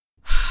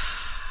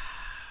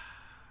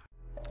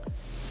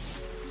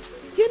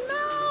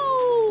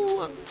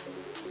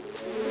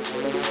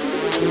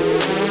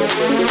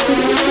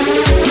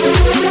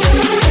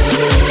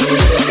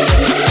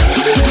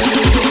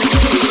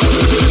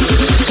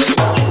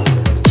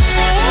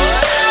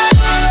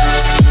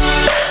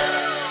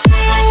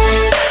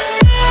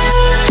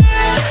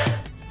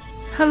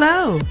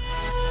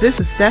This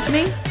is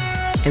Stephanie,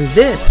 and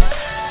this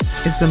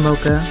is the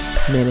Mocha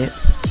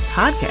Minutes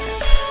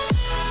Podcast.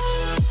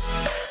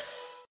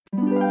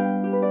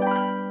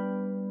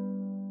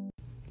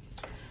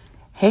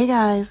 Hey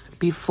guys,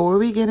 before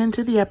we get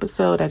into the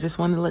episode, I just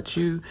wanted to let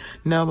you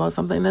know about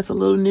something that's a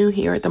little new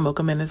here at the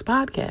Mocha Minutes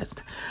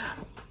Podcast.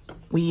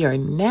 We are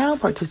now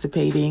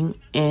participating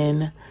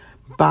in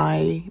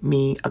Buy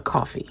Me a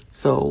Coffee.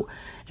 So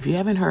if you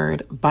haven't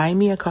heard,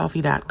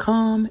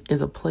 buymeacoffee.com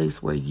is a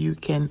place where you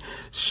can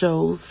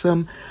show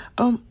some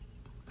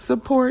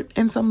support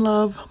and some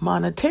love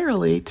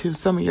monetarily to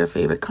some of your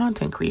favorite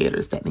content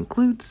creators. That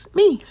includes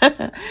me.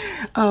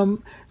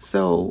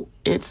 So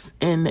it's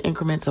in the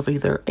increments of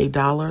either $1,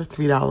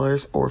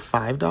 $3, or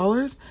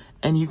 $5,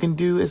 and you can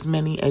do as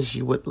many as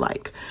you would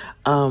like.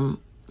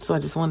 So I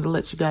just wanted to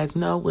let you guys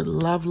know, would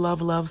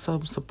love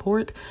some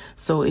support.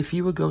 So if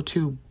you would go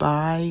to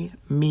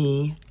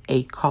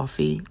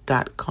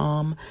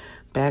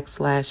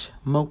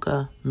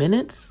buymeacoffee.com/Mocha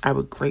Minutes, I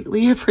would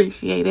greatly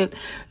appreciate it.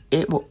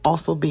 It will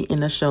also be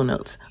in the show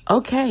notes.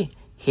 Okay,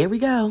 here we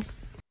go.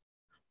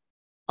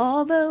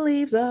 All the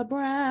leaves are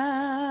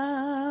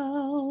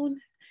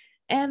brown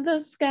and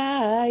the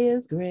sky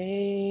is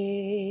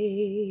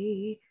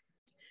gray.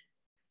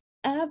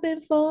 I've been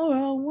for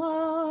a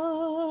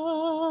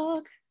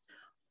walk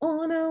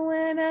on a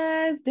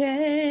winter's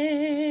day.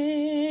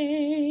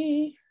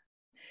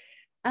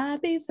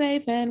 I'd be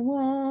safe and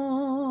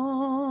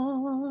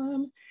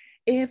warm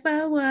if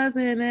I was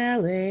in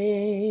LA.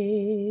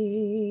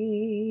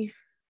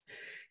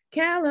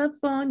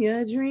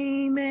 California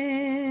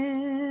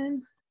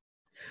dreaming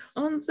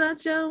on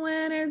such a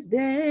winter's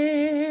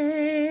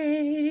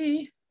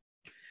day.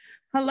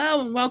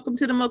 Hello and welcome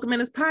to the Mocha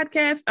Minutes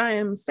Podcast. I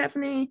am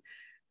Stephanie.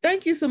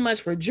 Thank you so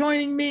much for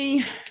joining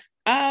me.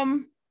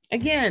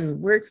 Again,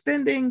 we're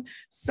extending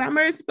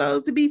summer is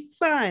supposed to be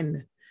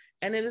fun,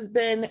 and it has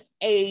been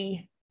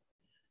a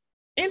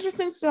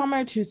interesting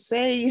summer to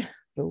say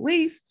the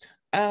least.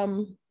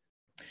 But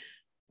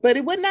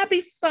it would not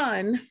be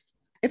fun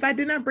if I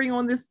did not bring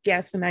on this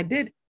guest, and I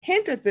did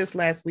hint at this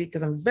last week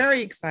because I'm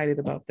very excited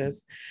about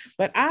this.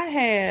 But I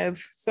have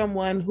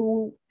someone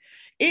who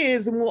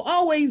is and will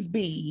always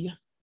be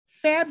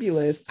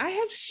fabulous. I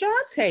have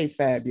Shantae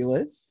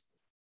Fabulous.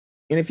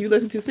 And if you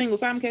listen to Single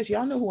Simulcast,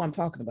 y'all know who I'm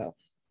talking about.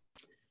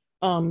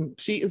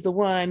 She is the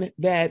one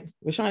that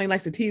Rashani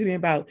likes to tease me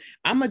about.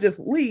 I'm going to just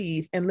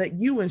leave and let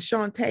you and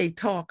Shantae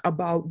talk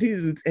about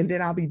dudes, and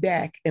then I'll be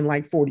back in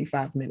like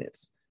 45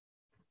 minutes.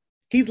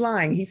 He's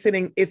lying. He's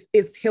sitting,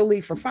 he'll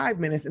leave for 5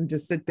 minutes and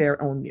just sit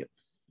there on mute.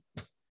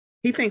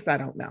 He thinks I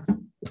don't know.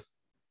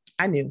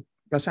 I knew.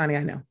 Rashani,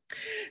 I know.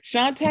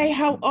 Shantae,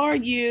 how are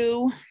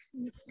you?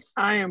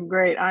 I am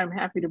great. I'm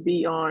happy to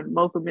be on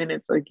Mocha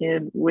Minutes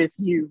again with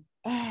you.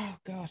 Oh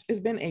gosh, it's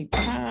been a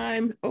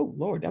time. Oh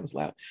Lord, that was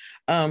loud.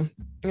 And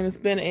it's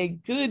been a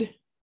good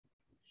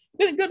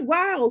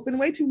while. It's been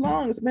way too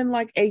long. It's been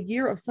like a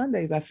year of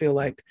Sundays, I feel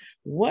like.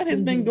 What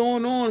has been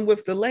going on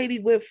with the lady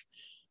with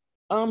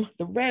the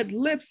red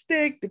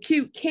lipstick, the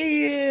cute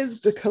kids,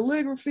 the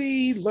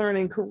calligraphy,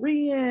 learning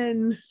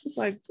Korean? It's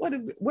like, what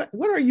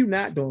are you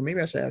not doing?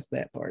 Maybe I should ask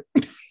that part.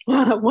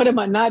 What am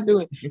I not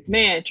doing?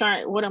 Man,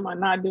 what am I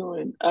not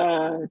doing?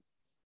 I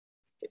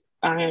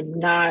am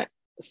not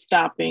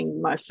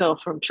stopping myself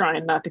from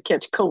trying not to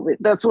catch COVID.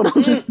 That's what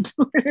I'm just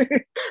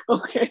doing.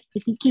 Okay.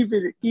 Keep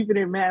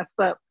it masked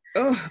up.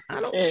 I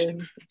don't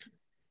and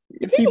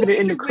keeping it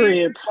in the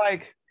crib.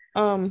 Like,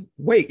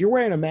 wait, you're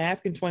wearing a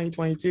mask in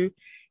 2022?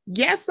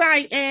 Yes,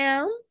 I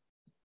am.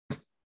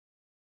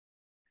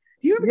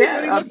 Do you ever get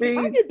dirty looks?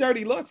 I get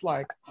dirty looks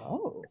like,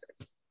 oh.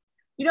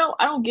 You know,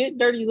 I don't get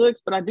dirty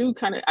looks, but I do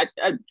kind of,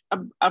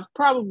 I've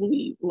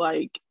probably,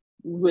 like,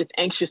 with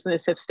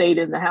anxiousness, have stayed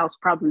in the house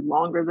probably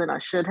longer than I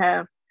should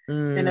have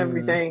and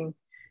everything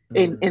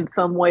in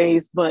some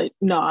ways. But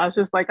no, I was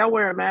just like, I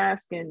wear a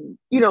mask, and,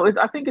 you know,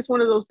 I think it's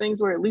one of those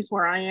things where, at least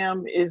where I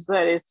am, is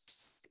that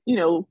it's, you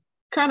know,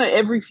 kind of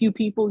every few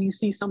people you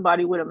see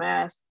somebody with a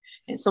mask,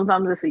 and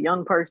sometimes it's a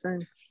young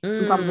person,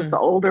 sometimes it's an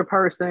older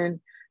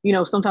person, you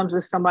know, sometimes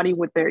it's somebody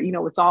with their, you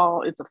know, it's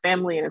a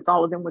family, and it's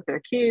all of them with their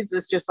kids.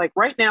 It's just like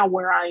right now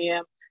where I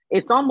am,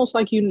 it's almost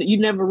like you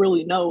never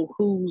really know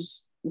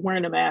who's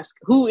wearing a mask,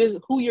 who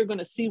you're going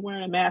to see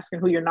wearing a mask,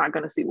 and who you're not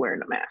going to see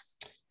wearing a mask,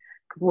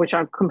 which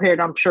I've compared,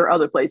 I'm sure,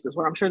 other places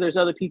where I'm sure there's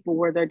other people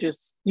where they're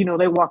just, you know,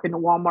 they walk into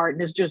Walmart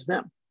and it's just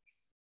them,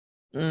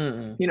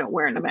 you know,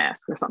 wearing a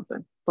mask or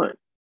something. But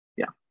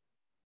yeah.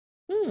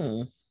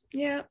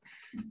 Yeah.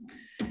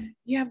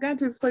 I've gotten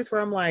to this place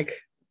where I'm like,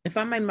 if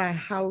I'm in my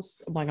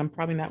house, I'm like, I'm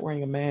probably not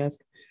wearing a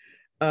mask.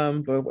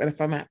 But if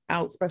I'm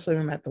out, especially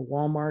when I'm at the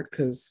Walmart,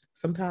 because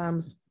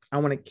sometimes I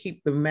want to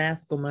keep the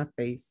mask on my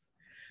face,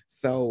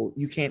 so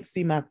you can't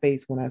see my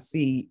face when I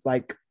see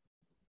like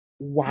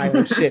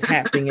wild shit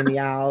happening in the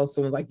aisle.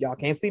 So I'm like, y'all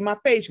can't see my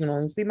face, you can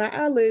only see my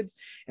eyelids,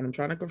 and I'm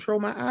trying to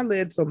control my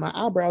eyelids so my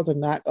eyebrows are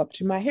not up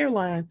to my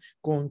hairline.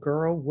 Going,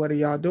 girl, what are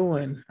y'all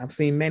doing? I've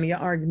seen many an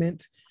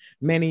argument,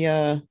 many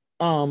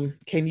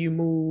can you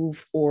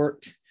move, or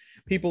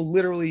people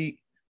literally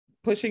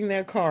pushing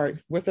their cart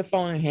with the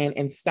phone in hand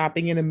and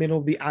stopping in the middle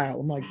of the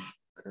aisle. I'm like,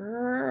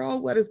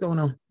 girl, what is going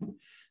on?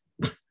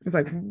 It's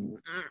like,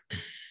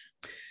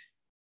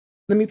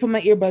 let me put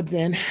my earbuds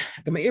in.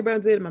 I got my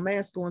earbuds in, my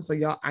mask on, so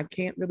y'all, I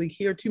can't really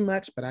hear too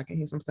much, but I can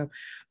hear some stuff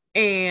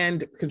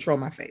and control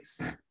my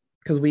face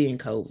because we in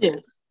COVID. Yeah.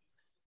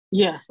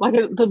 Yeah, like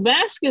the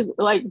mask is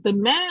like the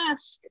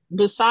mask,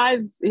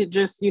 besides it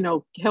just,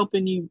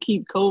 helping you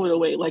keep COVID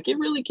away, like it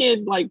really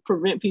can like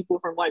prevent people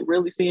from like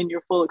really seeing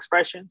your full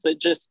expressions. It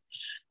just,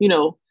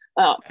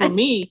 for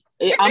me,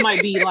 I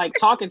might be like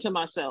talking to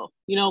myself,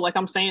 like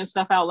I'm saying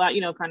stuff out loud,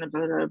 kind of,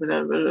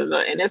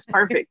 and it's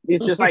perfect.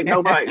 It's just like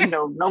nobody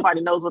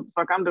knows what the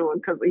fuck I'm doing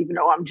because even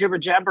though I'm jibber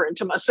jabbering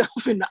to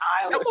myself in the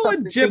aisle or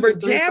something. Jibber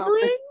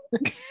jabbering.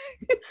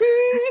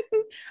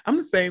 I'm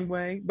the same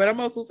way, but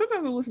I'm also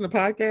sometimes I listen to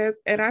podcasts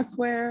and I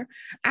swear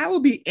I will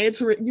be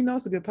entering,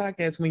 it's a good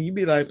podcast when you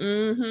be like,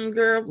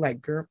 girl,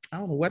 I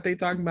don't know what they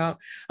talking about.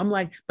 I'm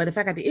like, but if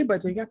I got the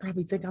earbuds in, y'all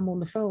probably think I'm on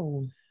the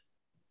phone.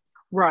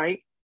 Right.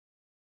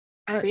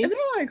 And they're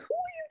like, who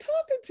are you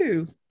talking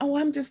to? Oh,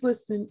 I'm just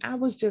listening. I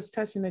was just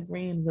touching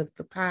agreeing with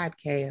the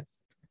podcast.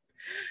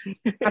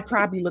 I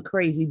probably look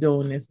crazy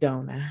doing this,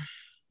 don't I?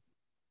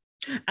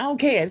 I don't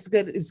care. It's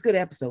good. It's a good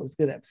episode. It's a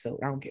good episode.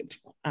 I don't care.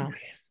 I don't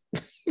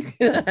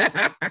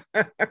care.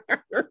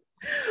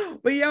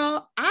 But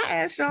y'all, I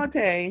asked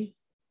Shantae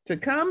to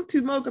come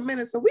to Mocha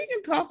Minute so we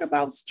can talk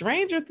about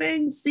Stranger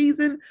Things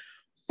season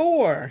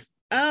 4.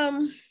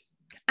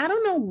 I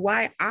don't know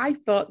why I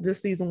thought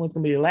this season was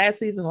gonna be the last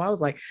season. I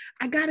was like,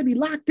 I gotta be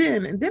locked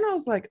in. And then I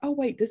was like, oh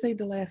wait, this ain't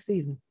the last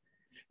season.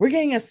 We're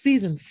getting a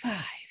season 5.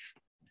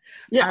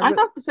 Yeah, I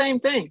thought the same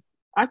thing.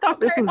 I thought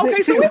this was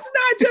okay. So it's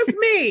not just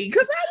me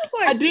because I was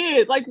like, I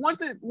did like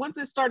once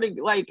it started.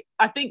 Like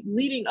I think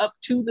leading up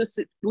to this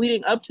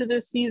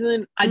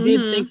season, I did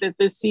think that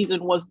this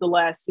season was the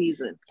last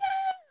season,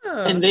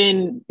 and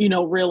then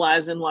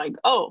realizing like,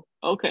 oh,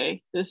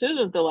 okay, this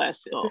isn't the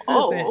last.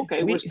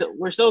 Okay,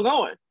 we're still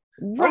going.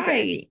 Right.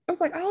 Okay. I was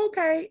like, oh,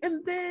 okay,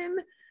 and then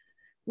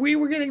we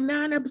were getting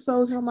 9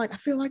 episodes, and I'm like, I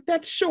feel like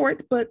that's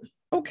short, but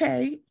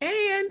okay,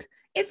 and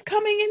it's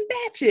coming in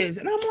batches,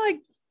 and I'm like.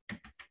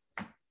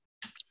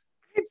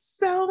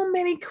 So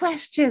many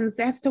questions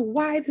as to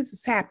why this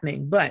is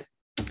happening. But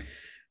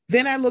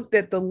then I looked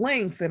at the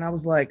length and I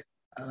was like,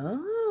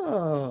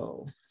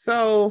 oh.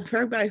 So for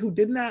everybody who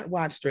did not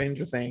watch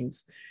Stranger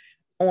Things,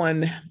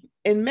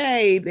 in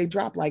May, they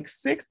dropped like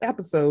 6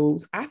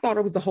 episodes. I thought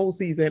it was the whole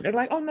season. They're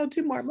like, oh no,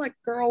 2 more. I'm like,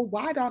 girl,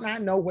 why don't I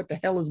know what the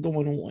hell is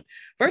going on?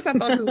 First, I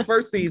thought this was the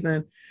first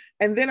season.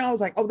 And then I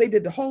was like, oh, they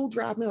did the whole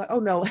drop. And they're like,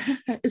 oh no,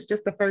 it's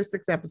just the first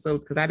 6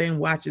 episodes because I didn't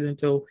watch it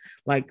until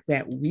like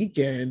that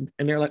weekend.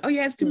 And they're like, oh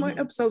yeah, it's 2 more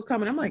episodes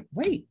coming. I'm like,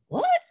 wait,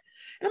 what?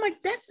 And I'm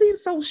like, that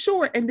seems so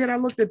short. And then I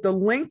looked at the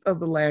length of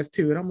the last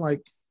 2 and I'm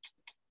like,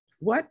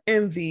 what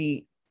in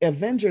the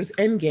Avengers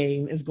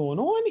Endgame is going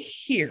on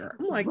here?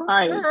 I'm like,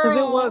 right, because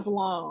it was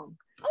long.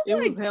 It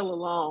was hella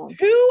long.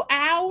 2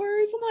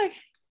 hours. I'm like,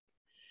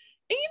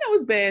 and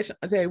it's bad,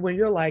 I tell you, when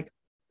you're like,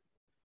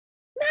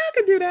 nah, I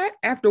could do that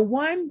after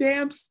one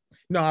damn.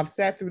 No, I've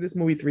sat through this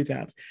movie 3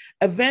 times.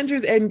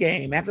 Avengers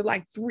Endgame after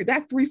like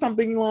 3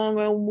 something long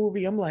old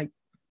movie. I'm like,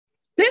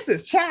 this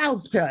is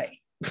child's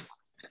play.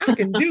 I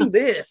can do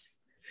this.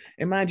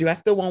 And mind you, I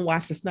still won't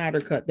watch the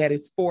Snyder Cut. That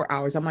is 4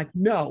 hours. I'm like,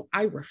 no,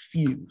 I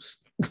refuse.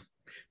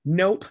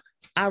 Nope,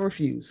 I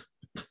refuse.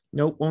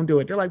 Nope, won't do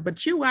it. They're like,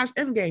 but you watched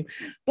Endgame.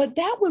 But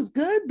that was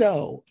good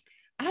though.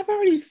 I've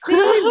already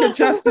seen the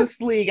Justice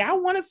League. I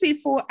want to see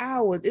 4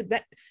 hours.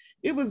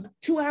 It was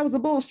 2 hours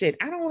of bullshit.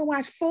 I don't want to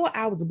watch 4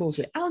 hours of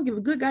bullshit. I don't give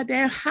a good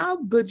goddamn how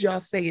good y'all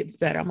say it's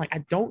better. I'm like,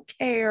 I don't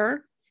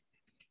care.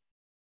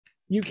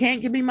 You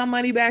can't give me my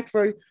money back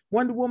for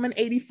Wonder Woman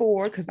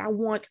 84 because I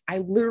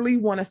literally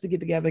want us to get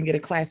together and get a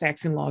class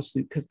action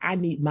lawsuit because I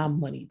need my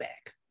money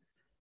back.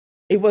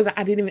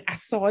 I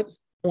saw it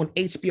on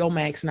HBO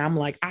Max and I'm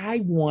like, I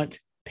want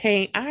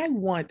payment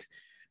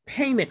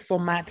for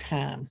my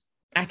time.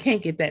 I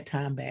can't get that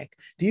time back.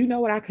 Do you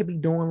know what I could be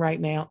doing right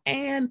now?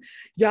 And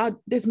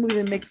y'all, this movie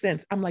didn't make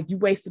sense. I'm like, you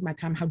wasted my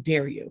time. How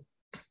dare you?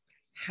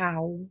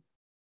 How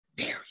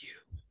dare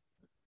you?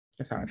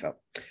 That's how I felt.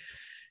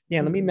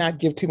 Yeah, let me not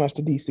give too much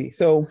to DC.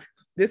 So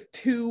this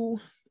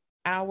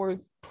 2-hour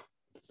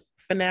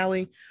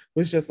finale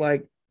was just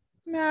like,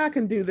 nah, I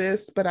can do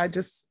this, but I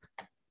just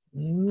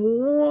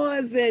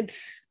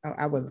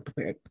I wasn't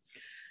prepared.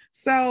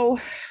 So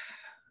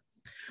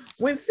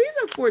when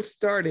season 4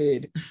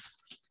 started,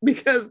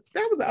 because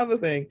that was the other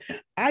thing,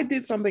 I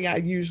did something I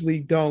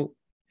usually don't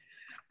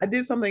do.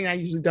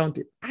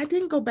 I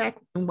didn't go back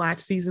and watch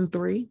season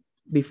 3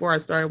 before I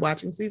started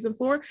watching season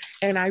 4,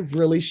 and I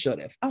really should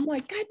have. I'm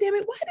like, God damn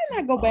it, why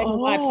didn't I go back and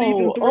watch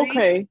season 3?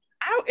 Okay.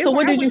 So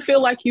what did you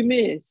feel like you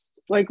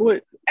missed? Like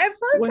what? At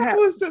first, I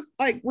was just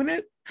like,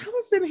 I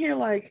was sitting here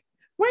like,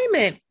 wait a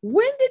minute,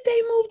 when did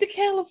they move to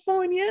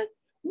California?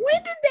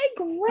 When did they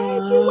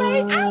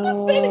graduate? I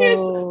was sitting here,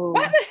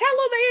 why the hell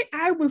are they?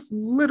 I was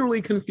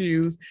literally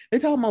confused. They're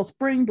talking about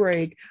spring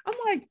break. I'm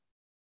like,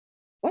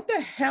 what the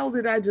hell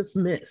did I just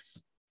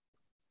miss?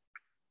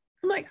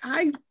 I'm like,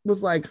 I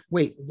was like,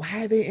 wait,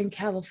 why are they in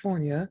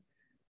California?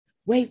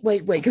 Wait.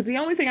 Because the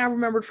only thing I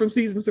remembered from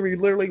season 3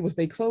 literally was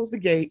they closed the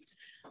gate.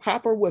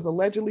 Hopper was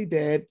allegedly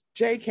dead.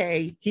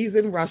 JK, he's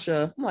in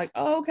Russia. I'm like,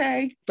 oh,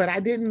 okay. But I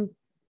didn't,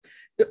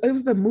 it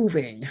was the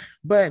moving.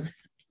 But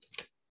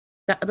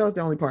that was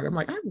the only part. I'm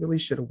like, I really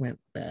should have went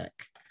back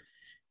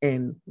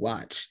and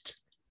watched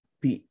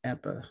the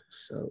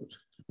episode.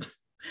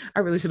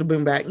 I really should have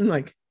been back. And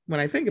like, when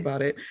I think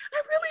about it,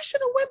 I really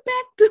should have went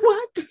back to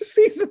watch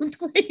season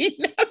 3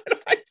 now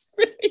that I'm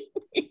sitting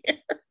here.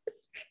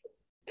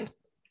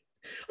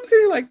 I'm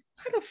sitting here like,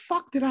 why the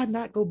fuck did I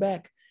not go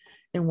back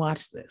and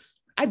watch this?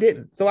 I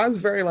didn't. So I was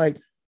very like,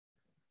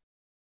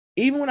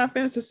 even when I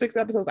finished the 6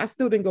 episodes, I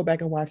still didn't go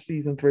back and watch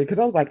season 3 because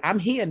I was like, I'm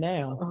here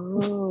now.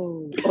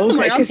 Oh,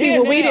 okay. Because see,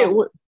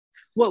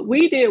 what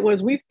we did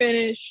was we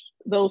finished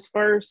those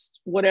first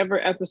whatever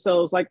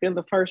episodes, like in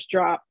the first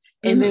drop,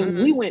 and then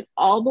we went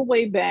all the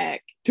way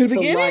back to the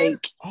beginning,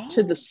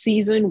 to the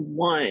season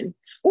 1.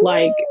 Ooh.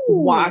 Like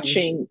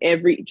watching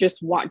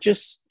just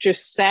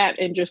sat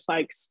and just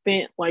like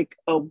spent like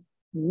a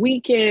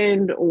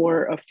weekend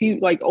or a few,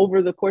 like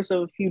over the course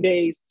of a few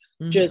days,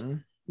 just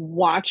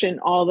watching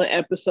all the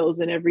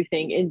episodes and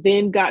everything, and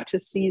then got to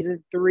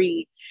season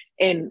 3,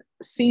 and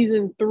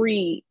season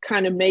 3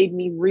 kind of made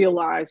me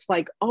realize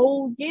like,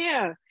 oh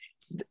yeah,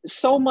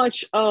 so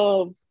much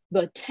of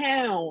the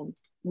town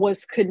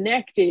was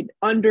connected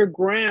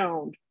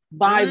underground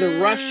by the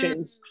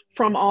Russians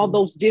from all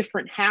those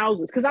different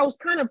houses. Because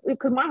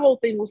my whole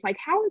thing was like,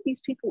 how are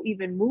these people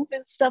even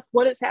moving stuff?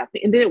 What is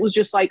happening? And then it was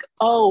just like,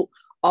 oh,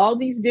 all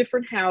these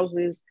different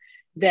houses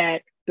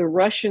that the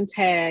Russians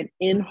had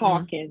in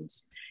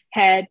Hawkins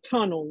had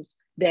tunnels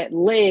that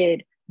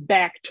led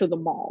back to the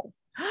mall.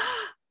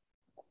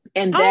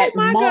 And that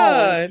mall,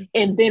 God.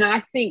 And then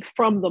I think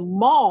from the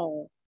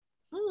mall,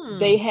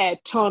 they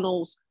had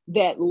tunnels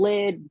that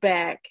led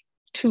back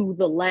to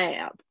the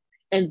lab.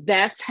 And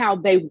that's how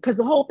because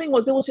the whole thing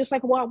was, it was just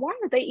like, well, why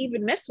are they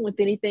even messing with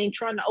anything,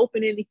 trying to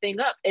open anything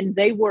up? And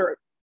they were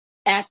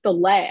at the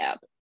lab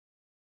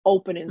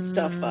opening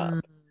stuff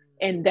up.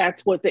 And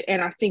that's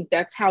and I think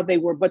that's how they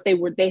were, but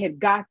they had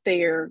got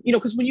there,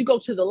 because when you go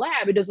to the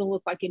lab, it doesn't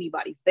look like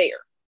anybody's there.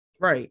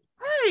 Right.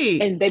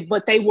 And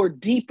they were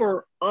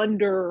deeper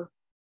under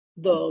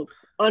the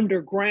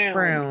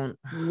underground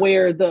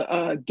where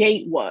the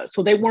gate was.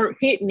 So they weren't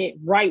hitting it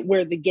right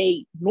where the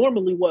gate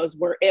normally was,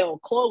 where Elle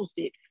closed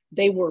it.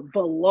 They were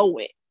below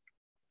it,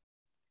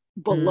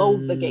 below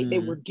the gate. They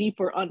were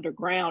deeper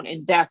underground,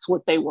 and that's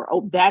what they were.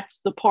 That's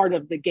the part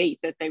of the gate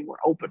that they were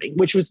opening,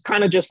 which was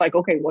kind of just like,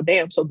 okay, well,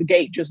 damn. So the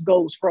gate just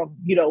goes from,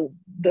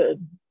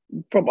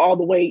 from all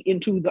the way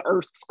into the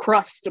Earth's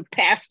crust to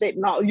past it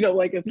and all,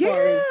 like as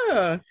far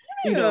as,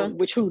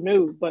 which who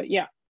knew, but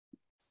yeah.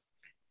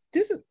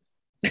 This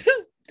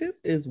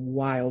is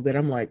wild that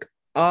I'm like,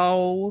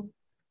 OMG.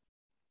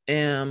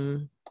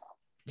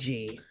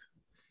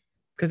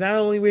 Because not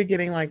only we're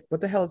getting like, what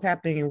the hell is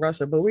happening in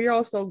Russia, but we're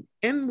also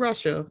in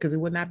Russia, because it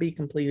would not be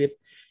completed.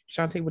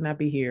 Shantae would not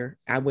be here.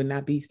 I would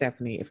not be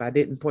Stephanie if I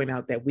didn't point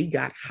out that we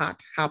got Hot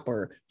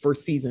Hopper for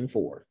season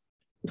 4.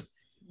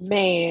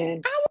 Man.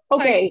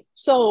 Okay, like,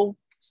 so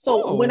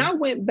when I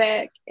went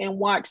back and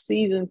watched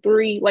season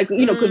 3, like,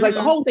 because like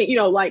the whole thing,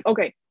 like,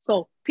 okay,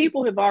 so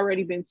people have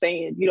already been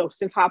saying,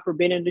 since Hopper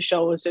been in the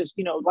show, it's just,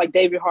 like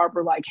David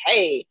Harbour, like,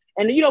 hey,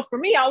 and for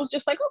me, I was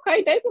just like,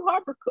 okay, David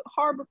Harbour,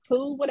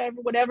 cool,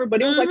 whatever.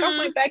 But it was like, I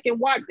went back and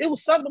watched, it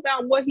was something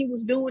about what he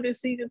was doing in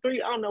season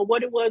 3. I don't know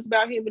what it was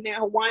about him in that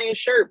Hawaiian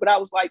shirt, but I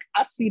was like,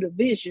 I see the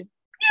vision.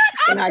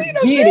 And I get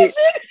it.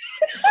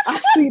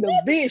 I see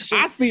the vision.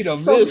 I see the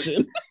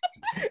vision.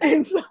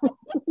 And so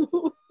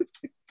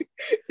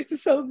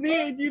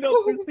then,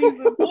 for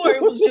season 4,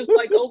 it was just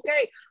like,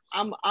 okay,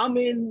 I'm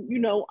in,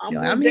 I'm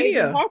with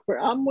David Harbour.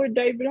 I'm with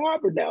David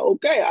Harbour now.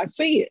 Okay, I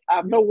see it.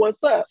 I know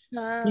what's up.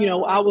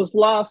 I was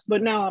lost,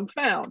 but now I'm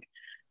found.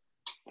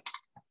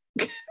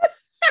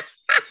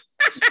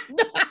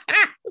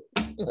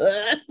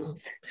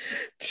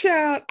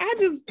 Child, I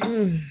just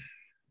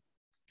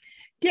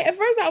at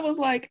first I was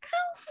like, I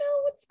don't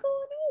know what's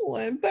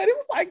going on, but it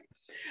was like,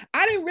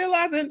 I didn't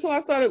realize it until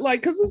I started,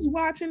 like, because I was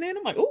watching it.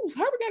 I'm like, oh,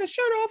 Harper got his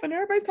shirt off, and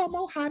everybody's talking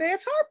about hot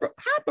ass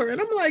Hopper.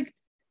 And I'm like,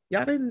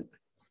 y'all didn't,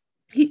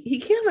 he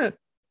kind of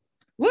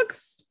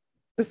looks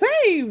the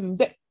same.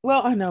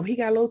 Well, I know he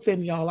got a little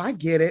thin, y'all. I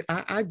get it.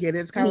 I get it.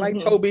 It's kind of like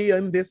Toby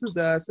and This Is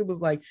Us. It was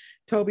like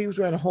Toby was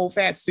wearing a whole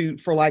fat suit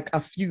for like a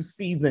few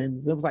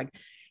seasons. It was like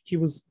he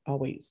was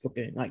always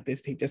looking like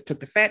this. He just took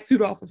the fat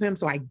suit off of him.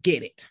 So I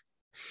get it.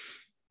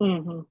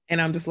 And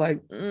I'm just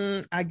like,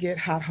 I get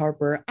Hot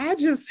Harper.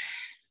 Okay,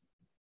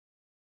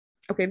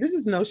 this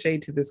is no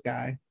shade to this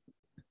guy,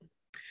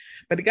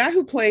 but the guy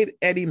who played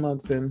Eddie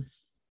Munson,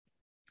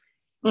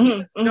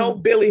 no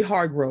Billy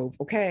Hargrove.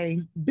 Okay,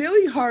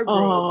 Billy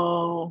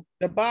Hargrove,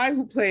 the guy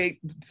who played,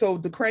 so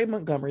Decray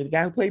Montgomery, the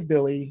guy who played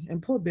Billy,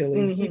 and poor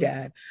Billy, he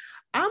died.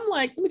 I'm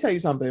like, let me tell you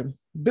something.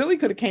 Billy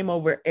could have came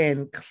over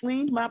and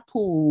cleaned my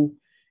pool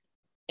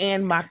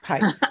and my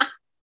pipes.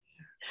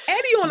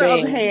 Eddie, on the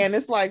other hand,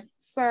 it's like,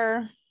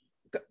 sir,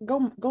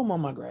 go mow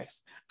my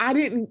grass. I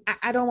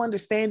don't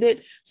understand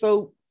it.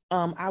 So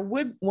I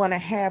would want to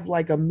have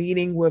like a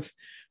meeting with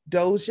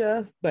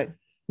Doja, but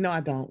no,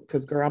 I don't.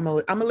 Because girl, I'm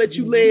gonna let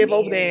you live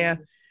over there.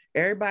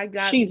 Everybody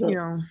got,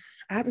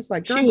 I was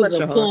like, girl, bless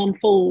your heart. Plum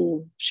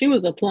fool. She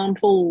was a plum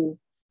fool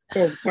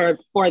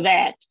for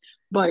that.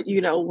 But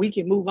we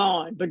can move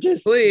on. But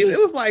please, it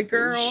was like,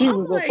 girl, she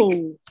was a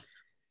fool.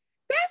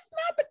 That's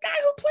not the guy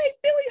who played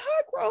Billy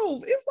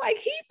Hargrove. It's like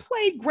he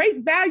played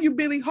Great Value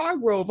Billy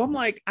Hargrove. I'm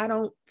like, I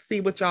don't see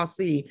what y'all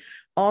see.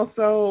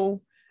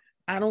 Also,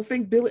 I don't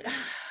think Billy.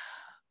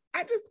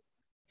 I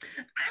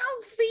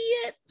don't see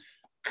it.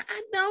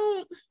 I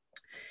don't.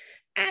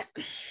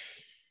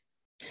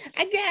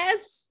 I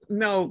guess.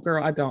 No,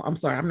 girl, I don't. I'm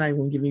sorry. I'm not even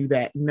gonna give you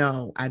that.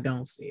 No, I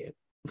don't see it.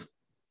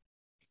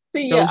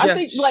 See, yeah, I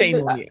think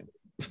shame on you.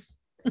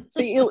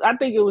 See, I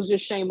think it was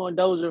just shame on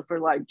Doja for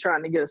like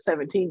trying to get a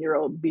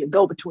 17-year-old to be a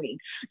go-between.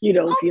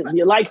 If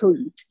you like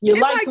who you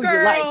like,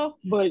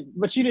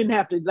 but you didn't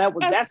have to.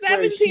 That's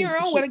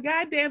 17-year-old with a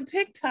goddamn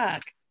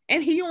TikTok,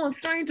 and he on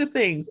Stranger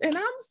Things, and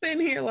I'm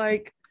sitting here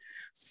like,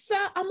 so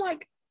I'm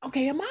like,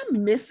 okay, am I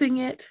missing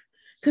it?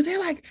 Because they're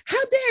like,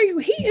 how dare you?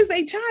 He is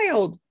a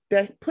child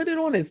that put it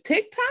on his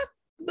TikTok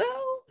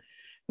though.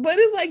 But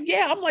it's like,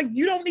 yeah, I'm like,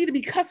 you don't need to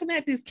be cussing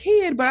at this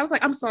kid. But I was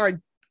like, I'm sorry,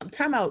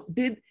 time out.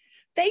 Did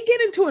they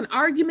get into an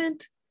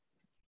argument?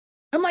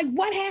 I'm like,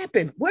 what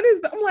happened?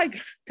 I'm like,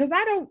 because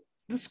I don't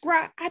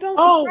subscribe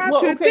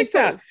to his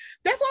TikTok.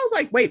 That's why I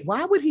was like, wait,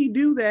 why would he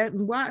do that?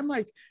 And why? I'm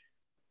like,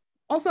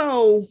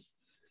 also,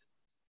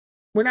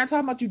 we're not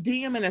talking about you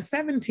DMing a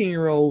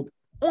 17-year-old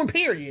on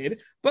period,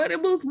 but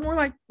it was more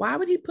like, why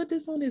would he put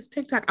this on his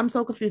TikTok? I'm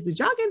so confused. Did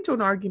y'all get into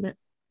an argument?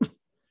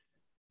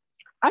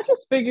 I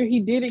just figured he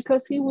did it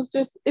because he was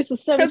it's a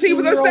 17-year-old. Because he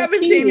was a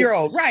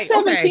 17-year-old, right?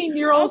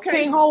 17-year-olds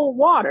can't hold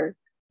water.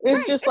 It's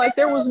right. Just like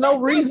there was no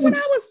reason. That's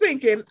what I was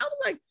thinking. I was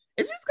like,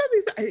 it's just because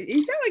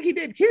he sounded like he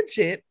did kid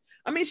shit.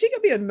 I mean, she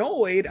could be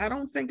annoyed. I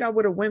don't think I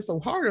would have went so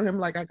hard on him.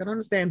 Like, I can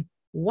understand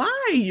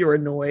why you're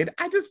annoyed.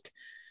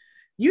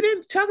 You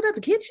didn't chalk it up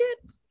to kid shit?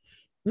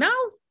 No?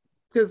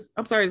 Because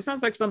I'm sorry, it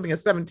sounds like something a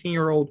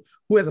 17-year-old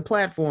who has a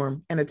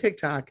platform and a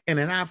TikTok and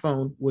an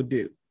iPhone would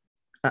do.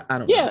 I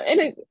don't know. Yeah,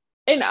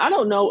 and I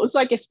don't know. It's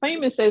like as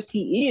famous as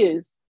he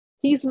is,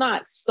 he's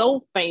not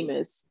so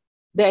famous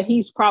that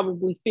he's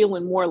probably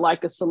feeling more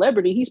like a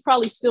celebrity. He's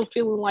probably still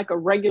feeling like a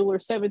regular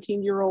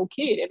 17-year-old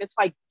kid. And it's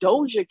like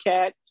Doja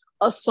Cat,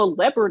 a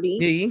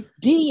celebrity,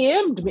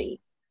 DM'd me.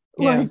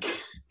 Yeah.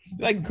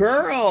 Like,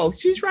 girl,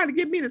 she's trying to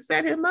get me to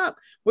set him up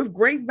with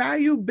Great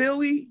Value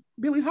Billy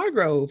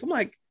Hargrove. I'm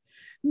like,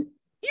 you're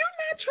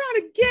not trying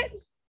to get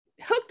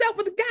hooked up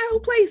with the guy who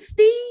plays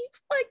Steve?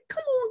 Like,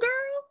 come on, girl.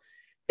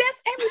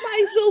 That's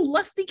everybody's little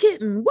lusty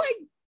kitten. What?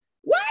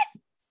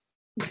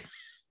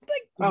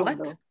 Like,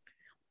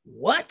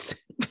 what?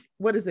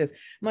 What is this?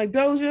 I'm like,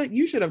 Doja,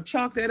 you should have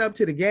chalked that up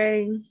to the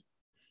gang.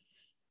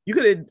 You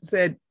could have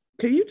said,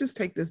 can you just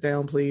take this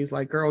down, please?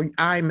 Like, girl,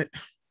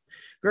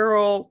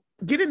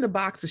 get in the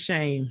box of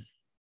shame.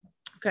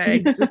 Okay.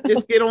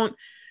 just get on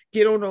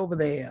over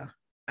there.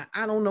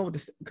 I don't know what to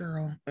say.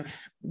 Girl,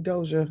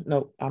 Doja.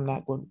 No, I'm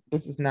not going.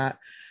 This is not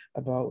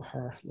about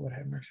her. Lord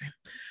have mercy.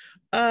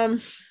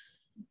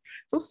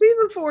 So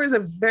season 4 is a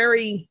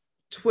very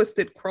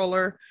twisted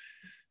crawler.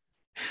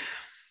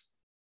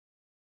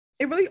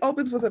 It really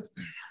opens with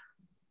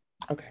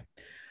okay.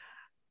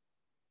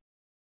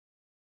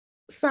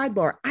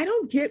 Sidebar. I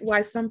don't get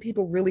why some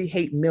people really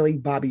hate Millie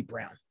Bobby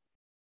Brown.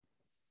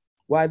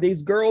 Why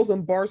these girls on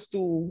a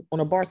Barstool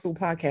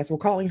podcast were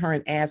calling her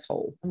an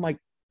asshole. I'm like,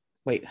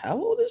 wait, how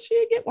old is she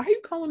again? Why are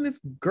you calling this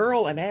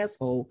girl an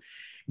asshole?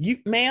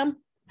 Ma'am,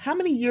 how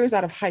many years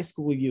out of high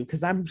school are you?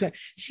 Because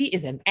she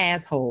is an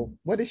asshole.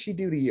 What did she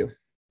do to you?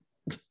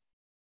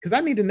 Because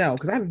I need to know.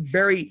 Because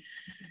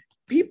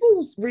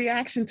people's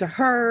reaction to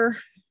her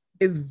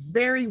is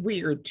very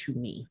weird to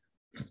me.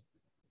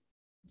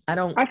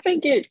 One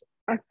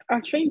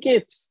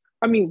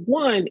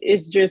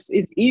is just,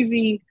 it's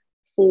easy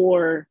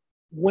for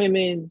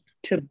women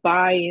to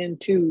buy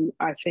into,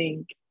 I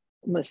think,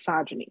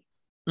 misogyny.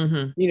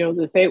 Mm-hmm.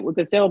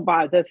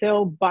 That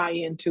they'll buy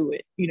into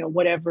it,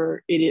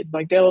 whatever it is.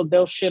 Like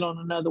they'll shit on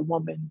another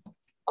woman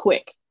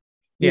quick,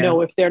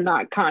 if they're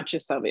not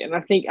conscious of it. And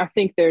I think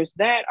there's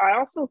that. I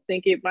also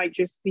think it might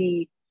just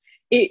be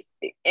it,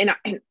 and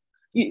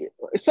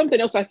something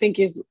else I think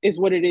is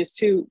what it is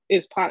too,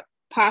 is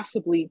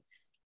possibly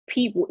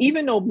people,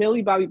 even though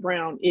Millie Bobby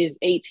Brown is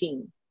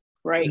 18,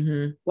 right?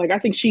 Mm-hmm. Like I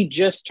think she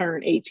just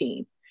turned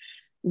 18.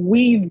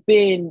 We've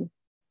been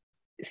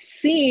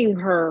seeing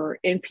her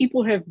and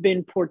people have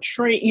been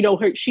portraying,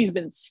 she's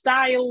been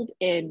styled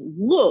and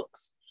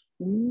looks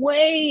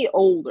way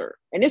older.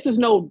 And this is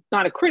not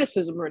a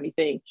criticism or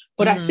anything,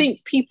 but I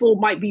think people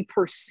might be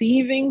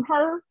perceiving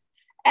her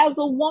as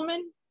a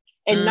woman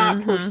and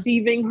not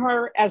perceiving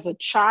her as a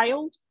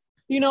child,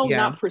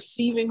 not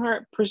perceiving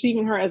her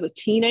as a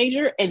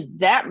teenager. And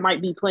that might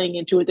be playing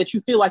into it, that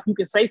you feel like you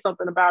can say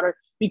something about her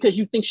because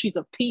you think she's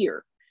a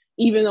peer,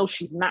 even though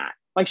she's not.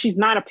 Like she's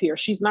not a peer.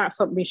 She's not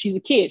something. She's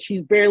a kid.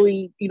 She's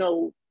barely,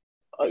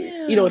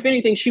 if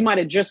anything, she might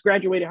have just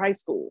graduated high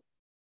school.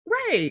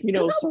 Right.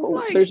 Because I was so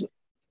like, there's,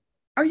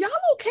 are y'all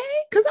okay?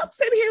 Because I'm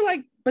sitting here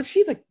like, but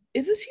she's like,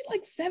 isn't she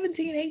like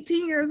 17,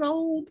 18 years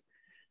old?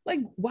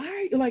 Like, why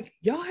are you like,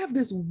 y'all have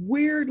this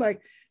weird,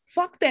 like,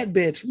 fuck that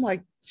bitch. I'm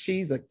like,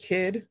 she's a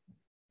kid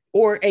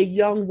or a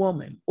young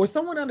woman or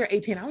someone under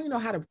 18. I don't even know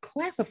how to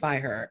classify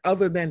her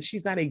other than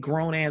she's not a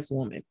grown ass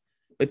woman,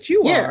 but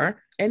you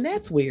are, and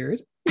that's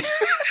weird.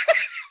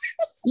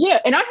 Yeah,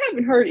 and I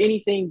haven't heard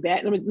anything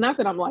bad. I mean, not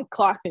that I'm like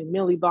clocking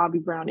Millie Bobby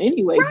Brown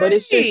anyway, right. But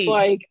it's just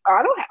like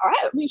I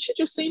mean, she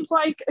just seems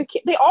like a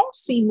kid. They all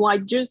seem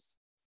like just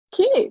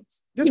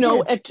kids, just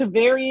kids. to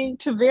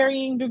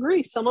varying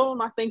degrees. Some of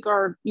them I think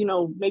are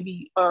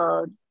maybe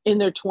in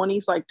their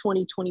 20s, like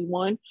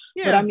 2021.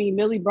 Yeah. But I mean,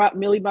 Millie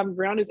Bobby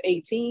Brown is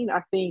 18.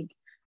 I think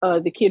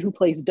the kid who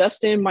plays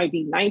Dustin might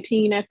be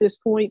 19 at this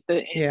point.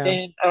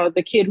 And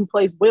the kid who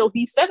plays Will,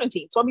 he's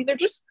 17. So I mean,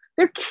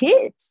 they're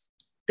kids.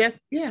 That's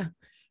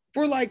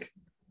for like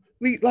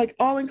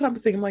all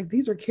encompassing. I'm like,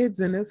 these are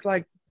kids, and it's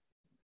like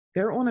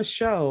they're on a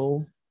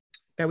show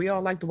that we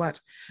all like to watch.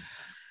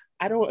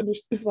 I don't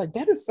understand. It's like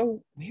that is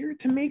so weird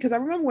to me because I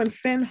remember when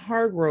Finn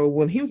Hargrove,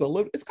 when he was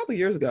it's a couple of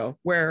years ago,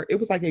 where it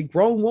was like a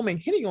grown woman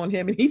hitting on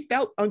him and he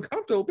felt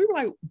uncomfortable. People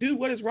were like, dude,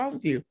 what is wrong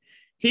with you?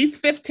 He's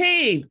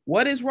 15.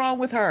 What is wrong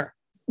with her?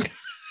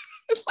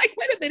 It's like,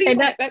 wait a minute. He's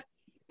like,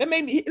 that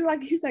made me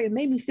like, he's like, it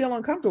made me feel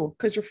uncomfortable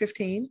because you're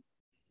 15.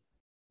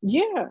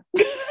 Yeah.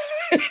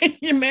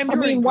 You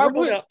why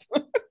would up?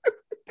 What?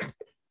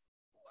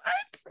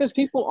 Because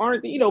people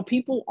aren't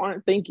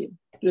thinking.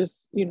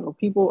 Just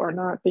people are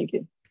not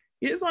thinking.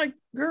 It's like,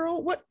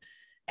 girl, what?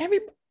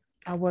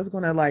 I was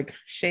gonna like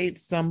shade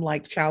some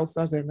like child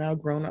stars that are now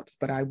grown-ups,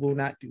 but I will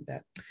not do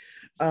that.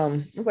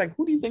 I was like,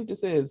 who do you think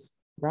this is?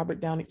 Robert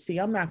Downey. See,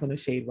 I'm not gonna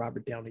shade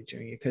Robert Downey Jr.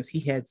 because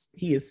he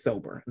is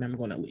sober, and I'm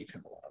gonna leave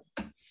him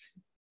alone.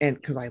 And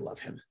because I love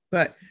him.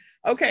 But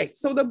okay,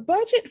 so the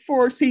budget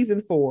for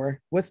season 4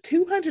 was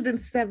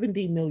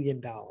 $270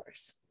 million.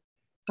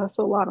 That's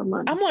a lot of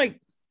money. I'm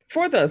like,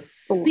 for the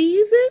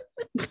season?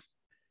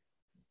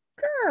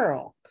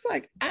 Girl, it's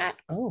like,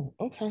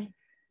 okay.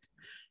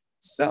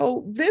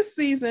 So this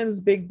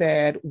season's big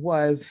bad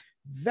was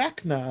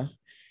Vecna.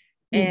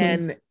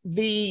 And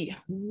the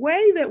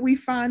way that we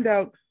find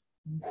out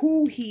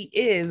who he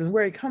is and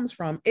where he comes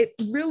from, it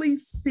really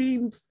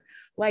seems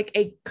like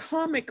a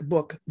comic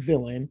book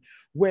villain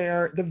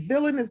where the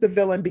villain is the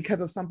villain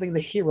because of something the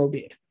hero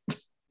did.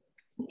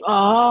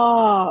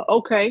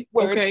 Okay.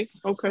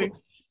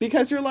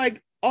 Because you're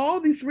like, all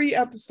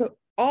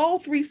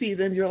 3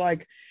 seasons, you're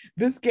like,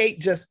 this gate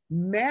just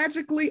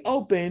magically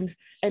opened,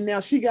 and now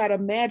she got to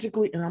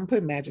magically, and I'm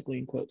putting magically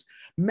in quotes,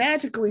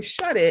 magically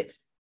shut it.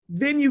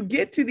 Then you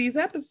get to these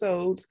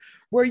episodes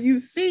where you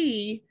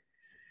see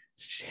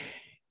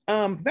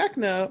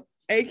Vecna,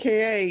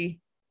 aka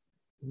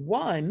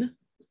One.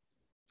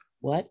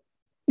 What?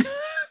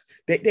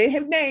 They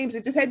have names,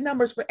 it just had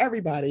numbers for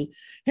everybody.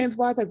 Hence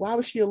why it's like, why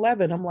was she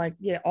 11? I'm like,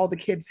 yeah, all the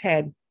kids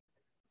had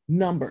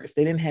numbers,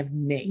 they didn't have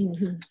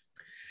names.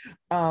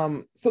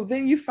 So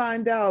then you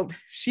find out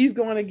she's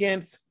going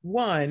against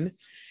One,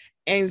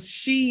 and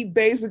she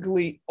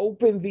basically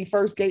opened the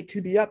first gate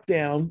to the up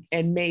down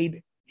and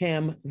made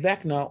him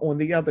Vecna on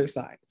the other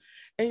side.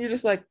 And you're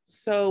just like,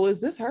 so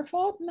is this her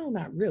fault? No,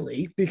 not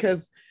really,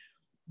 because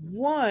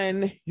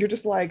One, you're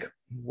just like,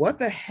 what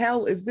the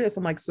hell is this?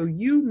 I'm like, so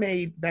you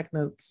made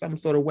Vecna some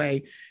sort of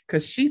way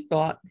because she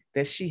thought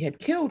that she had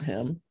killed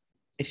him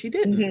and she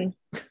didn't.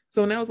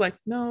 So now it's like,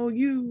 no,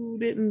 you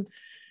didn't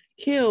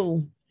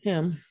kill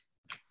him.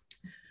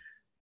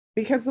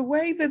 Because the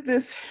way that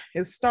this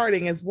is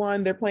starting is,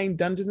 one, they're playing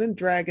Dungeons and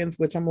Dragons,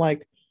 which I'm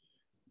like,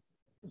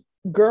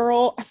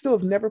 girl, I still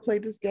have never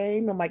played this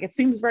game. I'm like, it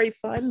seems very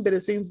fun, but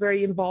it seems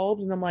very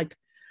involved. And I'm like,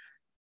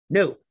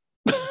 no,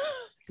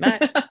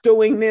 not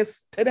doing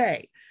this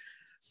today.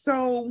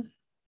 So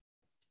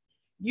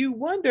you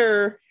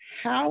wonder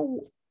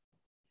how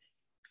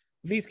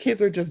these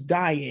kids are just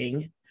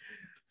dying.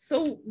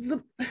 So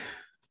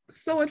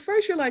at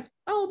first you're like,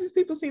 oh, these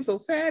people seem so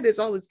sad. There's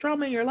all this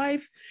trauma in your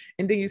life.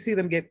 And then you see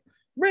them get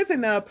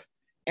risen up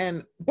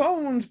and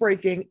bones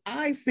breaking,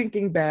 eyes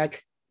sinking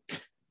back.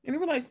 And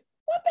we're like,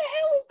 what the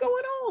hell is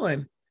going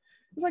on?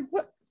 It's like,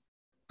 what?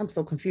 I'm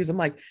so confused. I'm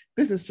like,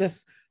 this is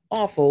just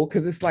awful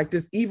because it's like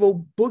this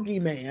evil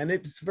boogeyman.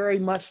 It's very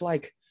much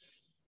like,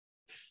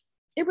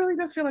 it really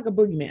does feel like a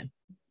boogeyman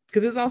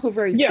because it's also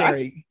very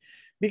scary.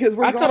 Because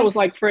I thought it was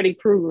like Freddy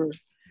Krueger.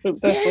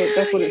 That's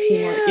what it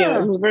seemed like.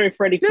 Yeah, it was very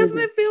Freddy Krueger. Doesn't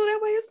it feel that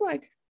way? It's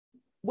like,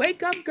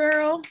 wake up,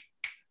 girl.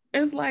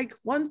 It's like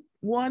one,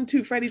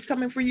 two, Freddy's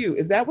coming for you.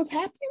 Is that what's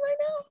happening right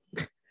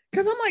now?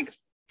 Because I'm like,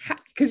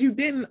 because you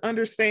didn't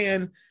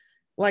understand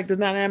like the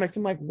dynamics.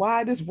 I'm like,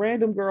 why this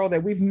random girl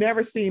that we've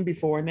never seen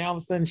before, and now all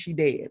of a sudden she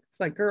dead? It's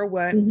like, girl,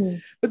 what?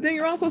 But then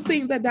you're also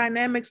seeing the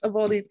dynamics of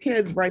all these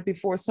kids right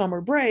before summer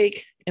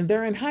break, and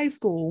they're in high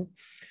school.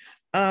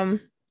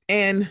 And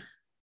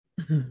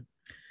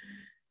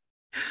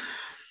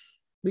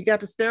We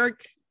got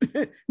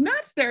the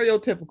not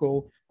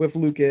stereotypical with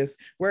Lucas,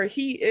 where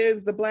he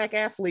is the Black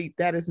athlete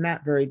that is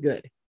not very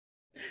good.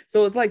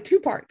 So it's like two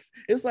parts.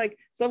 It's like,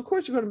 so of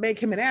course you're going to make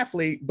him an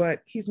athlete,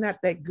 but he's not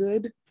that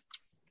good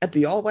at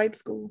the all-white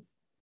school.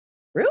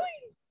 Really?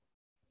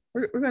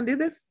 We're going to do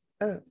this?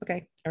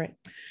 Okay. All right.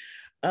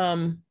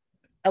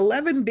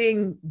 11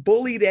 being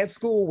bullied at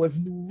school was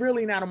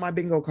really not on my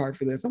bingo card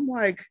for this. I'm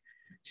like,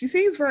 she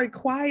seems very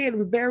quiet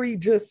and very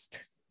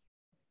just,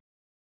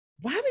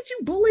 why did you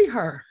bully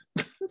her?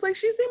 It's like,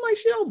 she seemed like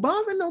she don't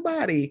bother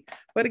nobody.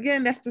 But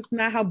again, that's just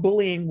not how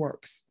bullying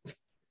works.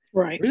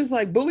 Right. We're just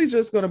like, bullies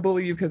just going to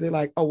bully you because they're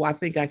like, oh, I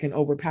think I can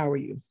overpower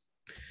you.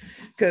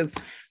 Because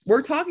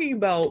we're talking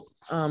about,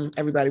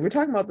 everybody, we're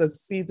talking about the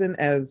season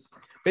as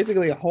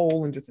basically a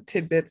whole and just a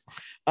tidbits.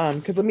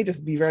 Because let me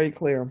just be very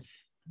clear.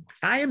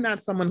 I am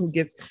not someone who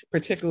gets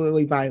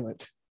particularly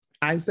violent.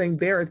 I'm saying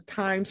there are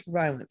times for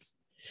violence.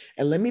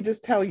 And let me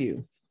just tell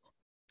you,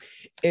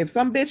 if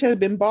some bitch had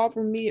been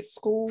bothering me at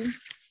school,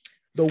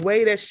 the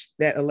way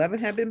that 11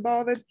 had been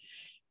bothered,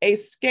 a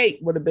skate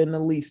would have been the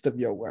least of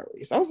your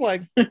worries. I was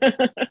like,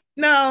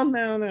 no.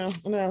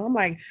 I'm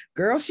like,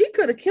 girl, she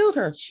could have killed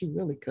her. She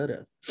really could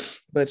have,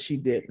 but she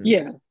didn't.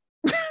 Yeah.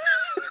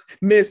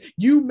 Miss,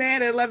 you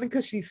mad at 11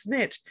 because she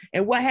snitched.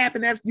 And what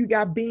happened after you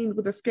got beamed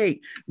with a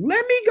skate?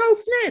 Let me go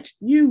snitch.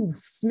 You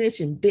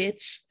snitching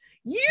bitch.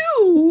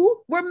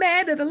 You were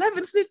mad that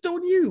 11 snitched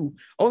on you.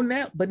 Oh,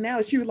 now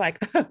it's you like,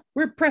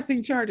 we're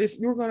pressing charges.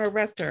 You're going to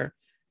arrest her.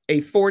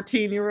 A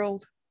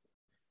 14-year-old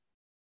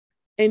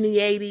in the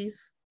 80s,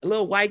 a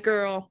little white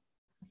girl.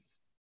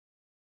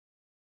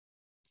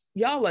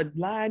 Y'all are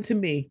lying to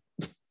me.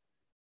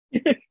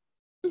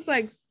 It's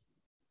like,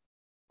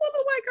 well,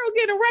 the white girl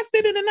getting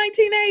arrested in the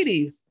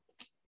 1980s.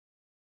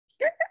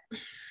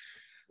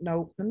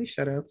 No, let me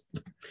shut up.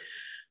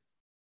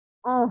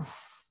 Oh,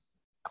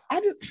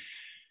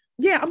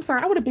 I'm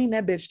sorry. I would have been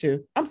that bitch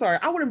too. I'm sorry.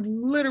 I would have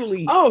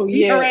literally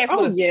beat her ass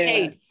with a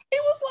skate.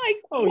 It was like,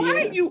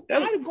 why are you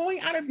going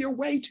out of your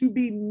way to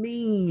be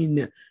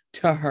mean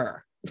to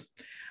her?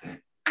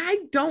 I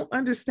don't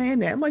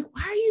understand that. I'm like,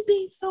 why are you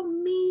being so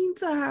mean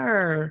to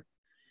her?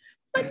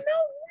 For no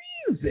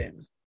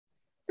reason.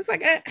 It's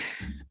like,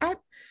 I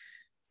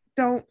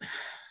don't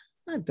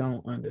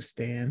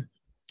understand.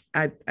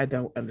 I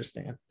don't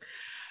understand.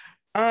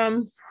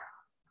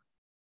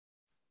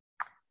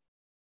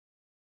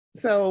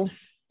 So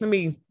let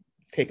me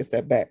take a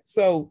step back.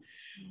 So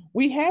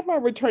we have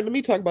our return. Let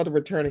me talk about the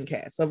returning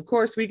cast. Of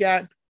course, we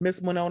got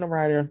Miss Winona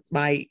Ryder,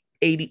 my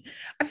 80.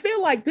 I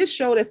feel like this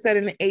show that's set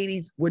in the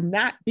 80s would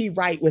not be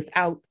right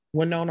without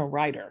Winona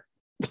Ryder.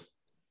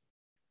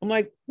 I'm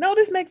like, no,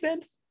 this makes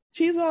sense.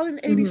 She's all in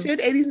 80s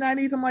shit, 80s,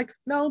 90s. I'm like,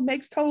 no,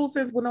 makes total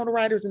sense. Winona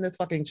Ryder's in this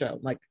fucking show.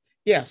 I'm like,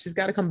 yeah, she's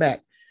got to come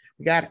back.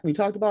 We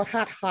talked about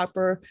Hot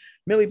Hopper,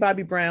 Millie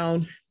Bobby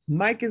Brown,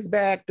 Mike is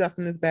back,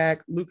 Dustin is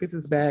back, Lucas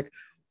is back.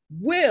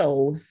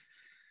 Will,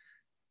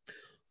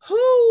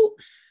 who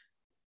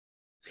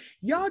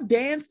y'all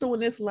danced on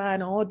this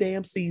line all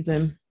damn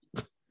season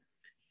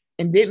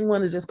and didn't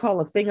want to just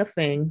call a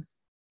thing.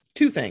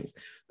 Two things.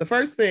 The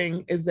first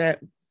thing is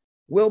that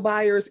Will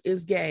Byers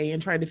is gay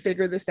and trying to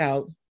figure this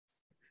out.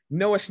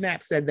 Noah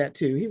Schnapp said that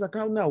too. He's like,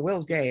 oh no,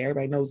 Will's gay.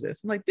 Everybody knows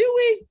this. I'm like, do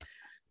we?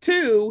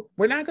 Two,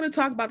 we're not going to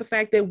talk about the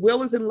fact that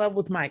Will is in love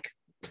with Mike.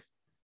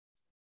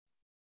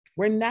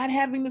 We're not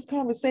having this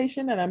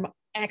conversation, and I'm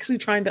actually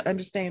trying to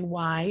understand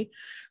why.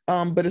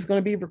 But it's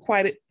going to be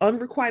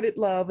unrequited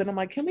love. And I'm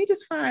like, can we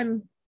just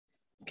find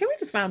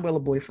Will a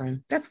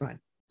boyfriend? That's fine.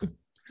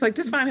 It's like,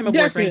 just find him a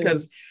boyfriend,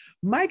 because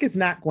Mike is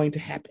not going to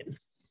happen.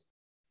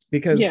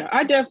 Because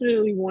I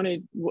definitely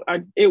wanted.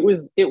 It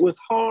was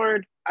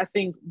hard, I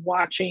think,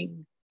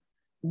 watching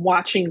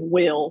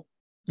Will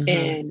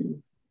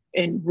and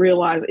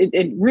realize it,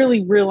 and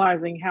really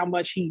realizing how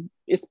much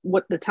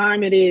what the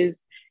time it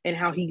is, and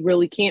how he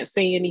really can't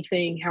say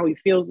anything, how he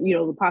feels,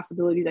 the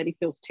possibility that he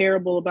feels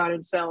terrible about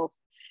himself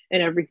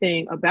and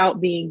everything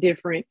about being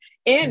different.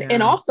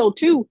 And also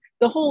too,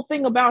 the whole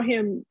thing about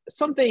him,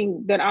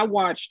 something that I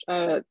watched,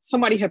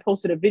 somebody had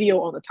posted a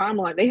video on the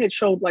timeline. They had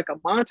showed like a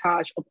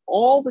montage of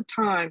all the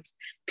times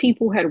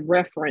people had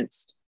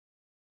referenced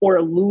or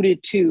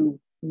alluded to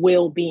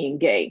Will being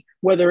gay,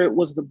 whether it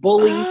was the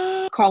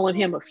bullies calling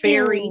him a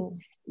fairy,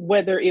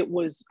 whether it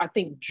was, I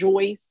think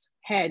Joyce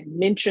had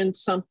mentioned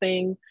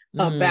something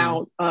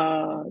about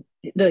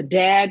the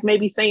dad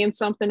maybe saying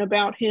something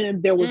about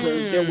him. There was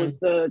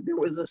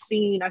a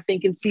scene, I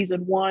think in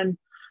season 1,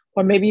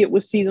 or maybe it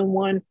was season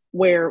 1,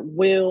 where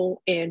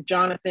Will and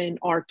Jonathan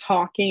are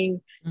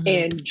talking,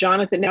 and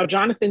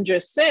Jonathan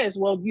just says,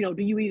 well, do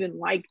you even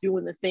like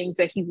doing the things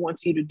that he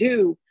wants you to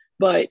do?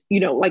 But,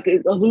 like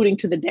alluding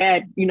to the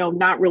dad,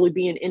 not really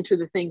being into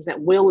the things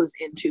that Will is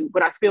into.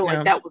 But I feel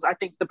like I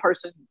think the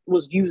person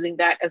was using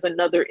that as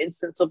another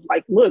instance of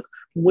like, look,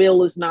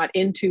 Will is not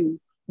into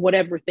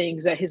whatever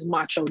things that his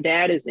macho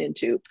dad is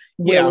into.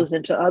 Will is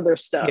into other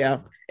stuff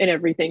and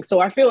everything. So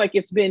I feel like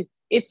it's been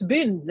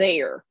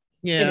there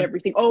and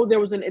everything. Oh, there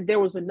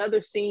was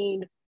another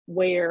scene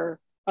where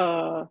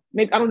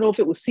maybe I don't know if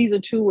it was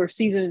season 2 or it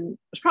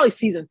was probably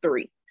season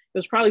 3. It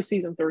was probably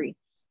season 3.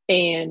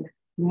 And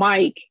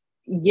Mike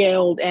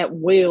yelled at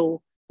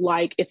Will,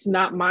 like, it's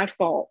not my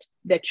fault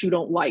that you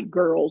don't like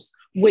girls,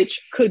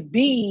 which could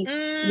be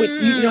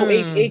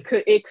it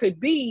could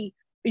be,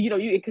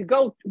 it could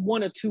go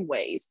one of two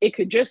ways. It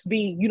could just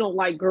be you don't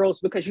like girls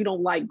because you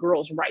don't like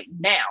girls right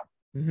now.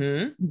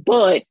 Mm-hmm.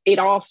 But it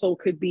also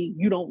could be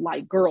you don't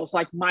like girls.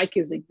 Like Mike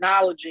is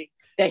acknowledging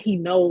that he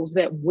knows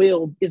that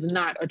Will is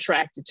not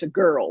attracted to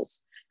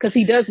girls, because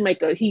he does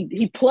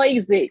he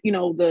plays it,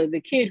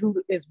 the kid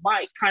who is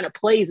Mike kind of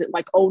plays it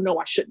like, oh no,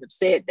 I shouldn't have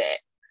said that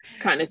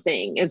kind of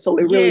thing. And so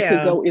it really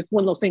could go, it's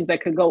one of those things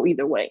that could go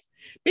either way.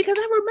 Because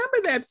I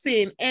remember that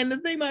scene, and the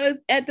thing about it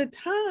is, at the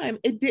time,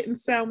 it didn't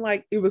sound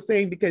like it was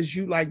saying because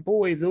you like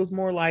boys. It was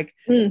more like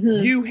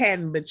you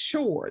hadn't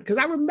matured. Because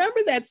I remember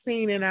that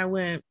scene, and I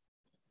went,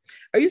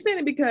 are you saying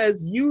it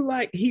because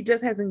he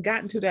just hasn't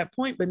gotten to that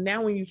point? But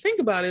now when you think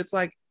about it, it's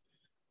like,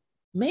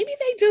 maybe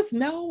they just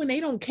know and they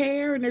don't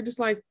care. And they're just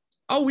like,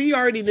 oh, we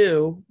already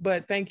knew,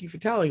 but thank you for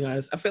telling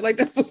us. I feel like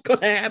that's what's going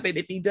to happen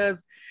if he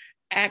does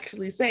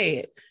actually say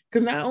it.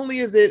 Because not only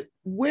is it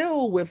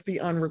Will with the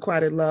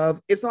unrequited love,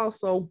 it's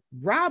also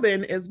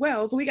Robin as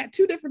well. So we got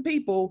two different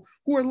people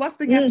who are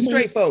lusting after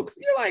straight folks.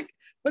 You're like,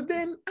 but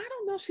then I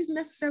don't know if she's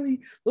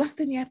necessarily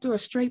lusting after a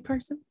straight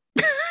person.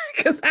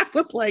 Because I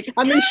was like,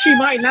 I mean, she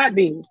might not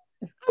be.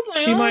 I was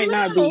like, she might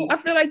not be. I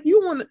feel like you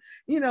want,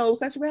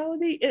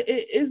 sexuality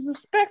it is a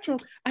spectrum.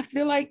 I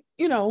feel like,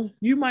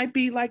 you might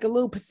be like a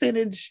little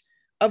percentage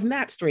of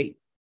not straight,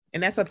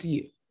 and that's up to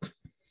you.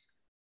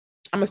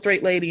 I'm a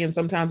straight lady, and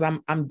sometimes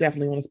I'm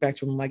definitely on a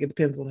spectrum. Like, it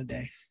depends on the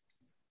day.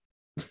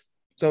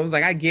 So I was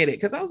like, I get it.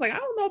 Because I was like, I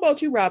don't know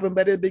about you, Robin,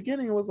 but at the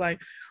beginning it was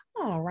like,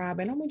 oh,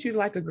 Robin, I want you to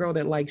like a girl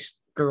that likes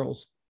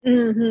girls.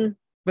 Mm-hmm.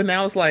 But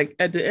now it's like,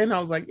 at the end, I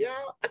was like, yeah,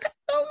 I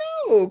don't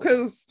know,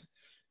 because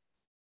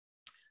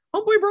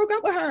homeboy broke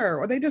up with her,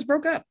 or they just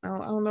broke up. I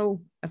don't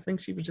know. I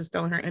think she was just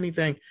telling her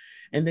anything.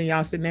 And then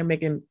y'all sitting there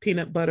making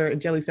peanut butter and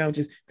jelly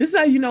sandwiches. This is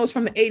how you know it's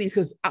from the 80s,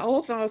 because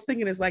all I was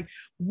thinking is like,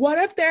 what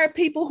if there are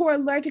people who are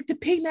allergic to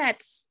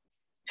peanuts?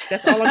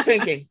 That's all I'm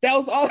thinking. That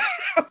was all.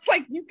 I was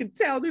like, you can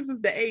tell this is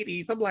the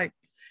 80s. I'm like,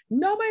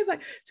 nobody's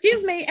like,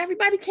 excuse me,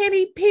 everybody can't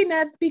eat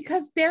peanuts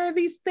because there are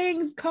these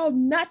things called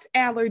nut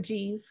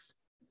allergies.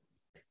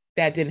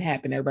 That didn't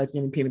happen. Everybody's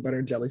getting peanut butter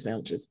and jelly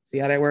sandwiches. See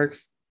how that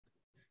works?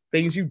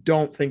 Things you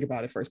don't think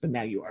about at first, but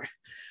now you are.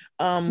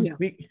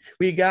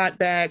 We got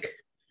back,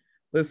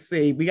 let's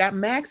see, we got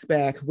Max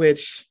back,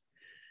 which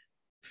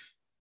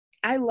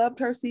I loved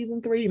her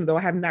season 3, even though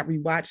I have not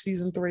rewatched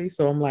season 3.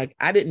 So I'm like,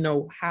 I didn't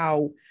know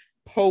how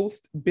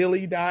post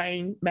Billy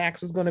dying Max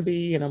was going to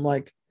be. And I'm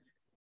like,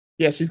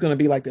 yeah, she's going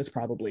to be like this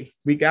probably.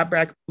 We got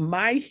back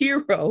my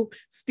hero,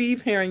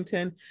 Steve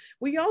Harrington.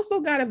 We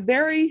also got a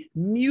very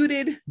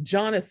muted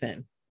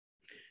Jonathan.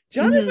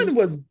 Jonathan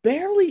was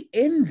barely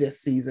in this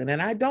season, and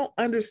I don't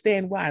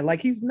understand why.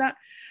 Like, he's not,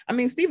 I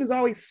mean, Steve has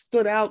always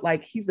stood out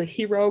like he's a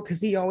hero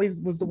because he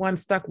always was the one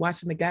stuck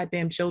watching the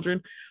goddamn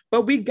children.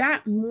 But we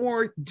got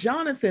more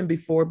Jonathan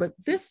before, but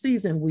this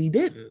season we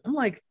didn't. I'm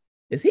like,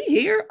 is he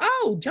here?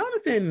 Oh,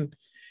 Jonathan,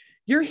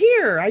 you're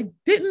here. I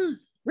didn't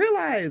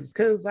realize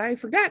because I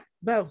forgot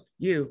about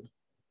you.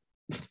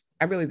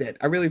 I really did.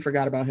 I really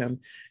forgot about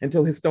him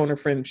until his stoner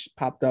friend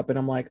popped up, and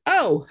I'm like,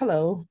 oh,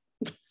 hello.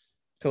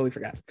 Totally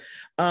forgot.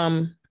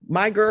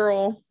 My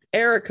girl,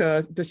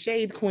 Erica, the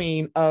shade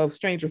queen of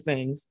Stranger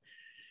Things,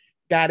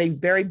 got a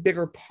very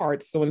bigger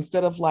part. So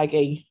instead of like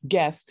a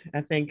guest,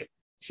 I think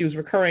she was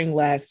recurring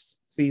last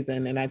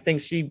season, and I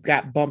think she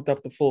got bumped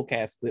up to full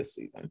cast this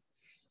season,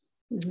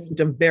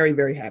 which I'm very,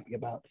 very happy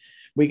about.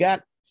 We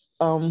got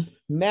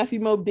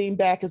Matthew Modine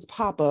back as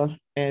Papa,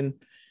 and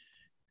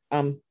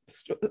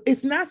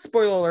it's not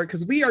spoiler alert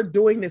because we are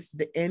doing this at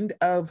the end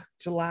of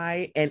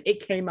July and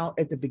it came out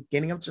at the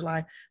beginning of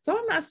July. So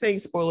I'm not saying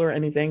spoiler or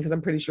anything because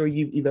I'm pretty sure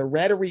you've either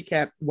read a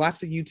recap,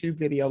 watched a YouTube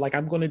video like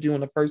I'm going to do on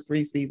the first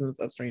 3 seasons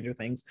of Stranger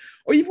Things,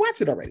 or you've watched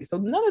it already. So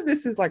none of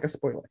this is like a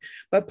spoiler.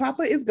 But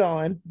Papa is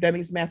gone. That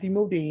means Matthew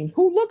Modine,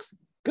 who looks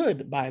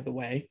good, by the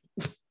way.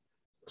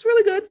 Looks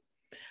really good.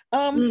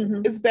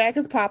 Is back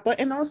as Papa.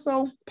 And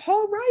also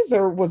Paul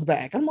Reiser was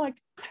back. I'm like,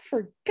 I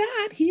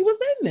forgot he was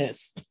in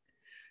this.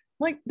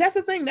 Like, that's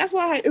the thing. That's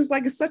why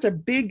it's such a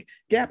big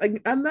gap.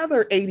 Like,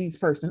 another 80s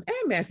person,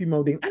 and Matthew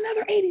Modine,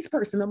 another 80s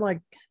person. I'm like,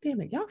 God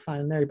damn it, y'all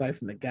finding everybody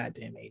from the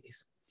goddamn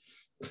 80s.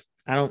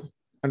 I don't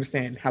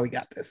understand how we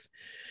got this.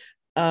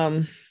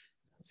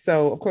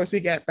 So of course we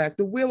got back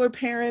the Wheeler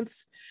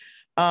parents.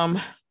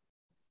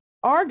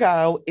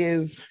 Argyle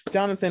is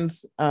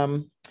Jonathan's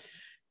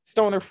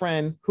stoner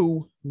friend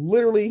who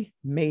literally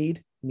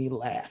made me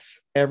laugh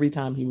every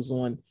time he was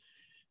on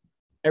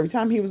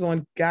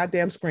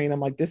goddamn screen. I'm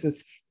like, this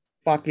is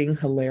fucking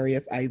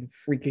hilarious. I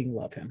freaking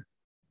love him.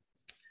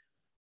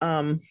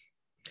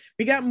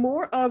 We got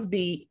more of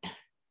the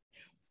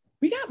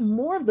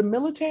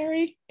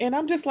military, and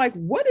I'm just like,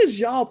 what is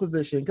y'all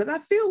position? Because I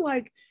feel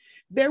like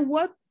there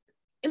was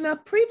in the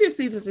previous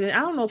seasons, and I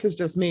don't know if it's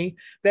just me,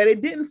 that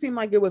it didn't seem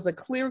like it was a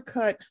clear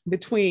cut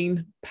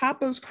between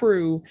Papa's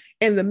crew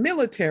and the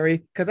military,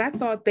 because I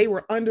thought they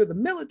were under the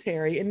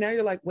military, and now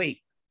you're like,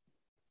 wait,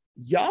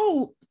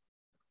 y'all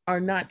are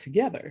not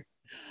together.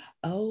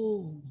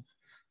 Oh,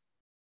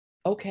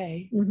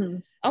 okay. Mm-hmm.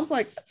 I was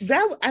like,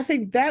 that, I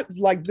think that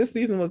like this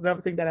season was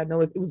another thing that I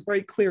noticed. It was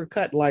very clear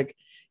cut, like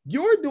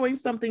you're doing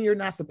something you're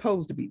not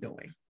supposed to be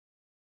doing.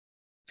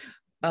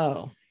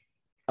 Oh,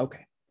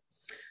 okay.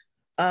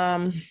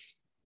 Some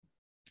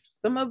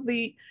of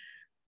the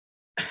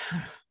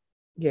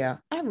yeah,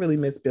 I really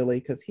miss Billy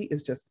because he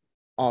is just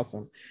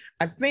awesome.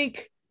 I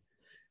think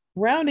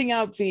rounding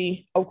out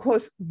the, of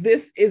course,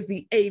 this is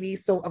the 80s,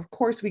 so of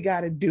course we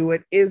got to do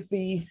it, is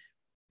the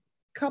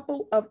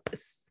couple of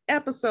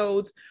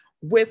episodes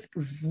with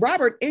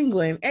Robert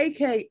Englund,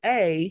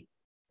 aka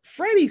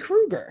Freddy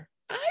Krueger.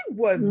 I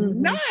was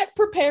not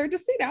prepared to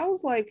see that. I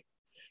was like,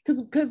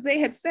 because they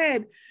had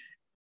said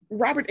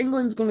Robert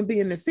Englund's going to be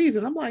in the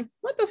season. I'm like,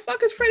 what the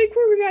fuck is Freddy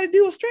Krueger got to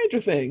do with Stranger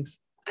Things?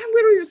 I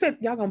literally just said,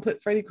 y'all gonna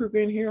put Freddy Krueger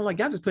in here? I'm like,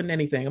 y'all just putting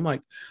anything. I'm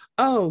like,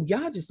 oh,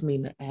 y'all just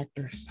mean the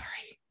actor.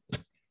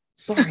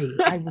 Sorry.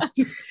 I was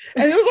just,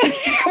 and it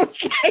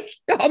was like,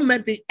 y'all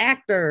meant the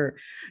actor.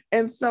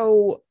 And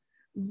so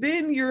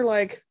then you're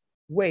like,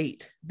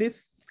 wait,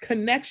 this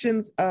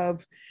connections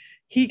of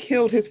he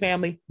killed his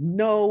family.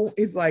 No,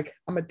 he's like,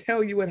 I'm gonna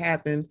tell you what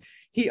happened.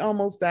 He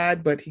almost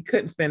died, but he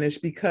couldn't finish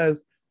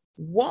because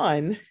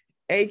one,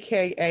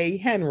 aka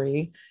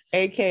Henry,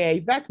 aka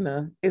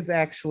Vecna, is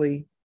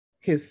actually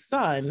his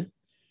son,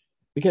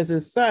 because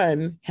his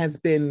son has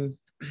been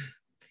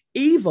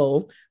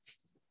evil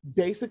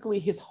basically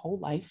his whole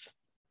life,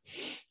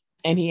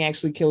 and he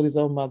actually killed his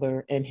own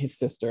mother and his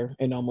sister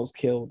and almost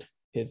killed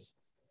his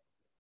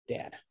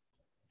dad.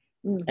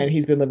 And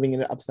he's been living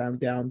in it upside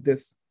down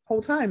this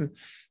whole time,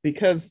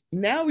 because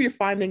now you're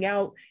finding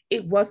out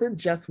it wasn't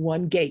just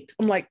one gate.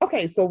 I'm like,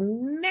 okay, so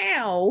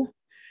now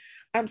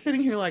I'm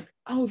sitting here like,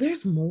 oh,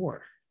 there's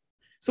more.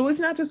 So it's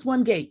not just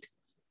one gate.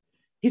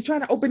 He's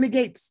trying to open the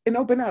gates and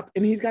open up,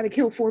 and he's got to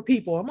kill 4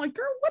 people. I'm like,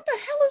 girl, what the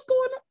hell is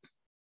going on?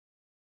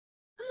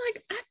 I'm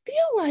like, I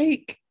feel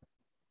like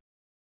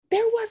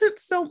there wasn't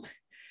so.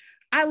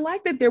 I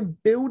like that they're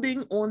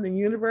building on the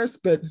universe,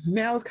 but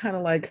now it's kind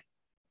of like,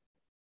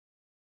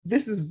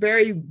 this is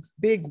very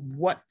big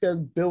what they're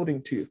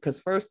building to. Because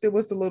first it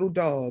was the little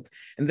dog,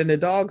 and then the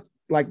dogs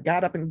like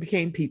got up and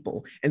became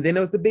people, and then it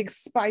was the big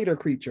spider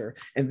creature,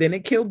 and then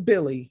it killed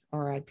Billy,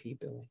 R.I.P.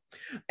 Billy,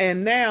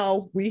 and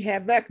now we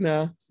have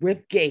Vecna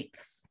with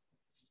gates.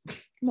 I'm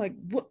like,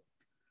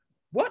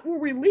 what were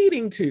we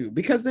leading to?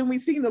 Because then we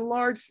seen the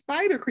large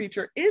spider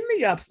creature in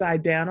the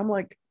upside down. I'm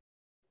like,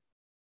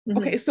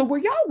 okay, so were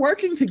y'all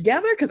working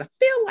together? Because I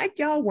feel like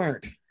y'all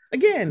weren't.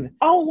 Again.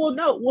 Oh, well,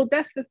 no. Well,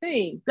 that's the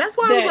thing. That's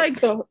why I was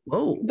like,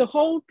 the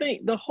whole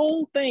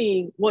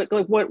thing,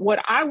 what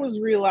I was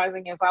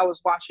realizing as I was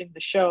watching the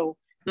show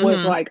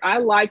was like, I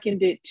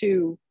likened it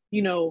to,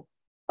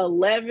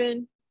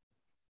 11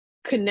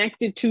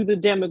 connected to the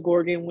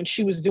Demogorgon when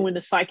she was doing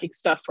the psychic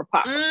stuff for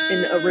Papa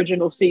in the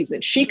original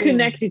season. She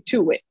connected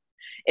to it.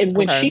 And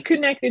when she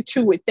connected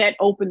to it, that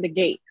opened the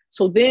gate.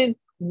 So then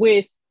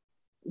with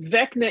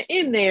Vecna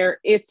in there,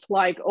 it's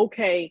like,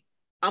 okay,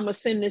 I'm going to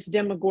send this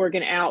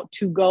Demogorgon out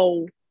to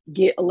go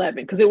get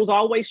 11. Because it was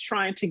always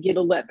trying to get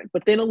 11.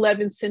 But then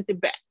 11 sent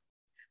it back.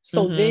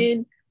 So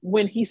then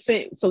when he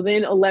sent, so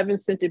then 11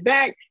 sent it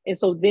back. And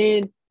so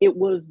then it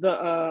was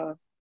the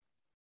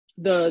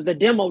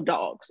demo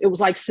dogs. It was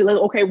like,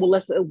 okay,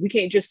 well, we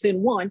can't just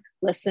send one.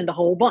 Let's send a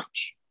whole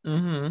bunch.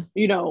 And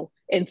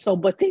so,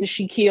 but then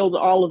she killed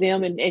all of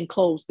them and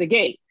closed the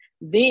gate.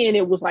 Then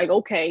it was like,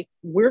 okay,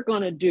 we're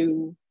going to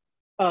do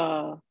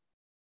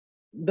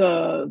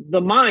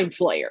the mind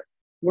flayer.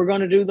 We're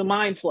going to do the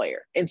mind flayer.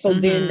 And so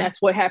then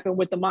that's what happened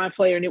with the mind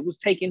flayer. And it was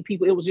taking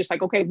people, it was just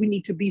like, okay, we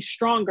need to be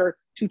stronger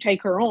to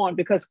take her on,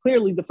 because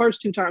clearly the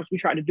first 2 times we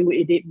tried to do it,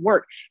 it didn't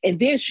work. And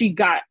then she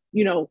got,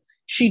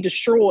 she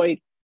destroyed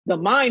the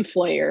mind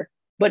flayer,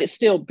 but it's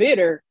still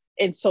bitter.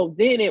 And so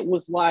then it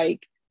was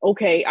like,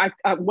 okay,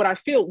 what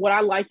I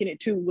liken it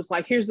to was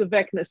like, here's the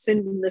Vecna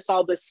sending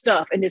all this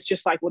stuff. And it's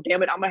just like, well,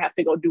 damn it, I'm gonna have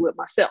to go do it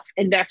myself.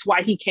 And that's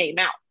why he came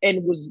out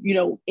and was,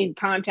 in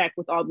contact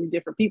with all these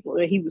different people.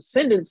 And he was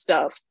sending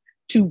stuff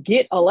to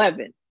get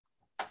 11,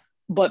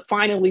 but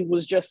finally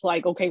was just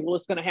like, okay, well,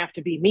 it's gonna have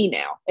to be me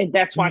now. And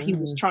that's why he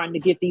was trying to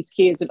get these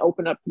kids and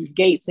open up these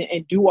gates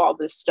and do all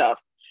this stuff,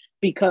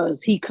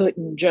 because he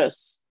couldn't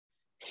just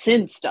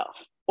send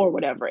stuff or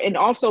whatever. And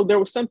also there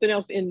was something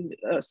else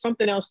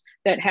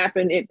that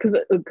happened, because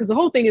the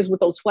whole thing is with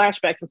those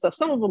flashbacks and stuff,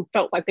 some of them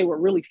felt like they were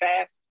really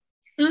fast,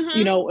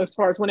 as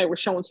far as when they were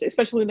showing,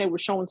 especially when they were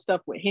showing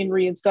stuff with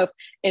Henry and stuff.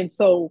 And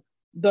so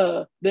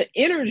the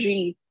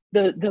energy,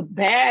 the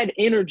bad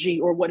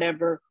energy or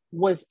whatever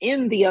was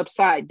in the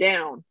upside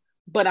down.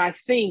 But I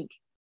think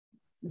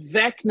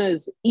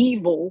Vecna's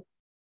evil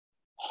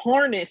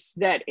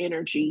harnessed that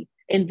energy,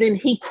 and then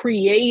he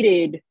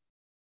created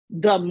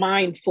the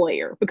mind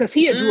flayer, because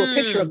he had drew a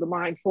picture of the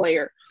mind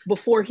flayer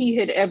before he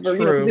had ever,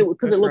 True.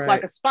 because it looked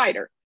like a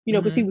spider,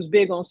 because he was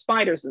big on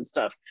spiders and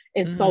stuff.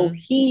 And so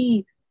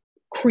he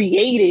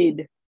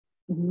created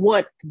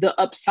what the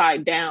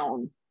upside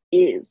down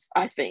is,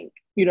 I think,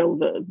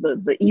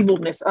 the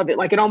evilness of it.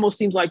 Like, it almost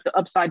seems like the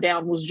upside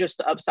down was just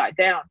the upside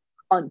down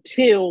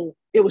until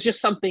it was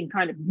just something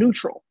kind of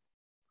neutral,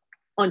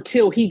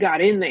 until he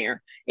got in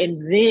there,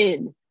 and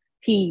then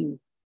he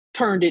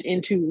turned it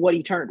into what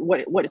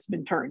it's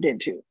been turned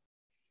into.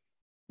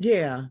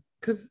 Yeah,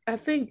 because I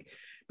think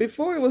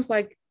before it was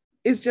like,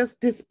 it's just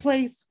this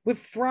place with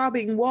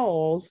throbbing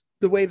walls,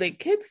 the way that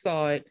kids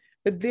saw it,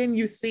 but then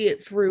you see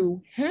it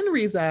through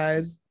Henry's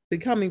eyes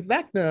becoming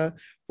Vecna,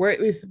 where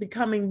it's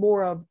becoming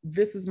more of,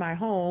 this is my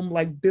home,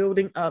 like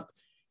building up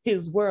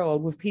his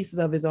world with pieces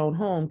of his own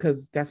home,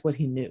 because that's what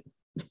he knew.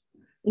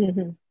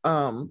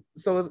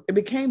 So it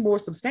became more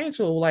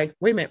substantial. Like,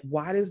 wait a minute,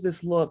 why does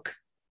this look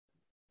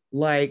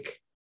like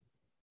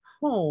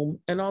home?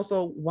 And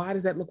also, why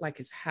does that look like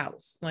his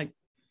house? Like,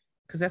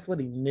 because that's what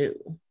he knew.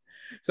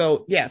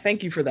 So yeah,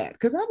 thank you for that.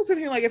 Because I was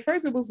sitting here like, at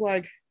first it was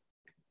like,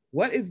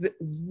 what is the,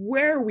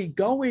 where are we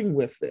going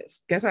with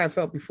this? Guess how I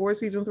felt before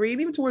season 3,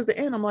 and even towards the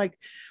end, I'm like,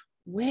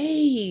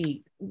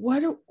 wait,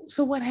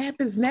 what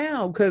happens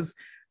now? Because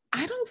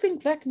I don't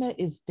think Vecna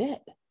is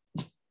dead.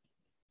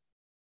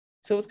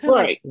 So it's kind of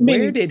like,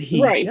 where did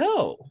he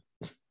go?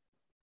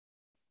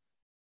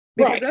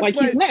 Because that's like,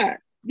 he's not.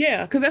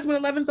 Yeah, because that's what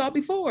 11 thought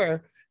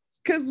before.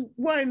 Because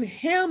when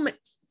him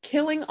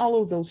killing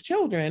all of those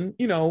children,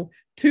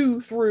 2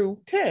 through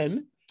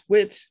 10,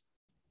 which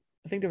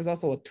I think there was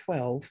also a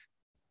 12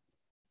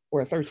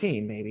 or a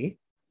 13, maybe.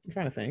 I'm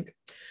trying to think.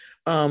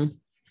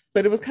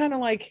 But it was kind of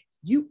like,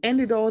 you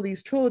ended all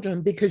these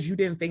children because you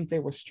didn't think they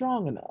were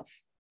strong enough.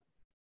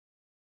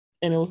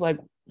 And it was like,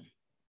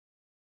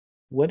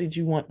 what did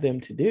you want them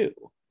to do?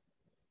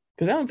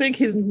 Because I don't think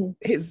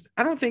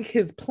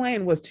his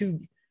plan was to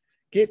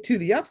get to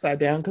the upside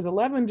down, because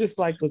 11 just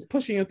like was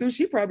pushing him through.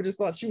 She probably just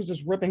thought she was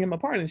just ripping him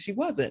apart, and she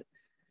wasn't.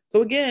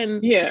 So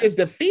again, she has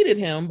defeated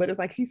him, but it's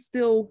like he's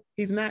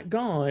not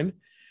gone.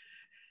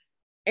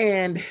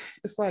 And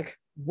it's like,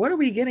 what are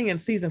we getting in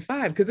season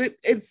 5? Because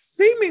it's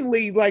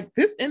seemingly like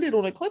this ended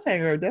on a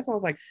cliffhanger. That's why I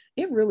was like,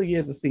 it really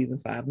is a season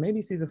 5.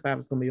 Maybe season 5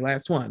 is going to be the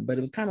last one. But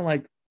it was kind of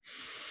like,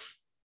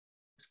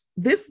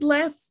 this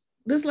last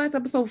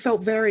episode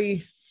felt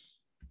very,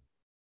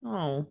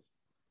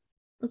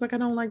 it's like, I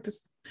don't like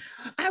this.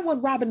 I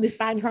want Robin to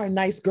find her a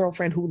nice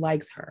girlfriend who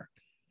likes her.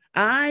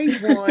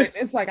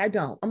 It's like,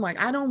 I'm like,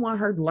 I don't want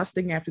her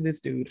lusting after this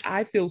dude.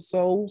 I feel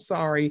so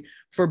sorry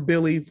for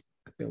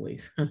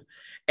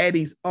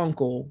Eddie's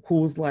uncle,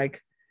 who was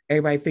like,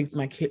 everybody thinks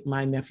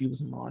my nephew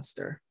was a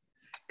monster.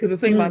 Because the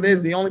thing about it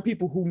is, the only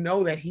people who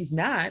know that he's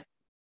not,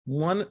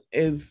 one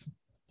is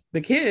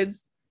the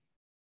kids,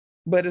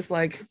 but it's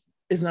like,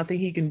 it's nothing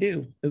he can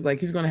do. It's like,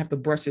 he's going to have to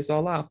brush this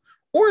all off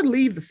or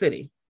leave the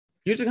city.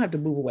 You're just going to have to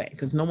move away,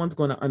 because no one's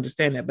going to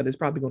understand that, but it's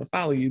probably going to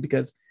follow you,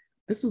 because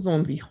this was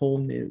on the whole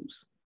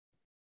news.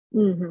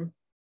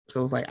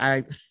 So it's like,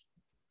 I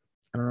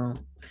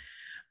don't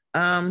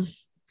know.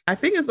 I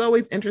think it's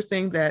always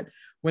interesting that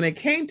when it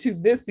came to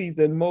this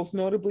season, most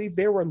notably,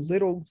 there were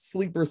little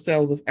sleeper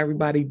cells of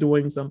everybody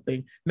doing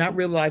something, not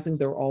realizing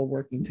they're all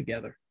working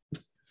together.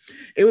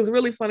 It was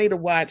really funny to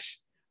watch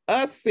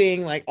us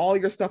seeing like all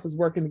your stuff is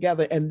working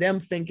together, and them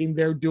thinking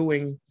they're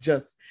doing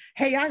just,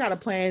 hey, I got a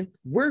plan,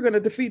 we're going to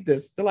defeat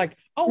this. They're like,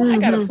 oh, I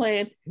got a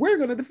plan, we're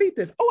going to defeat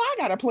this. Oh, I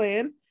got a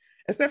plan.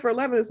 Except for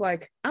 11 is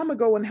like, I'm going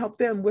to go and help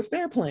them with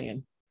their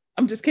plan.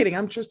 I'm just kidding.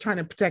 I'm just trying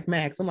to protect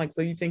Max. I'm like,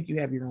 so you think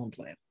you have your own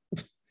plan?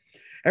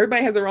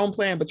 Everybody has their own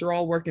plan, but you're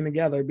all working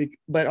together.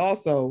 But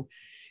also,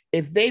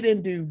 if they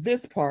didn't do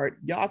this part,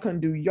 y'all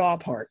couldn't do y'all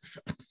part.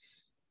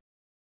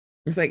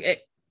 It's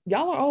like,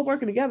 y'all are all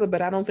working together,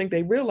 but I don't think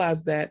they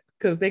realized that,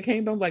 because they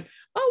came home like,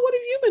 oh, what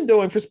have you been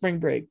doing for spring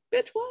break?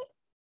 Bitch, what?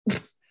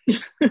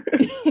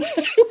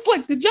 It's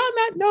like, did y'all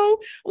not know?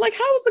 I'm like, how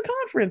was the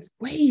conference?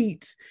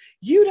 Wait,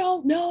 you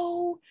don't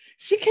know?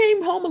 She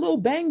came home a little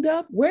banged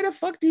up. Where the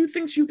fuck do you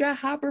think you got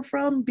Hopper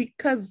from?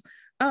 Because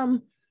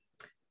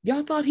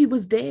y'all thought he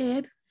was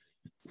dead.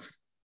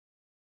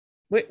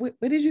 Where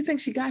did you think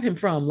she got him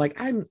from? Like,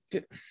 I'm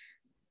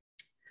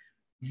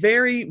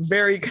very,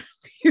 very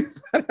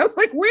confused. I was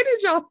like, where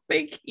did y'all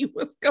think he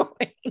was going?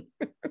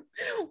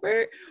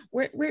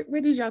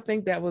 where did y'all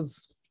think that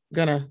was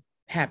gonna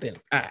happen?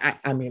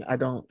 I mean, I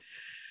don't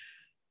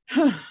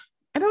know.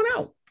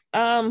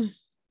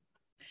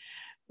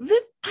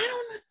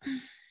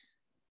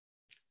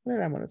 What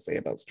did I want to say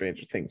about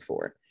Stranger Things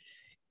 4?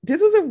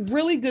 This was a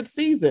really good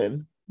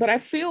season, but I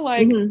feel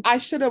like I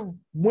should have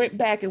went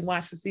back and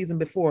watched the season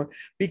before,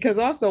 because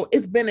also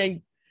it's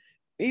been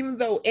even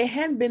though it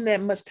hadn't been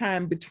that much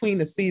time between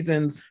the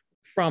seasons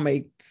from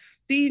a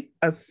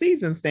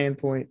season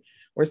standpoint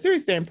or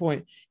series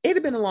standpoint, it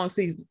had been a long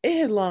season. It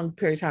had a long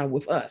period of time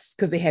with us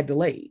because they had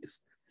delays.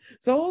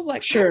 So I was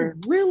like, I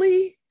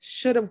really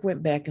should have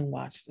went back and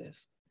watched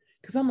this,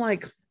 because I'm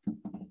like,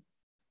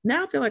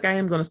 now I feel like I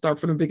am going to start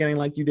from the beginning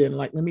like you did.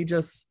 Like, let me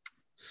just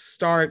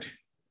start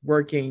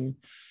working.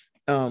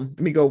 Let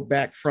me go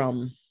back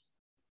from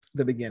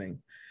the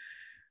beginning,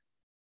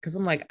 because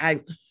I'm like, I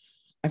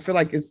feel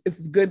like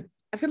it's good.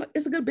 I feel like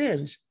it's a good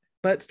binge,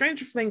 but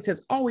Stranger Things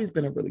has always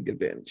been a really good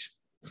binge.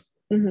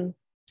 Mm-hmm.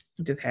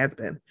 It just has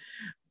been.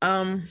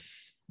 When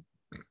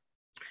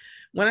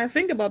I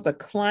think about the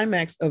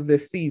climax of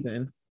this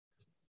season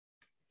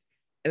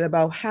and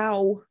about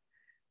how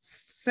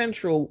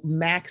central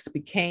Max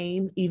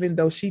became, even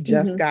though she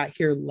just got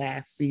here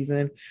last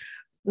season,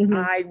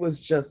 I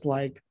was just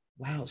like,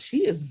 wow,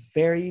 she is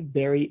very,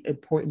 very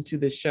important to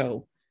this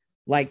show.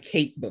 Like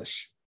Kate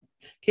Bush.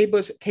 Kate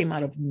Bush came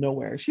out of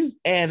nowhere.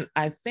 And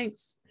I think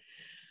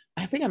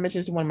I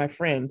mentioned it to one of my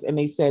friends, and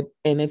they said,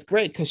 and it's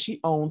great because she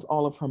owns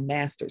all of her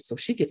masters. So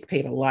she gets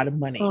paid a lot of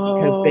money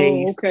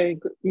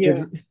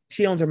because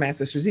she owns her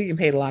masters. So she getting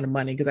paid a lot of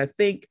money, because I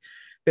think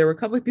there were a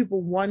couple of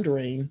people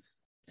wondering,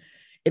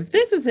 if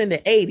this is in the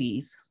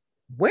 80s,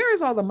 where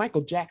is all the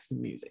Michael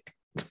Jackson music?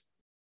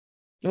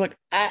 You're like,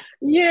 I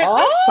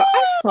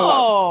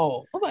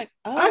saw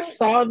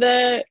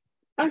that.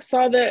 I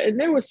saw that, and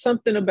there was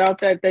something about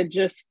that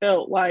just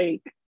felt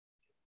like,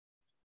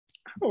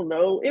 I don't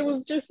know.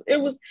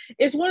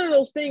 It's one of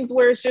those things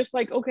where it's just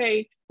like,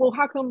 okay, well,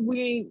 how come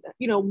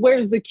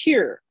where's the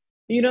cure?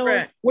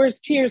 right. Where's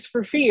Tears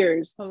for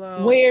Fears?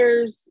 Hello.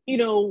 Where's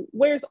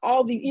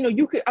all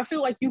the, I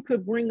feel like you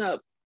could bring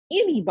up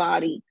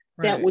anybody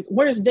that was,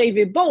 where's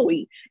David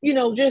Bowie? It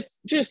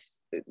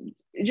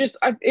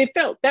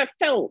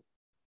felt,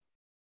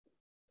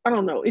 I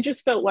don't know. It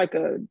just felt like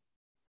it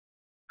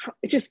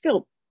just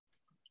felt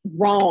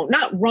wrong.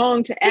 Not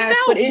wrong to ask,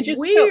 but it just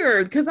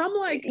weird, because I'm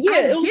like, I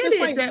get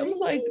it. That was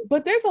like,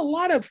 but there's a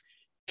lot of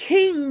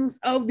kings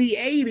of the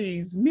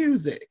 80s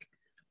music.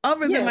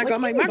 Other than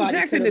Michael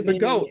Jackson is a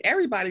GOAT.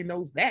 Everybody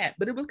knows that.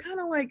 But it was kind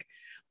of like,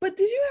 but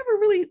did you ever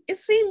really, it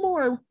seemed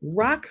more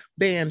rock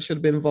band should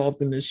have been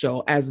involved in this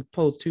show as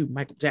opposed to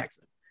Michael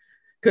Jackson.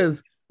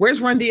 Because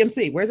where's Run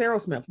DMC? Where's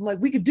Aerosmith? I'm like,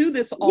 we could do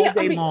this all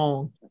day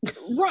long.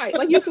 Right.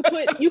 Like you could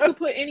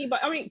put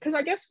anybody. I mean, because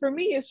I guess for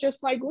me, it's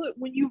just like, look,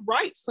 when you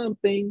write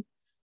something,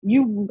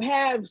 you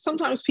have,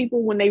 sometimes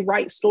people, when they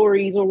write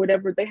stories or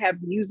whatever, they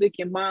have music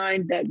in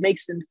mind that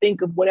makes them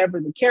think of whatever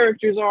the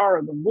characters are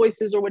or the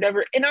voices or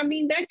whatever. And I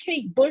mean, that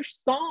Kate Bush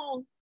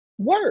song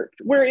worked,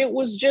 where it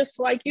was just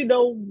like,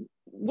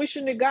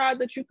 wishing to God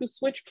that you could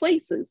switch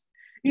places,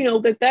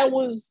 that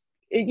was,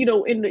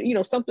 in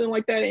the, something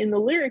like that in the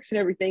lyrics and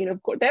everything. And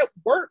of course that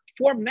worked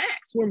for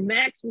Max, where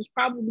Max was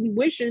probably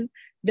wishing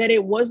that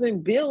it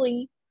wasn't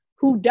Billy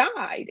who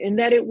died and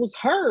that it was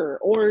her,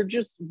 or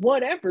just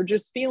whatever,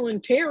 just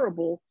feeling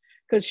terrible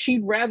because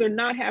she'd rather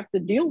not have to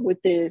deal with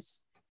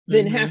this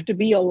than have to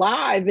be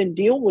alive and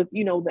deal with,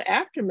 the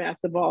aftermath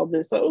of all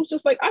this. So it was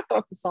just like, I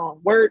thought the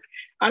song worked.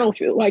 I don't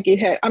feel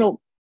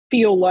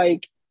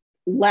like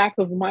lack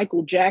of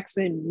Michael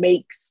Jackson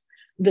makes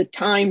the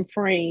time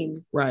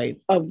frame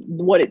of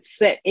what it's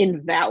set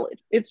invalid.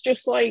 It's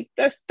just like,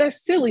 that's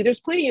silly. There's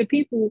plenty of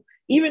people,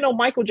 even though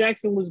Michael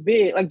Jackson was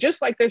big, like,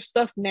 just like there's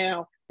stuff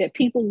now that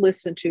people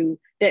listen to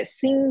that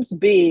seems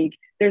big,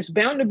 there's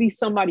bound to be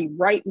somebody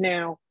right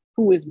now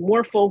who is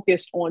more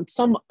focused on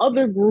some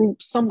other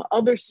group, some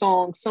other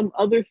song, some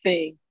other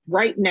thing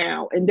right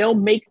now, and they'll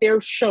make their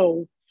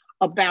show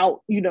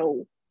about,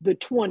 the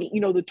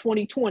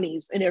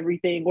 2020s and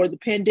everything, or the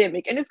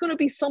pandemic, and it's going to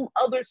be some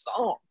other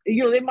song.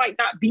 They might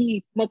not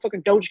be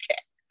motherfucking Doja Cat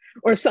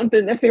or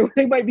something, that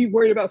they might be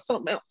worried about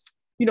something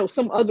else,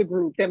 some other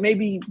group that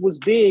maybe was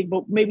big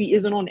but maybe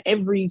isn't on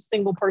every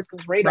single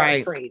person's radar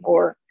screen,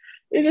 or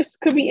it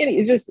just could be any.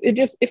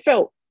 It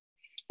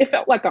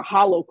felt like a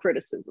hollow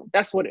criticism.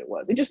 That's what it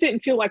was. It just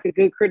didn't feel like a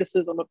good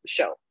criticism of the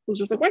show. It was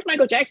just like, where's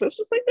Michael Jackson? It's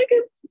just like, nigga,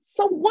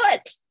 so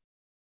what?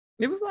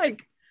 It was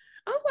like,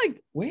 I was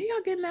like, where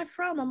y'all getting that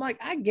from? I'm like,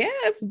 I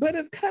guess, but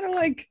it's kind of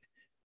like,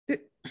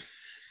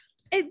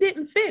 it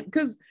didn't fit,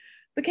 because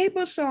the Kate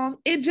Bush song,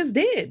 it just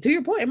did. To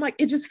your point, I'm like,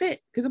 it just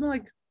fit, because I'm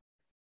like,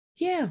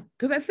 yeah,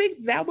 because I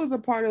think that was a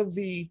part of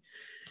the,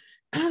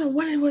 I don't know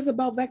what it was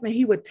about back then.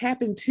 He would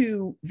tap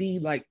into the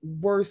like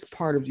worst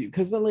part of you,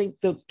 because like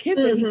the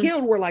kids that he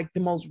killed were like the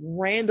most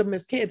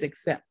randomest kids,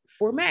 except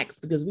for Max,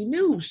 because we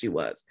knew who she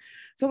was.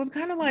 So it was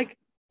kind of like,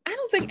 I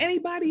don't think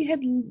anybody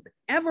had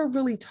ever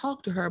really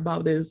talked to her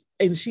about this,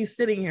 and she's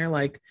sitting here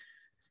like,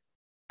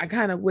 I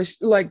kind of wish,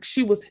 like,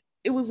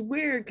 it was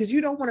weird, because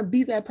you don't want to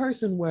be that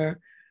person where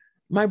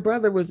my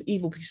brother was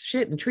evil piece of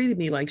shit and treated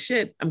me like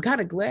shit. I'm kind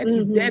of glad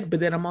he's dead,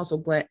 but then I'm also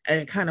glad,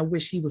 I kind of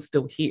wish he was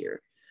still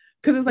here.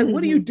 Because it's like,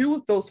 what do you do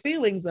with those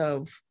feelings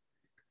of,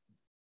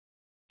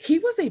 he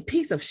was a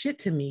piece of shit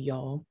to me,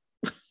 y'all.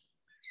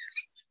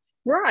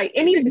 Right.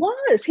 And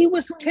he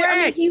was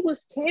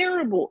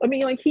terrible. I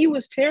mean, like, he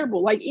was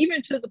terrible. Like,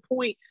 even to the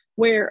point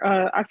where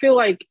I feel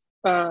like,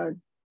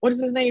 what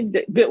is his name?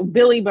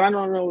 Billy, but I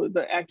don't know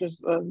the actors,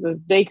 the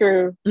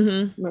Dacre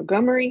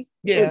Montgomery.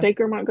 Yeah.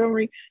 Dacre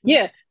Montgomery.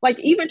 Yeah. Like,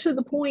 even to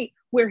the point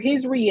where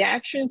his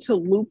reaction to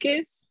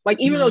Lucas, like,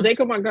 even though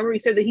Dacre Montgomery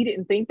said that he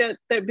didn't think that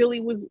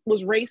Billy was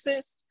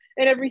racist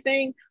and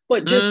everything.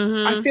 But just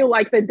I feel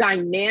like the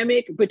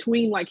dynamic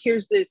between like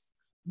here's this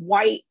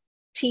white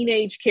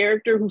teenage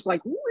character who's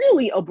like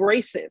really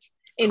abrasive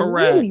and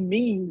really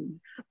mean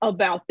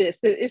about this,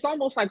 that it's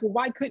almost like, well,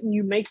 why couldn't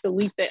you make the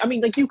leap that, I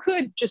mean, like you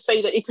could just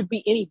say that it could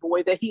be any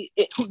boy that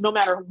no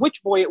matter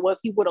which boy it was,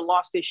 he would have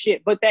lost his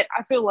shit. But that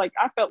I felt like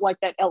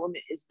that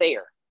element is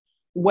there,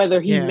 whether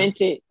he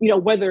meant it,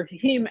 whether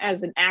him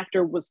as an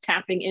actor was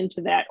tapping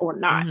into that or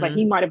not. Like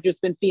he might have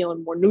just been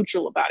feeling more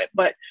neutral about it,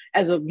 but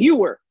as a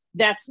viewer,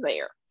 that's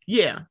there.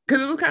 Yeah,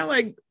 because it was kind of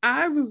like,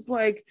 I was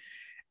like,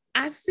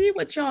 I see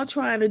what y'all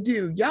trying to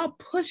do. Y'all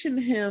pushing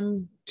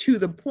him to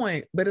the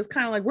point, but it's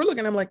kind of like, we're looking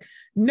at him like,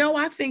 no,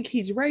 I think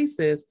he's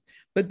racist.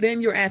 But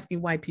then you're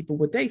asking white people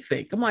what they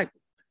think. I'm like,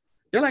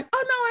 they're like,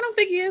 oh, no, I don't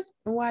think he is.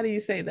 And why do you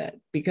say that?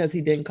 Because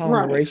he didn't call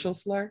him a racial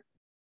slur?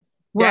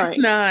 That's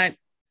not,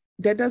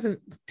 that doesn't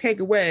take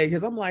away.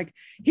 Because I'm like,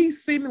 he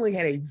seemingly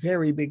had a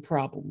very big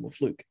problem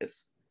with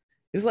Lucas.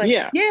 It's like,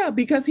 yeah,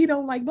 because he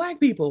don't like Black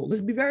people.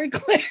 Let's be very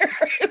clear.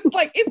 It's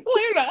like, it's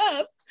clear to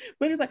us.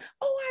 But he's like,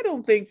 oh, I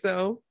don't think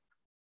so.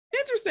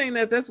 Interesting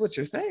that that's what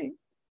you're saying.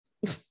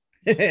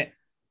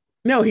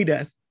 No, he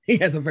does. He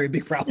has a very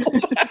big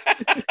problem.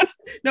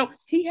 No,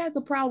 he has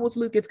a problem with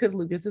Lucas because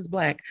Lucas is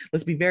Black.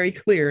 Let's be very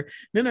clear.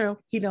 No,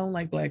 he don't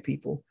like Black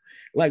people.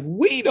 Like,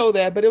 we know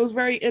that, but it was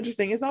very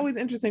interesting. It's always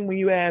interesting when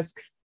you ask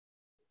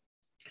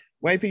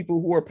white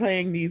people who are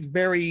playing these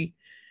very,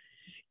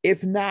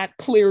 it's not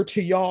clear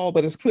to y'all,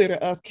 but it's clear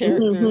to us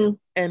characters.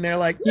 And they're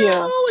like,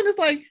 no. And it's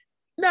like,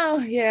 no,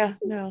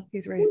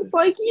 he's racist. It's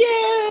like,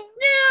 yeah.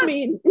 I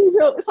mean,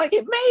 it's like,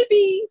 it may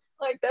be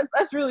like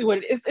that's really what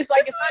it is. It's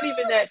like, it's not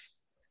even that.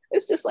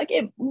 It's just like,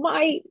 it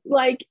might,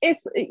 like,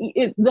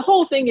 the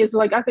whole thing is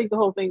like, I think the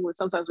whole thing with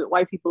sometimes with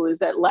white people is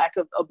that lack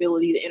of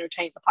ability to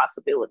entertain the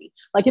possibility.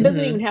 Like, it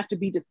doesn't even have to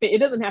be, it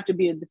doesn't have to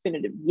be a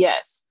definitive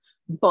yes,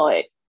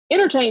 but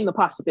entertain the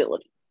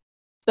possibility.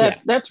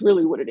 That's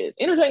really what it is.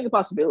 Entertain the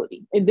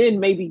possibility. And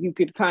then maybe you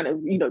could kind of,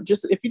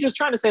 just, if you're just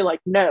trying to say like,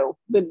 no,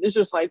 then it's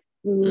just like,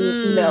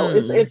 no,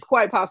 it's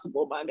quite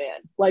possible, my man.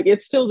 Like,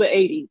 it's still the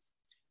 80s.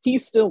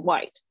 He's still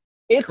white.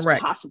 It's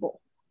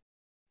possible.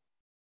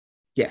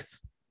 Yes,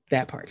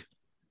 that part.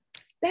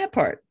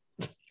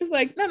 It's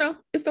like, no,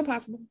 it's still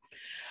possible.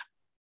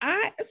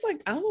 It's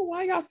like, I don't know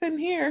why y'all sitting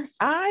here.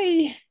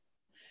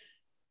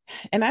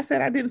 And I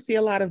said, I didn't see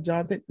a lot of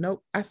Jonathan.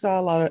 Nope. I saw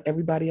a lot of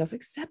everybody else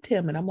except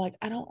him. And I'm like,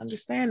 I don't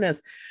understand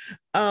this.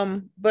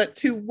 But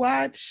to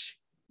watch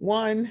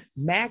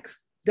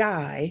Max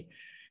die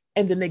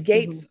and then the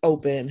gates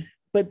open,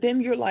 but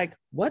then you're like,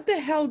 what the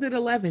hell did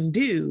 11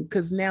 do?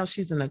 Because now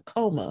she's in a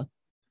coma.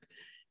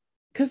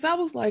 Because I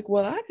was like,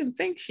 well, I didn't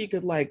think she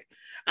could, like,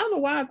 I don't know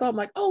why I thought, I'm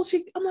like,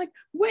 I'm like,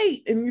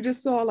 wait. And you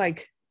just saw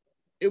like,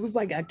 it was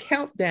like a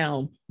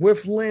countdown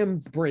with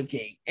limbs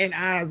breaking and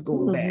eyes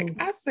going back.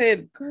 I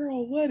said,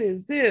 girl, what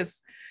is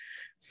this?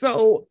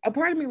 So a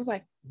part of me was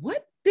like,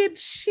 what did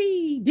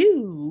she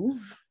do?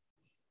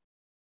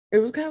 It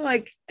was kind of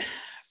like,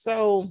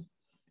 so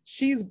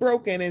she's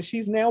broken and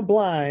she's now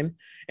blind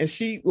and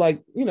she,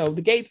 like,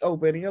 the gates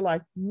open and you're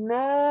like,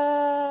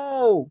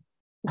 no.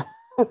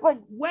 It's like,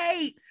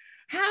 wait,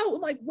 how?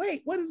 I'm like,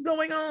 wait, what is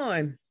going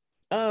on?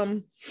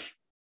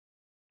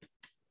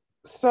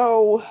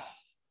 So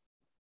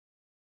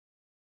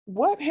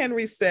what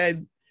Henry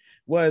said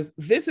was,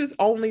 this is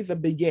only the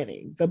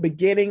beginning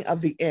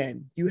of the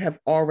end. You have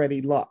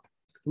already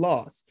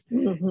lost.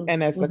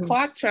 And as the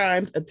clock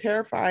chimes, a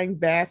terrifying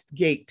vast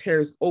gate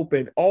tears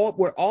open,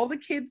 where all the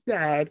kids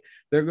died.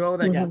 The girl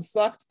that got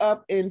sucked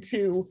up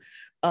into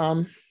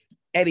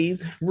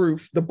Eddie's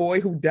roof, the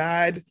boy who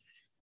died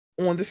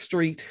on the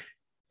street.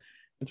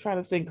 I'm trying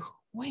to think,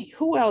 wait,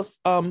 who else?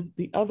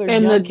 The other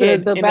and young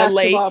kid the in basketball the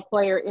lake.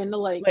 player in the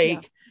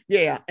lake.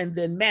 Yeah. And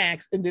then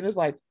Max, and then it's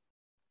like,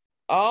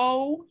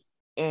 OMG.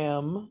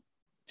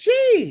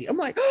 I'm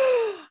like,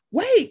 oh,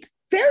 wait,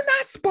 they're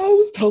not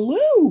supposed to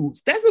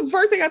lose. That's the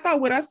first thing I thought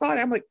when I saw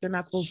that. I'm like, they're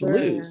not supposed to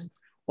lose.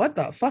 What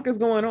the fuck is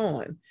going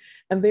on?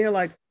 And they're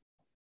like,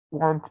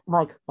 why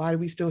do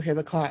we still hear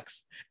the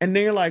clocks? And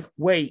they're like,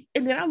 wait.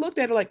 And then I looked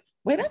at it like,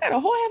 wait, I got a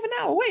whole half an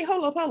hour. Wait,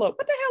 hold up. What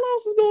the hell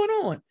else is going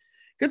on?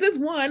 Because this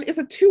one is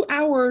a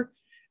 2-hour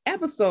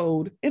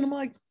episode. And I'm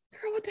like,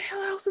 girl, what the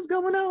hell else is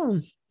going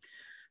on?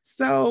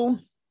 So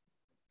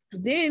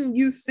then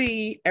you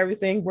see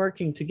everything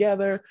working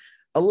together.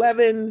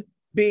 11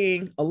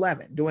 being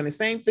 11, doing the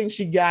same thing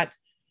she got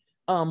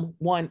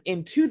one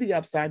into the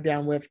upside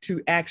down with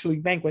to actually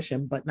vanquish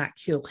him, but not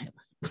kill him.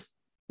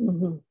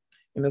 And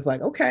it's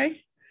like, okay.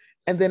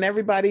 And then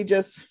everybody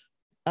just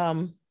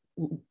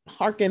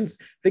harkens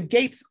the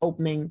gates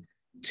opening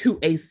to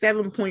a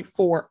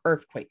 7.4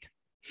 earthquake.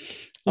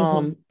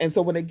 And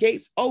so when the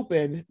gates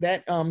open,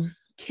 that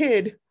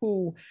kid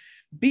who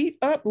beat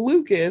up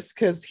Lucas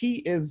because he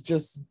is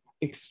just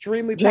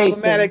extremely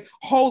problematic,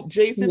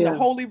 Jason, the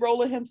holy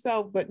roller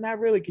himself, but not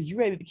really, because you're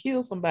ready to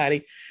kill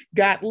somebody,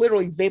 got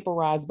literally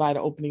vaporized by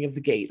the opening of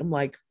the gate. I'm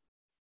like,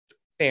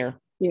 fair.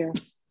 Yeah,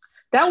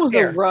 that was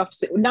a rough,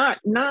 not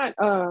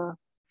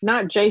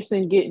not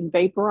Jason getting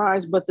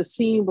vaporized, but the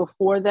scene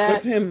before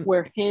that,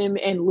 where him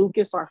and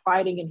Lucas are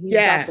fighting and he's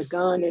got the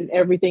gun and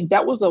everything.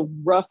 That was a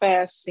rough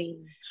ass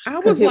scene. I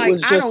was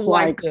like, I don't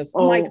like this.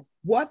 I'm like,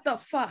 what the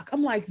fuck?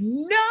 I'm like,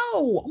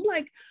 no. I'm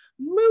like,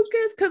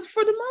 Lucas, because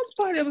for the most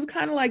part, it was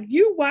kind of like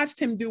you watched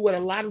him do what a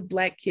lot of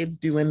Black kids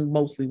do in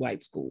mostly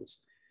white schools.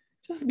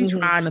 Just be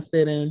trying to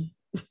fit in.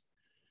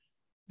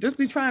 Just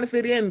be trying to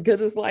fit in,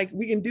 because it's like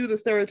we can do the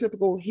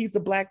stereotypical, he's the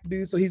Black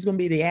dude, so he's going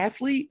to be the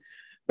athlete.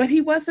 But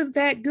he wasn't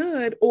that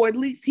good, or at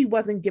least he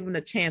wasn't given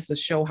a chance to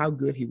show how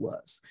good he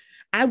was.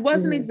 I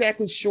wasn't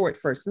exactly sure at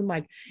first. I'm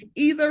like,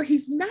 either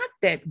he's not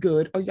that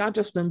good, or y'all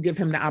just don't give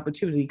him the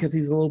opportunity because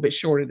he's a little bit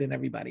shorter than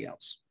everybody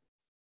else.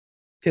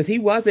 Because he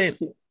wasn't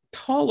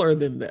taller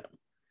than them,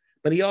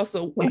 but he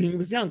also, he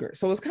was younger.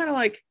 So it's kind of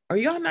like, are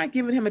y'all not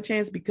giving him a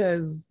chance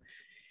because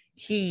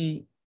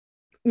he,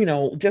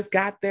 just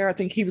got there? I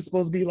think he was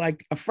supposed to be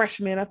like a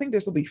freshman. I think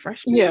there's will be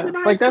freshmen. Yeah,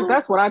 like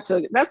that's what I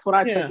took. That's what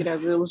I took it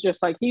as. It was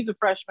just like, he's a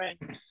freshman,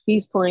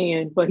 he's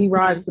playing, but he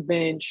rides the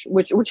bench,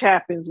 which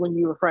happens when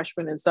you're a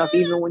freshman and stuff.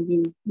 Even when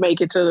you make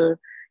it to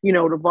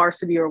the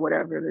varsity or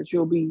whatever, that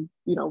you'll be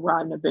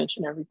riding the bench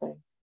and everything.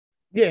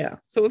 Yeah,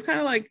 so it's kind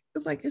of like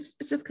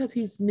it's just because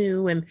he's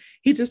new and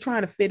he's just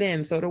trying to fit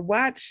in. So to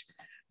watch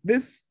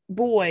this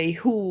boy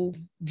who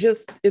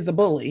just is a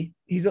bully,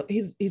 he's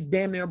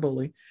damn near a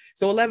bully.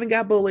 So 11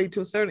 got bullied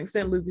to a certain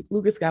extent.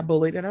 Lucas got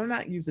bullied, and I'm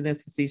not using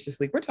this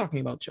facetiously. We're talking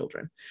about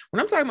children. When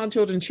I'm talking about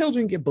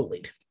children get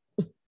bullied.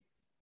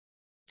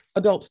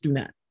 Adults do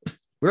not.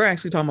 We're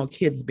actually talking about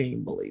kids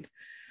being bullied.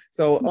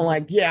 So I'm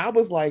like, I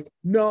was like,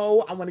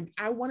 no,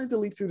 I wanted to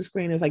leap through the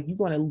screen. It's like, you're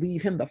going to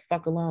leave him the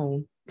fuck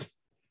alone.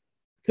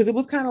 Because it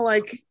was kind of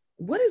like,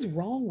 what is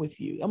wrong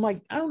with you? I'm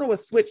like, I don't know what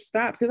switch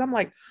stopped, because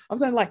I'm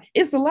saying like,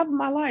 it's the love of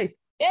my life.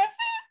 Is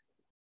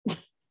it?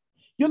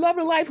 Your love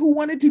of life who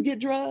wanted to get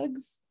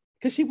drugs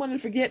because she wanted to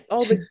forget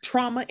all the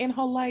trauma in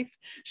her life?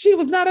 She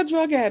was not a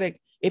drug addict.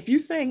 If you're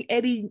saying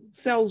Eddie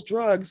sells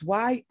drugs,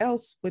 why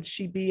else would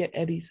she be at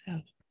Eddie's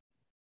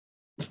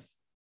house?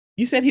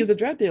 You said he was a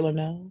drug dealer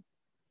now.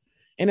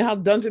 And how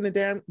Dungeons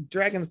and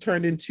Dragons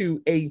turned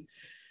into a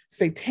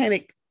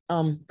satanic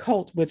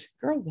cult, which,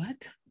 girl,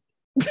 what?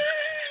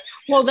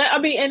 Well,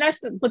 that's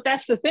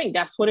the thing.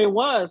 That's what it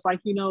was. Like,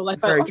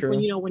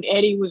 when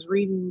Eddie was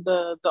reading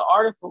the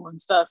article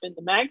and stuff in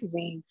the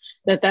magazine,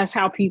 that's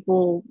how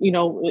people,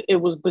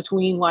 it was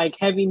between like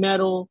heavy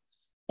metal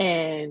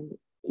and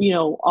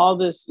all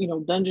this,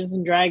 Dungeons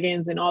and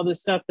Dragons and all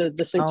this stuff, the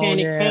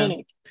satanic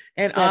panic.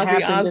 And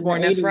Ozzy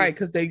Osbourne, that's right,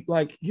 because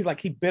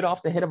he bit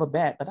off the head of a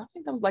bat. But I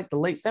think that was like the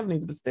late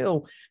 70s, but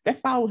still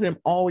that followed him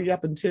all the way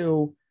up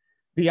until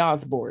the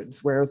Osbournes,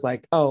 where it's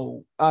like,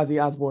 oh,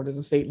 Ozzy Osbourne is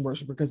a Satan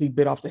worshiper because he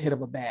bit off the head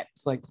of a bat.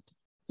 It's like,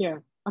 yeah,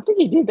 I think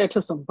he did that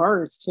to some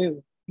birds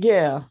too.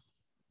 Yeah,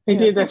 he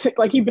did that.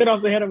 Like, he bit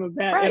off the head of a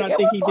bat, right? And I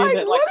think he did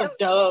that like some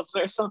doves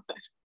or something.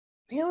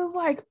 It was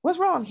like, what's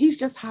wrong? He's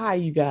just high,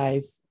 you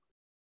guys.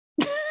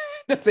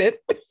 That's it.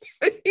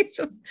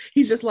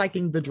 he's just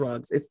liking the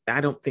drugs.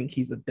 I don't think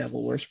he's a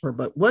devil worshiper,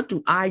 but what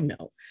do I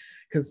know?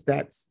 Because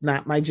that's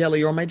not my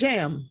jelly or my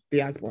jam. The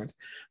Osbournes.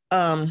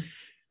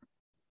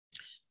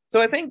 So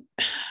I think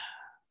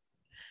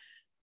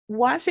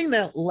watching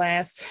the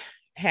last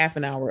half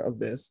an hour of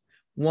this,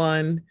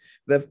 I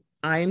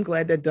am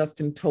glad that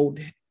Dustin told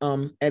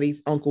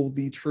Eddie's uncle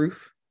the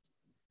truth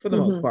for the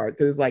most part.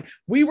 Because it's like,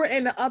 we were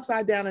in the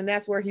Upside Down and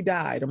that's where he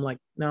died. I'm like,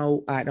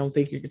 no, I don't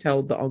think you can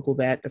tell the uncle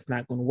that. That's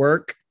not going to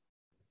work.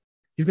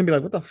 He's going to be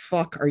like, what the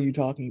fuck are you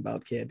talking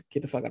about, kid?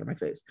 Get the fuck out of my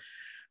face.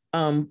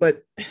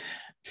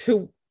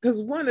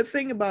 Because one, the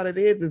thing about it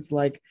is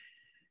like,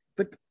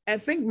 I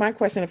think my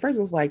question at first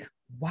was like,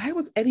 why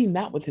was Eddie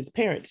not with his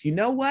parents? You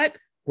know what?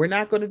 We're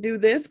not going to do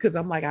this, because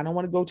I'm like, I don't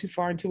want to go too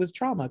far into his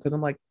trauma, because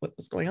I'm like,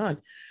 what's going on?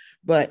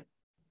 But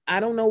I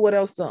don't know what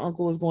else the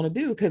uncle is going to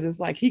do, because it's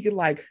like he could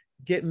like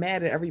get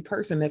mad at every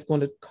person that's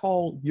going to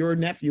call your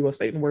nephew a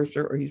Satan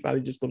worshiper, or he's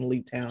probably just going to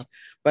leave town.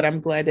 But I'm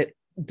glad that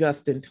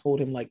Dustin told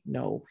him like,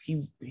 no,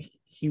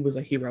 he was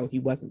a hero. He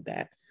wasn't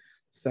that.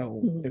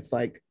 So it's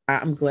like,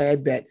 I'm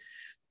glad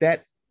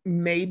that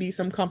may be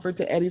some comfort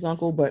to Eddie's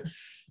uncle, but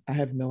I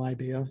have no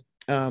idea.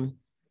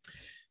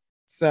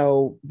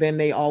 So then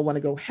they all want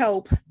to go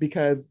help,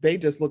 because they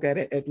just look at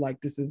it as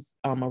like, this is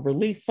a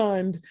relief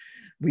fund.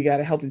 We got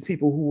to help these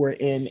people who were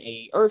in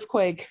a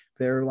earthquake.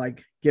 They're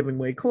like giving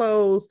away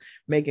clothes,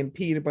 making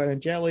peanut butter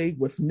and jelly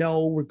with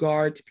no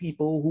regard to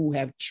people who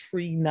have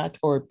tree nut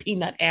or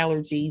peanut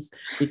allergies,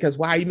 because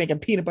why are you making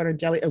peanut butter and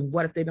jelly? And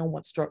what if they don't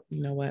want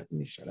you know what? Let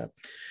me shut up.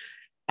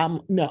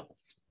 No.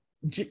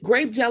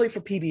 Grape jelly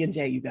for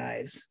PB&J, you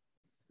guys.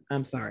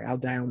 I'm sorry, I'll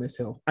die on this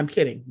hill. I'm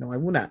kidding. No, I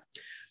will not.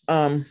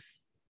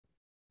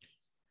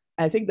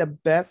 I think the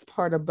best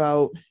part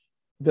about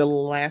the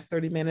last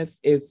 30 minutes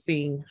is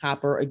seeing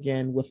Hopper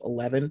again with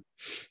 11.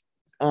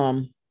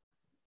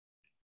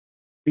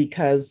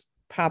 Because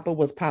Papa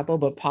was Papa,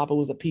 but Papa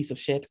was a piece of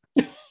shit.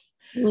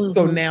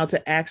 So now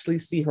to actually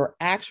see her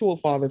actual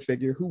father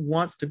figure, who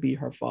wants to be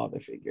her father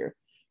figure,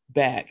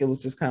 back, it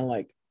was just kind of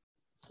like,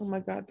 oh my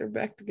God, they're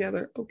back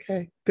together.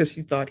 Okay. Because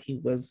she thought he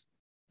was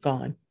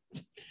gone.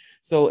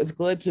 So it's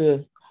good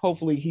to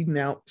hopefully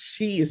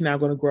she is now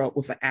going to grow up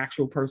with an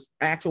actual person,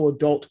 actual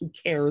adult who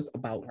cares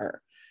about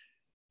her.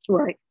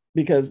 Right.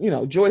 Because,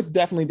 Joyce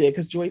definitely did,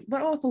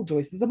 but also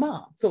Joyce is a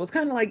mom. So it's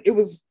kind of like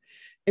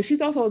and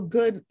she's also a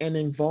good and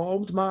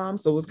involved mom.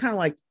 So it was kind of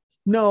like,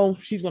 no,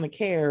 she's going to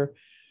care.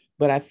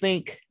 But I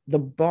think the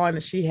bond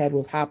that she had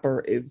with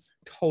Hopper is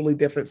totally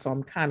different. So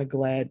I'm kind of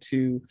glad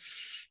to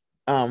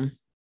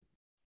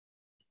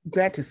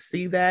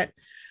see that.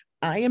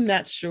 I am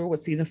not sure what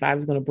season 5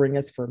 is going to bring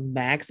us for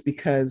Max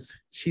because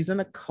she's in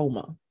a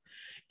coma.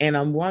 And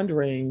I'm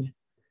wondering,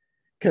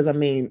 because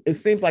it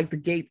seems like the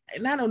gate,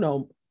 and I don't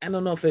know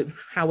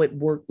how it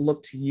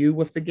looked to you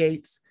with the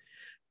gates.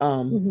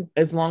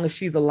 As long as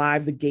she's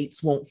alive, the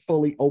gates won't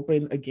fully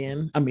open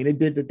again. It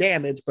did the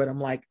damage, but I'm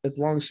like, as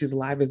long as she's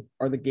alive,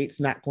 are the gates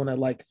not going to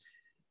like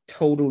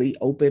totally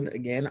open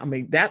again?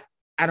 That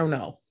I don't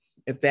know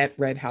if that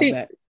read how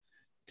that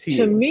to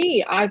you.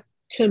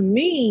 To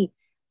me,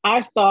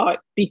 I thought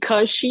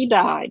because she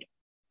died,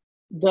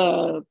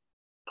 the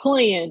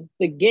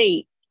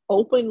gate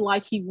opened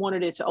like he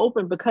wanted it to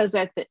open, because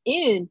at the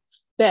end,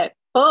 that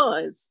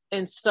fuzz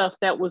and stuff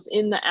that was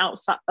in the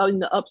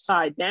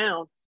upside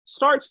down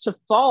starts to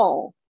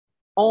fall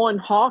on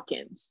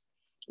Hawkins,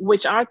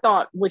 which I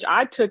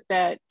took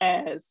that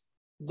as,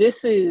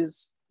 this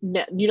is,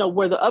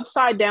 where the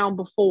upside down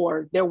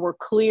before, there were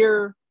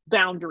clear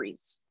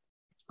boundaries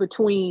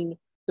between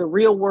the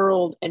real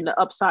world and the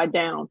upside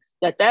down,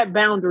 that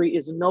boundary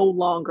is no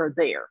longer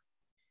there,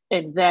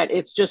 and that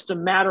it's just a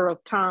matter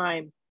of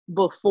time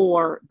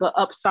before the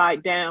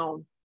upside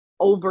down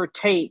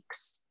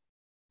overtakes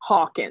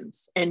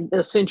Hawkins and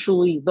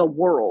essentially the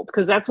world,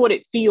 because that's what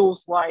it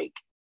feels like.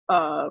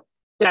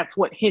 That's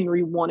what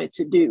Henry wanted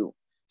to do.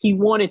 He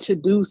wanted to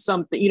do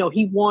something,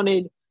 he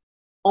wanted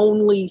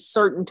only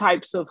certain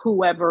types of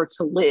whoever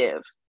to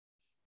live,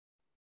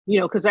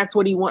 because that's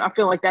what I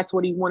feel like that's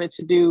what he wanted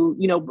to do,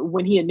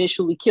 when he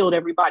initially killed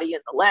everybody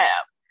in the lab.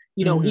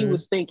 He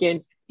was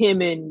thinking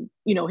him and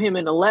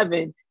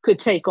 11 could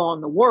take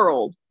on the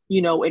world,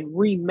 and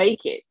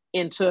remake it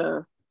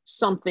into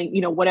something,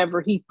 whatever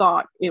he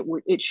thought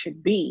it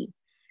should be.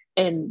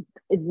 And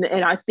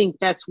I think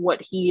that's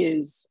what he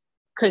is,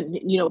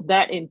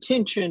 that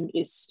intention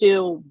is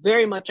still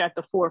very much at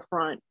the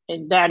forefront,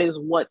 and that is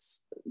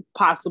what's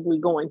possibly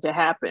going to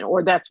happen,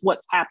 or that's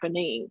what's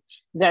happening,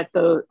 that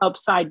the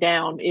upside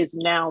down is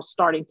now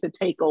starting to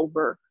take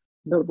over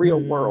the real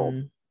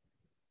world.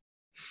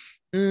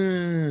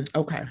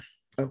 Okay.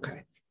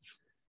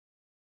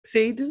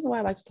 See, this is why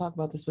I like to talk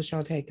about this with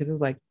Shantae, because it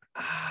was like,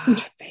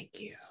 thank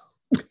you.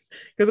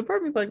 Because the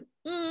part of me is like,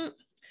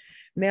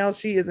 now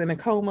she is in a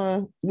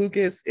coma.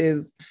 Lucas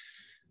is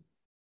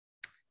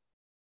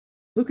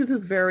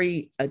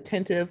very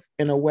attentive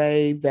in a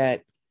way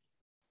that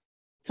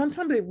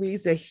sometimes it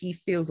reads that he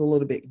feels a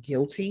little bit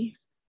guilty.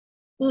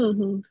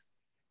 And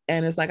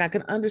it's like, I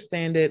can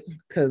understand it,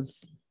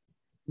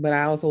 but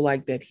I also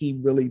like that he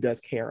really does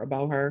care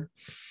about her.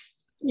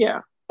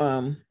 Yeah.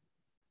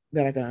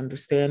 That I can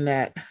understand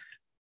that.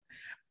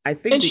 I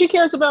think, and she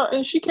cares about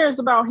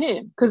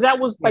him, because that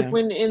was like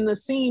when in the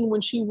scene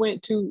when she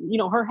went to,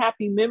 her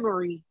happy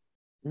memory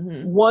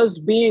was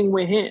being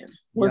with him,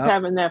 was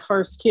having that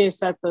first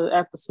kiss at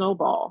the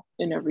snowball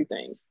and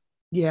everything.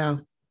 Yeah,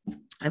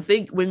 I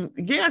think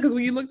because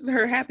when you looked at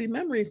her happy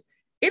memories,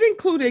 it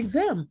included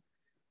them.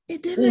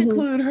 It didn't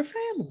include her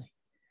family.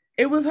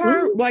 It was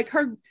her, like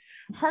her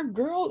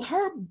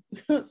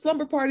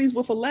slumber parties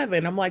with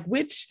 11. I'm like,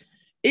 which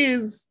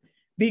is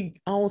I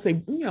won't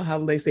say, how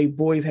they say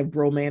boys have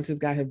bromances,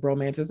 guys have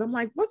bromances. I'm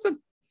like, I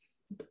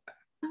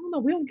don't know.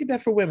 We don't get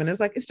that for women. It's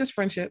like, it's just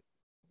friendship.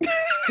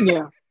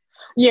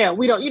 Yeah,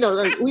 we don't,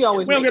 we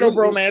always we don't get no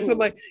bromance. I'm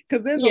like,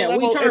 because there's a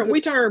level.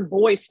 We turn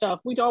boy stuff.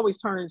 We'd always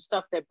turn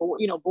stuff that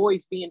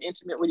boys being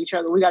intimate with each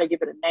other. We got to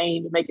give it a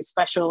name to make it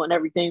special and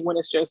everything. When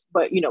it's just,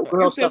 but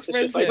girl stuff is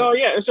just like, oh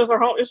yeah, it's just her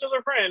home. It's just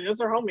her friend.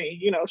 It's her homie.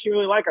 She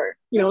really like her.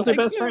 It's her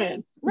best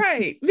friend.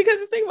 Right. Because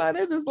the thing about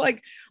it is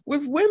like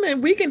with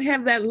women, we can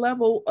have that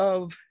level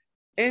of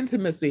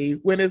intimacy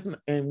when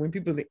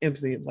people think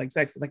intimacy is like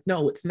sex, like,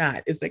 no, it's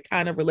not. It's the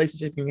kind of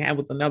relationship you can have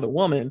with another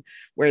woman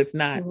where it's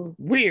not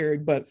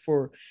weird. But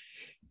for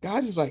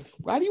guys, it's like,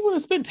 why do you want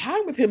to spend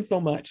time with him so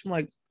much? I'm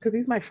like, because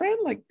he's my friend.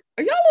 Like,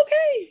 are y'all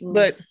okay?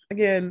 But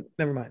again,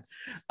 never mind.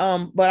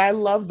 But I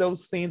love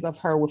those scenes of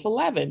her with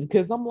 11,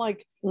 because I'm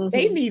like,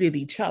 they needed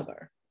each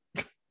other.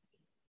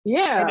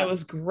 Yeah. And it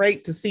was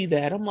great to see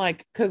that. I'm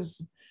like,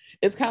 because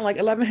it's kind of like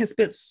 11 has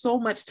spent so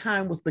much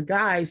time with the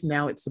guys,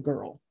 now it's a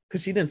girl.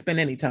 Because she didn't spend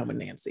any time with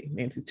Nancy.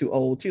 Nancy's too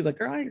old. She was like,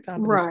 girl, I ain't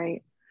time for this.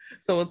 Right.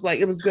 So it's like,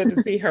 it was good to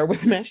see her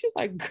with men. She's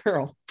like,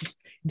 girl,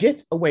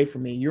 get away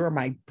from me. You're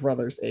my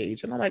brother's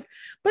age. And I'm like,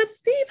 but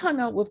Steve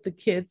hung out with the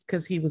kids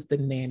because he was the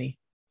nanny.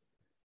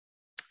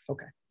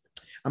 Okay.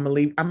 I'm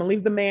gonna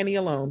leave the Manny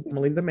alone.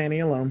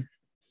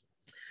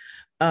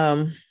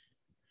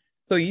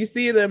 So you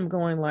see them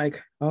going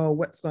like, oh,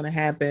 what's going to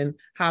happen?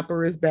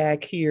 Hopper is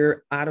back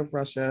here out of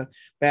Russia,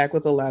 back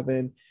with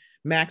 11.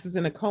 Max is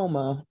in a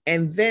coma.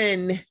 And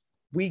then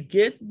we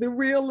get the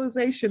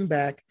realization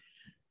back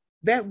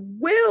that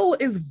Will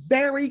is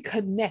very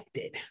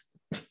connected.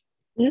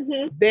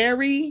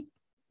 Very,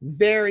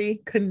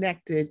 very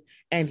connected.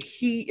 And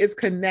he is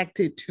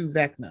connected to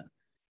Vecna.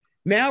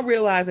 Now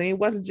realizing it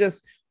wasn't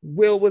just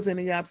Will was in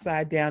the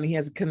Upside Down, he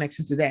has a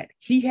connection to that.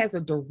 He has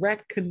a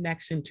direct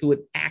connection to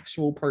an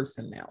actual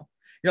person now.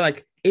 You're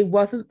like, it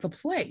wasn't the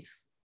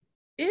place.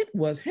 It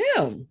was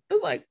him. It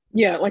was like,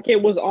 yeah, like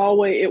it was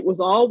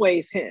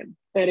always him.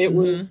 That it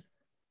was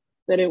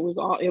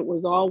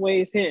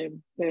always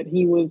him. That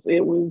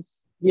it was,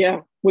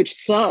 yeah, which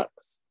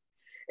sucks.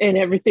 And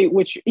everything,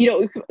 which, you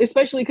know,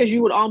 especially because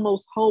you would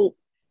almost hope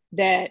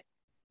that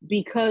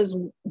because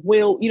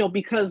Will, you know,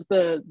 because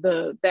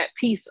that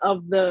piece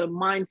of the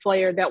mind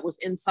flayer that was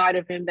inside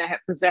of him that had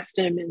possessed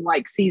him in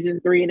like season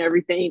 3 and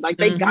everything, like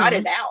they got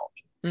it out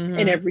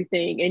and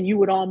everything. And you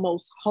would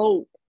almost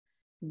hope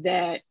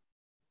that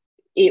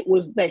it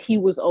was that he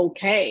was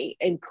okay.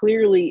 And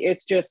clearly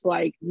it's just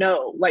like,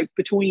 no, like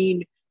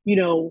between, you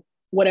know,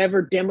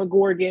 whatever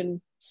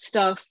Demogorgon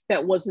stuff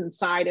that was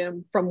inside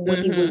him from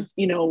when he was,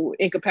 you know,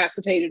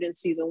 incapacitated in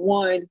season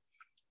 1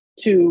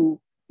 to,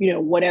 you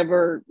know,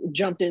 whatever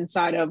jumped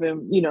inside of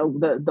him, you know,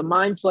 the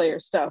mind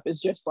flayer stuff is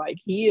just like,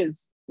 he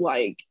is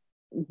like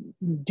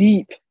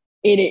deep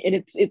in it.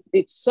 And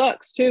it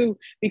sucks too,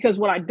 because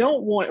what I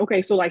don't want,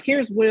 okay, so like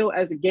here's Will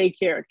as a gay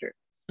character.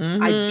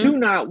 I do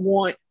not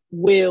want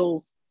Will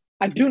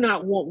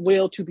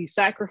to be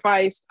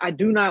sacrificed. I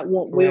do not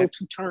want Will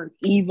to turn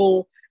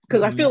evil,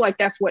 because I feel like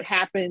that's what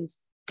happens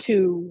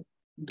to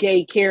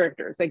gay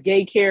characters, that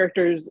gay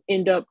characters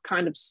end up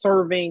kind of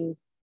serving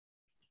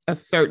a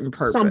certain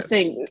purpose,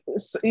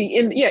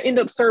 end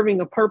up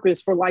serving a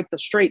purpose for like the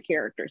straight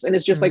characters. And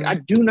it's just like, I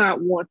do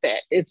not want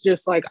that. It's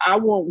just like, I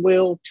want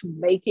Will to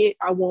make it.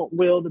 I want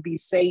Will to be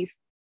safe.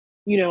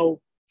 You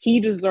know, he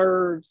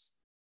deserves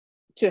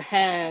to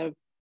have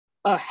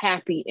a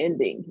happy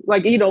ending.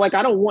 Like, you know, like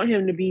I don't want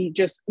him to be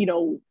just, you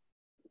know,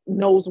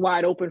 nose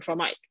wide open for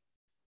Mike,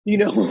 you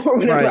know, or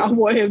whatever. Right. I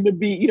want him to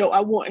be, you know, I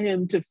want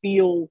him to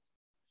feel,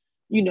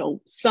 you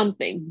know,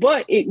 something,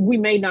 but we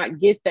may not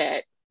get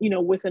that, you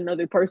know, with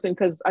another person.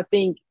 Cause I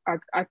think,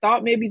 I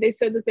thought maybe they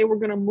said that they were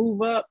going to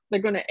move up.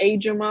 They're going to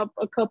age him up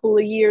a couple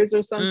of years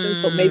or something.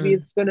 So maybe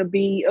it's going to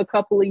be a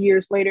couple of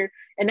years later.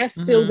 And that's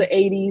still the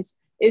 80s.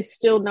 It's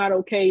still not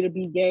okay to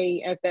be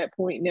gay at that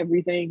point and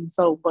everything.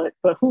 So, but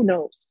who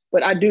knows?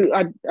 But I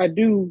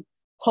do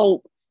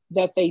hope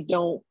that they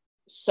don't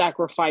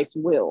sacrifice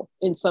Will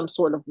in some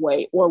sort of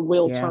way, or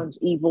Will turns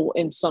evil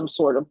in some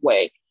sort of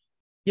way.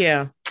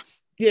 Yeah.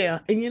 Yeah.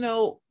 And you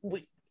know,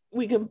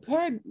 we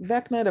compared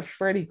Vecna to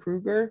Freddy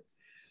Krueger.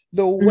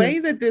 The way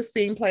that this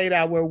scene played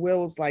out, where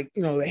Will is like,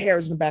 you know, the hair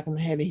is in the back of my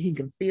head and he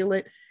can feel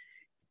it.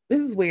 This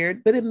is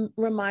weird, but it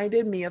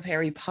reminded me of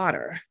Harry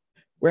Potter,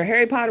 where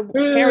Harry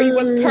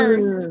was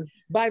cursed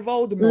by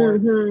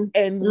Voldemort.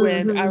 And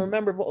when I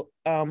remember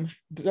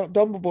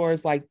Dumbledore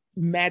is like,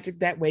 magic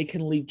that way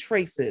can leave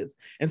traces.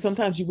 And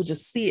sometimes you would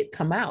just see it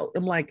come out.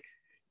 I'm like,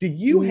 do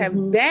you have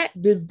that?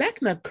 Did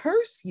Vecna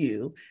curse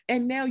you?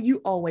 And now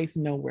you always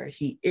know where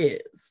he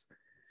is.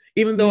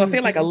 Even though I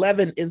feel like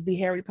 11 is the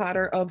Harry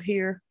Potter of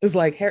here. It's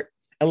like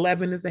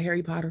 11 is the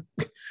Harry Potter.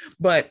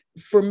 But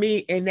for me,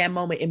 in that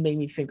moment, it made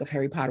me think of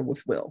Harry Potter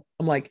with Will.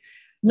 I'm like,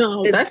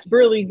 no, that's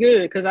really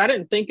good, because I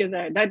didn't think of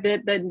that.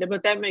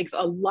 But that makes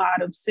a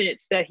lot of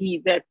sense that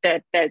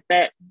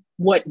that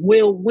what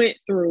Will went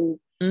through,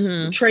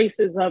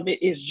 traces of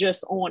it is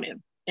just on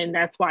him. And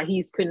that's why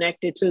he's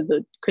connected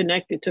to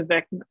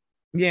Vecna.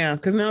 Yeah,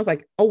 because now it's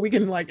like, oh, we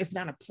can, like, it's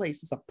not a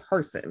place, it's a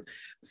person.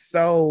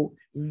 So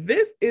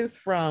this is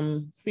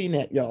from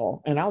CNET,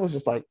 y'all. And I was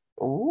just like,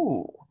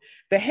 ooh.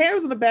 The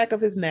hairs on the back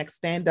of his neck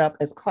stand up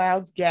as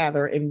clouds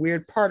gather and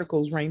weird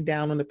particles rain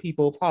down on the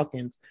people of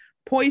Hawkins,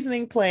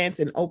 poisoning plants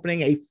and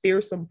opening a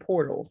fearsome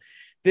portal.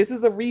 This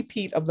is a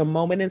repeat of the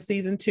moment in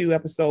season 2,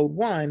 episode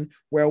 1,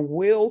 where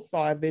Will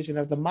saw a vision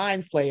of the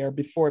mind flayer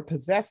before it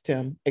possessed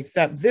him,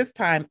 except this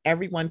time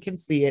everyone can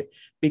see it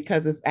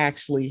because it's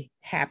actually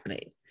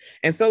happening.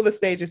 And so the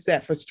stage is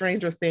set for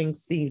Stranger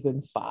Things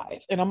season 5.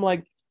 And I'm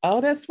like, oh,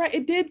 that's right.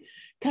 It did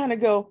kind of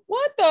go,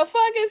 what the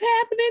fuck is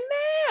happening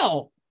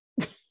now?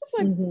 It's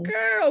like,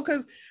 girl,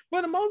 because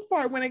for the most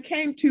part, when it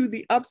came to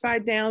the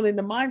Upside Down and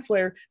the mind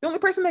flayer, the only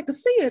person that could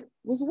see it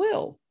was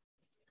Will.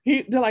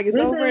 They're like, it's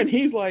over, and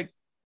he's like,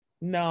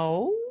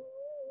 no.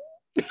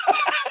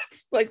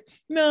 It's like,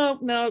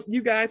 no,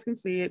 you guys can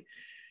see it.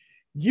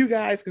 You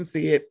guys can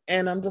see it.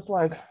 And I'm just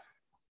like,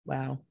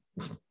 wow.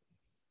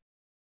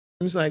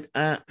 I'm just like,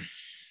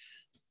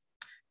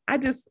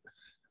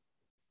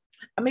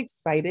 I'm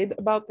excited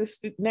about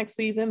this next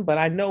season, but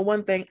I know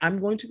one thing, I'm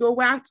going to go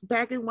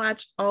back and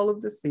watch all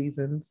of the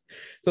seasons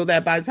so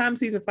that by the time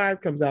season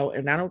 5 comes out,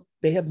 and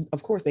they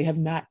have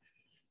not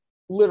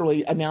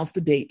literally announced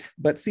a date,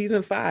 but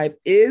season 5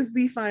 is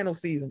the final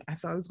season. I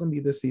thought it was going to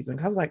be this season.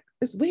 I was like,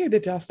 it's weird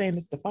that y'all saying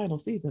it's the final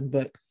season,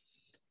 but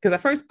because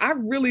at first I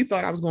really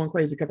thought I was going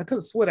crazy because I could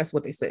have swore that's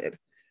what they said,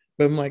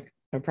 but I'm like,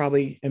 I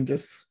probably am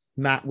just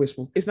not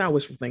wishful. It's not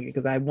wishful thinking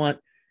because I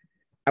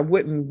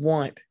wouldn't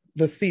want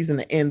the season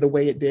to end the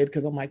way it did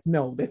because I'm like,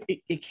 no, that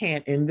it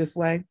can't end this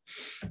way.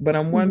 But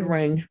I'm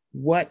wondering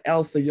what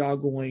else are y'all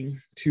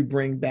going to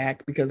bring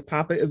back because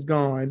Papa is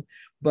gone,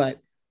 but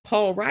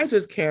Paul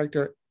Reiser's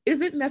character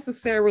isn't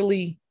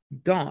necessarily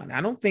gone. I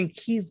don't think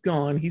he's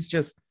gone. He's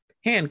just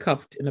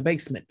handcuffed in a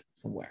basement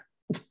somewhere.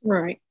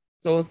 Right.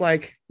 So it's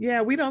like,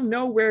 yeah, we don't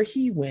know where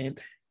he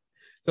went.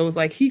 So it's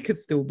like he could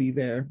still be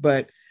there,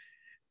 but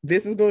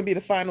this is going to be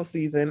the final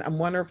season. I'm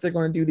wondering if they're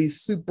going to do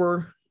these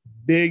super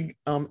big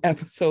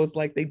episodes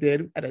like they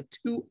did at a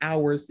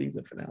 2-hour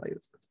season finale.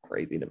 It's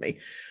crazy to me.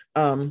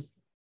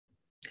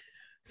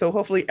 So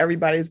hopefully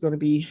everybody's going to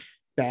be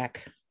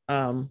back.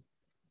 But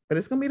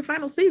it's going to be the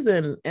final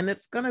season, and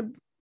it's going to,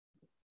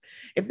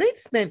 if they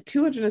spent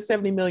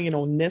 $270 million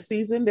on this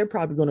season, they're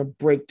probably going to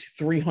break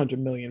 $300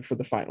 million for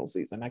the final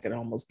season. I can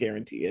almost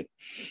guarantee it.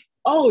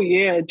 Oh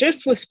yeah,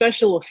 just with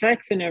special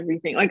effects and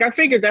everything. Like I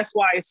figured that's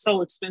why it's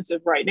so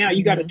expensive right now.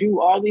 You got to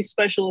do all these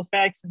special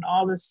effects and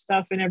all this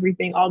stuff and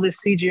everything, all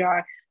this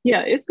CGI.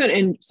 Yeah, it's good.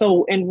 And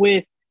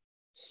with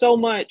so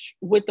much,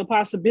 with the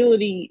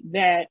possibility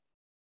that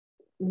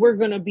we're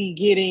going to be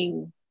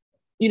getting,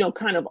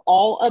 kind of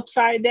all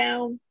upside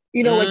down,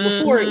 like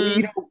before,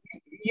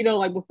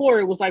 like before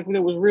it was like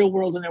there was real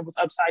world and there was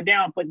upside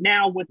down. But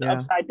now with the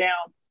upside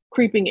down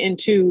creeping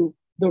into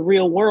the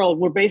real world,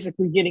 we're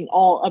basically getting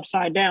all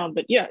upside down.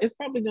 But yeah, it's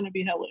probably going to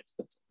be hella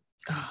expensive.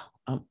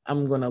 Oh,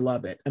 I'm going to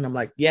love it. And I'm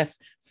like, yes,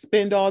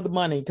 spend all the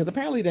money. Because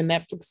apparently the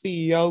Netflix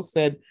CEO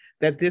said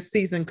that this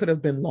season could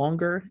have been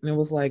longer. And it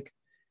was like,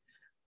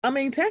 I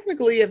mean,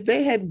 technically, if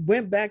they had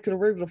went back to the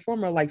original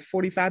formula, like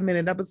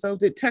 45-minute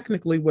episodes, it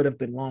technically would have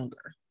been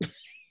longer.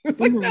 It's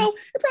like, no,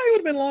 it probably would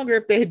have been longer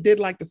if they did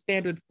like the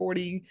standard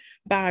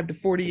 45 to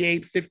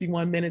 48,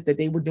 51 minutes that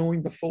they were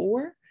doing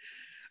before.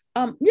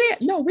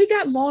 We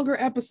got longer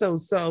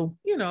episodes. So,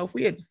 if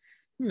we had,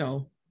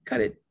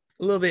 cut it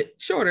a little bit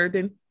shorter,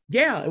 then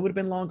yeah, it would have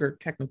been longer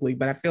technically,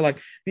 but I feel like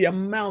the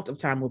amount of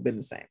time would have been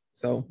the same.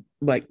 So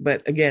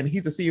but again,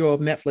 he's the CEO of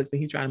Netflix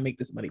and he's trying to make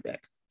this money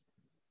back.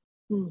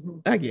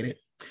 I get it.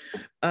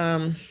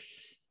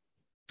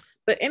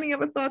 But any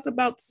other thoughts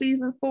about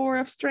season 4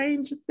 of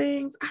Stranger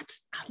Things? I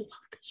love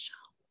this show.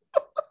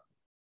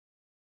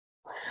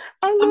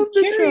 I love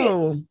the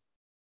show.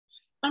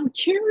 I'm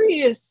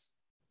curious,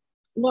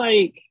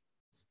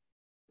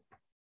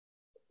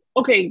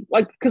 okay,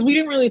 because we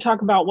didn't really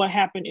talk about what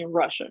happened in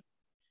Russia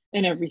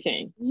and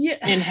everything. Yeah.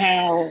 And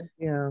how,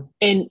 yeah.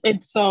 And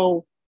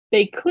so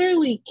they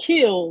clearly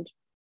killed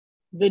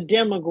the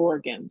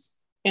Demogorgons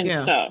and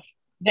stuff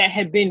that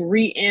had been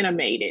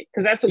reanimated.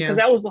 Because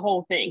that was the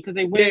whole thing. Because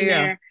they went in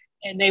there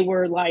and they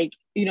were like,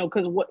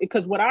 because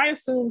what I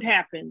assumed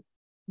happened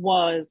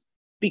was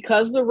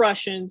because the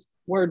Russians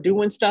were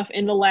doing stuff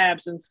in the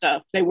labs and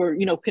stuff, they were,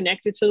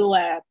 connected to the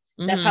lab.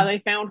 That's how they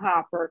found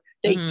Hopper.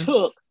 They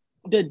took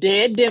the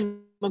dead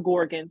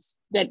Demogorgons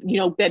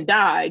that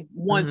died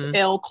once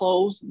Elle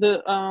closed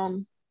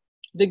the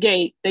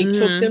gate. They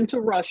took them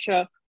to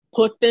Russia,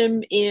 put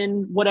them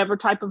in whatever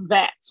type of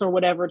vats or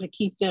whatever to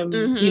keep them,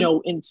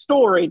 in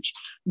storage,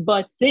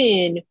 but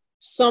then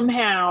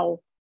somehow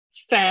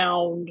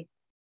found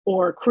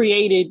or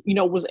created,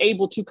 was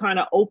able to kind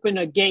of open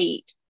a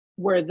gate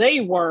where they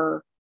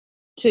were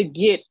to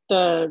get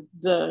the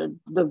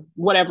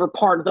whatever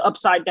part of the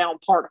upside down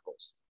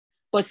particles.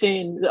 But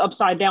then the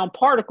upside down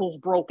particles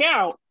broke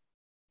out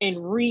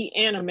and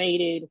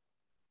reanimated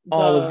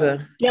all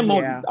the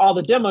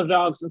demo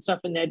dogs and stuff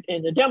in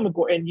the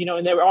Demogorgon,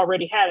 and they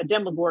already had a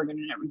Demogorgon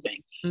and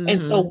everything.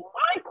 And so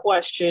my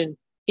question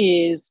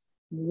is,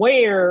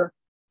 where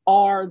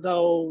are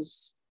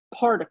those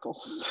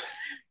particles?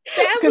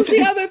 That was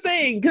the other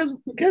thing, because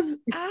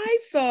I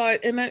thought,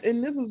 and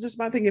this was just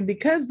my thinking,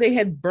 because they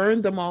had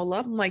burned them all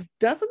up, I'm like,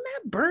 doesn't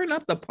that burn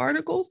up the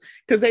particles?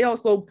 Because they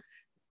also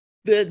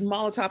did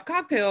Molotov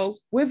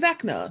cocktails with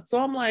Vecna. So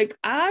I'm like,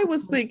 I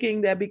was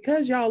thinking that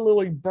because y'all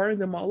literally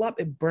burned them all up,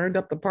 it burned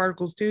up the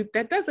particles too.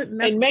 That doesn't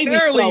necessarily and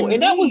maybe so.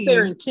 And that was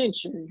their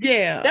intention.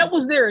 Yeah. That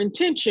was their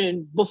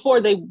intention before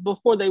they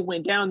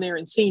went down there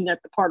and seen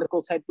that the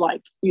particles had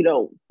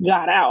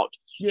got out.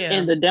 Yeah.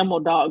 And the demo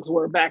dogs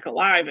were back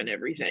alive and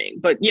everything.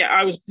 But yeah,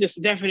 I was just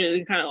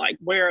definitely kind of like,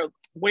 where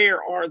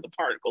are the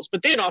particles?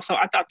 But then also,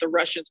 I thought the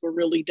Russians were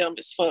really dumb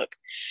as fuck.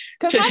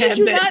 Because how did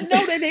you not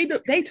know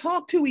that they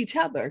talk to each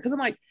other? Because I'm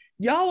like,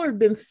 y'all have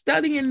been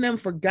studying them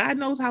for God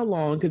knows how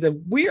long. Because if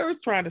we're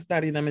trying to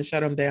study them and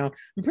shut them down,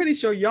 I'm pretty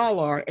sure y'all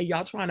are, and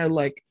y'all trying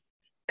to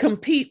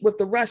compete with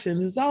the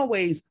Russians. It's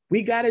always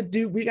we gotta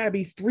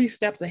be 3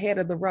 steps ahead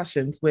of the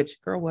Russians. Which,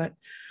 girl, what?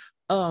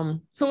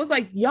 So it's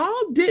like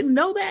y'all didn't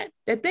know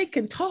that they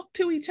can talk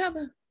to each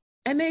other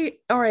and they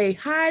are a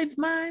hive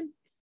mind.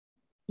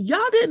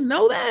 Y'all didn't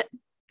know that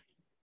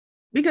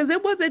because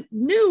it wasn't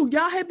new.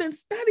 Y'all had been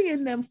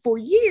studying them for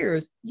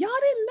years. Y'all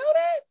didn't know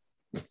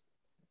that.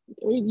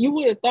 You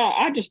would have thought.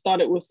 I just thought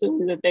it was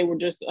silly that they were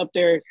just up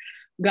there,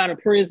 got a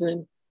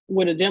prison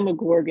with a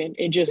Demogorgon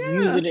and just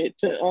using it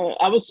to.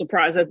 I was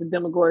surprised that the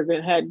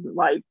Demogorgon had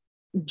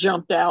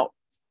jumped out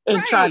and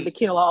tried Right. to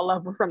kill all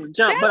of them from the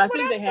jump. But That's I what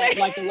think they I'm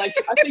had saying. like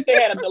I think they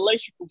had an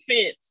electrical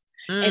fence,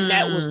 and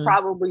that was Mm.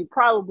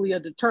 probably a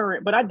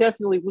deterrent. But I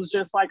definitely was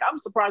just like, I'm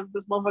surprised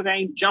this motherfucker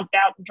ain't jumped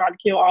out and tried to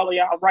kill all of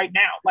y'all right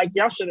now. Like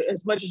y'all should have,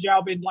 as much as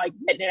y'all been like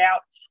letting it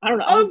out. I don't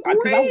know,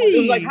 because I wonder. It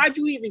was like, Agreed. how'd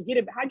you even get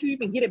it? How'd you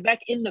even get it back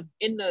in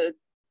the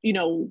you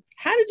know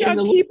How did in y'all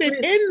the little keep it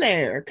prison? in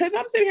there? Because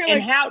I'm sitting here And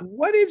like, how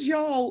what is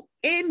y'all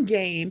end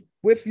game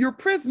with your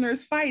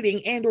prisoners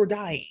fighting and or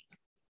dying?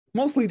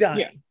 Mostly yeah,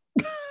 dying.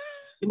 it's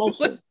like,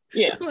 mostly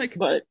yeah, it's like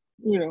but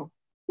you know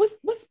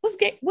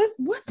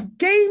what's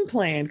game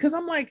plan? Because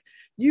I'm like,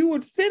 you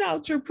would sit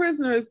out your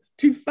prisoners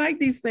to fight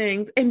these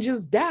things and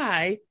just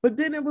die, but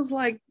then it was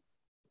like,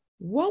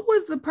 what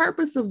was the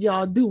purpose of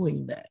y'all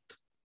doing that?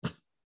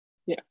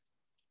 yeah.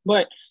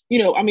 But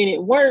I mean,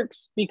 it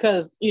works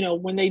because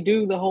when they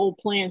do the whole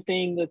plan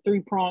thing, the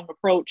three-prong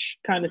approach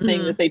kind of thing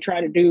Mm-hmm. that they try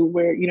to do,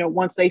 where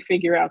once they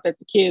figure out that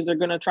the kids are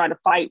going to try to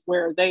fight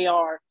where they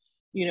are,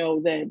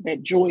 that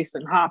Joyce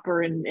and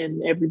Hopper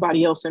and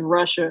everybody else in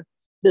Russia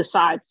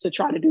decides to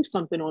try to do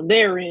something on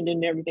their end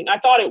and everything. I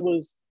thought it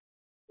was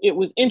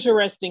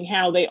interesting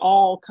how they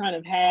all kind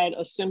of had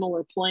a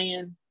similar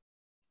plan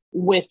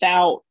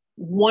without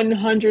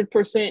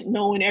 100%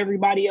 knowing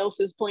everybody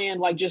else's plan,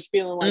 like just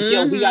feeling like,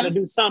 yo, we got to Mm-hmm.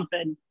 do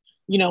something,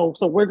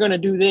 so we're going to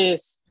do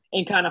this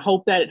and kind of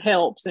hope that it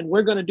helps. And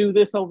we're going to do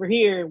this over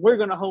here. And we're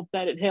going to hope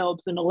that it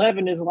helps. And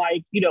 11 is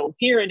like,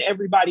 hearing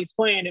everybody's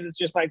plan. And it's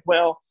just like,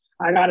 well,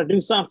 I got to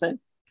do something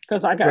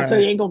because they Right.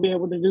 ain't going to be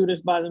able to do this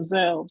by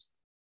themselves.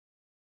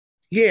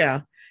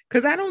 Yeah.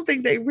 Because I don't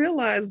think they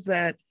realized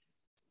that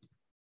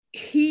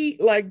he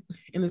like,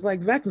 and it's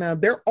like Vecna,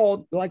 they're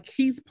all like,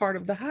 he's part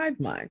of the hive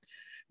mind,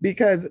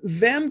 because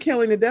them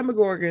killing the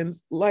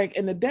demogorgons, like,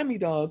 and the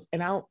demidogs,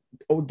 and I don't,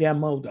 oh,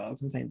 demo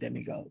dogs, I'm saying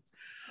demigods.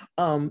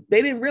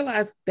 They didn't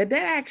realize that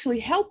actually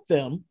helped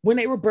them when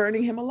they were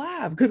burning him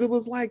alive, because it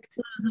was like,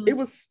 Mm-hmm. it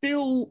was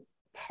still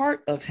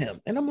part of him.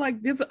 And I'm like,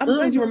 I'm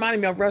glad you Mm-hmm.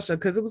 reminded me of Russia,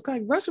 because it was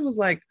like, Russia was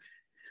like,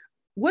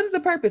 what is the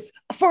purpose?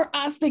 For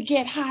us to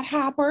get Hot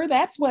Hopper.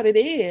 That's what it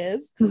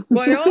is.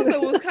 But it also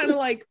was kind of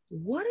like,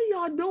 what are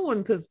y'all doing?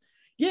 Because,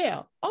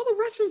 yeah, all the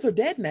Russians are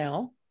dead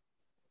now.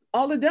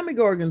 All the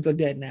Demogorgons are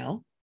dead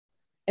now.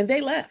 And they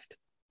left.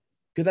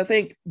 Because I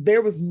think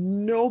there was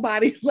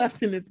nobody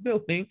left in this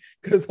building,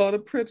 because all the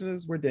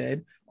prisoners were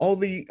dead. All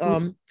the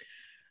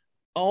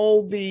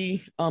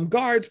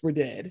guards were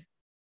dead.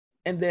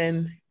 And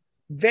then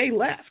they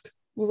left.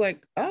 It was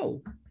like,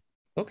 oh,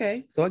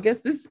 okay. So I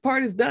guess this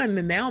part is done.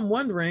 And now I'm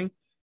wondering,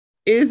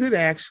 is it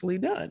actually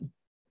done?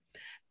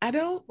 I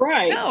don't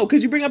Right. know,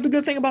 because you bring up the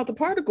good thing about the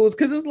particles,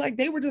 because it's like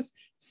they were just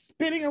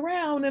spinning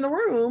around in a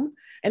room,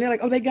 and they're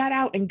like, oh, they got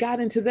out and got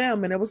into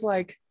them. And it was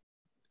like,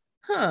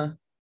 huh.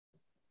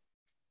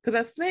 Because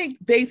I think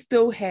they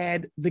still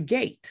had the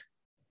gate.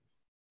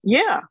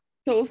 Yeah.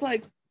 So it's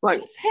like, Like,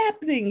 what's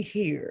happening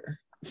here?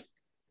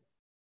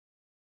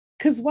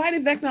 Because why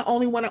did Vecna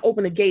only want to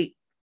open a gate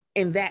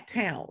in that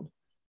town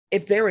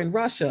if they're in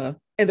Russia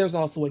and there's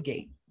also a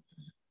gate?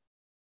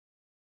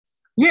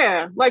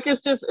 yeah, like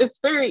it's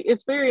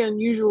very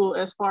unusual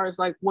as far as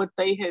like what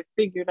they had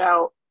figured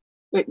out,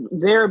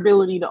 their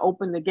ability to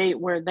open the gate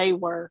where they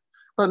were.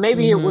 But Mm-hmm.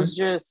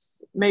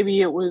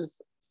 maybe it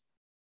was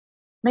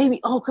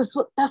maybe, oh, because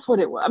that's what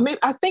it was. I mean,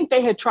 I think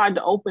they had tried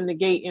to open the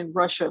gate in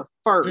Russia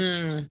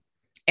first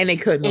And they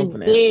couldn't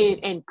open it.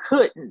 and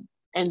couldn't.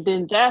 And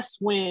then that's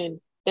when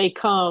they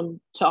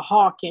come to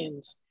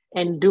Hawkins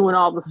and doing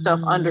all the stuff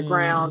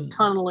underground,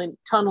 Mm.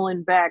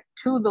 tunneling back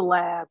to the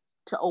lab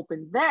to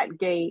open that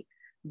gate,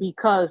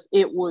 because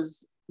it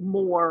was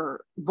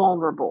more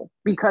vulnerable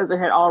because it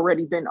had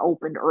already been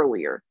opened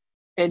earlier.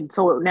 And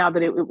so now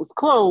that it was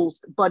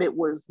closed, but it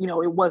was,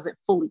 it wasn't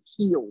fully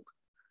healed.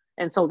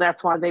 And so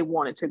that's why they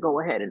wanted to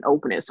go ahead and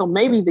open it. So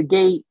maybe the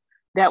gate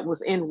that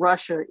was in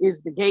Russia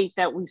is the gate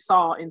that we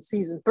saw in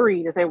season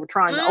 3 that they were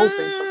trying to open,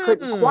 but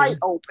couldn't quite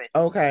Mm. open.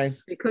 Okay.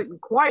 They couldn't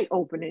quite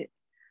open it,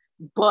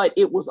 but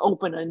it was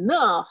open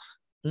enough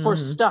for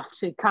Mm-hmm. stuff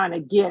to kind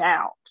of get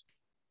out.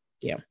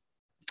 Yeah.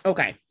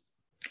 Okay.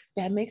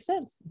 That makes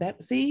sense.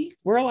 That, see,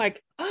 we're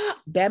like,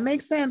 that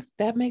makes sense.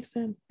 That makes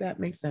sense. That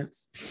makes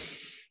sense.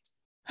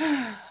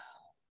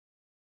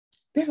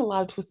 There's a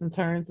lot of twists and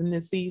turns in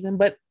this season,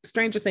 but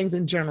Stranger Things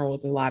in general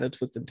is a lot of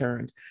twists and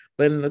turns.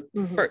 But in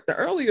Mm-hmm. the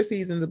earlier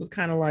seasons, it was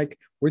kind of like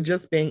we're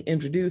just being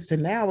introduced,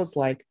 and now it's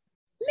like,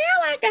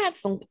 now I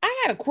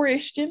got a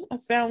question. I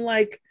sound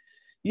like,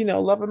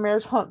 Love and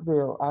Marriage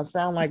Huntville. I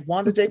sound like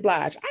Wanda J.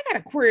 Blige. I got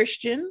a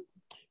question,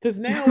 because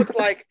now it's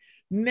like,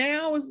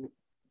 now is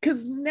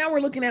because now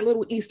we're looking at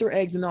little Easter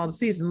eggs in all the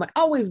seasons. Like,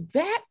 oh, is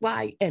that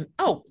why? And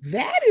oh,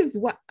 that is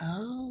what.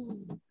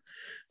 Oh,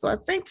 so I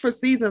think for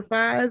season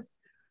 5,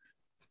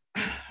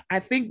 I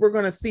think we're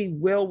going to see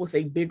Will with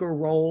a bigger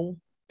role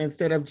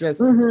instead of just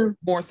Mm-hmm.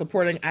 more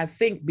supporting. I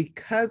think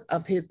because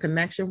of his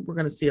connection, we're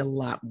going to see a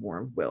lot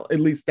more of Will.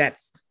 At least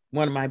that's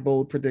one of my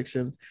bold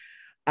predictions.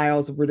 I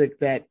also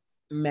predict that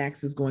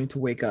Max is going to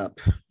wake up.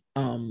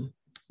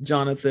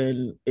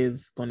 Jonathan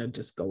is going to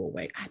just go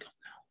away. I don't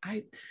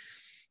know.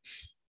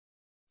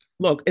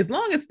 Look, as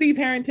long as Steve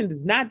Harrington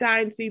does not die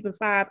in season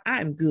 5,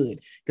 I'm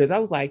good. Because I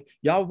was like,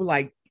 y'all were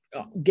like,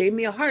 gave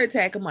me a heart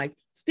attack. I'm like,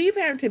 Steve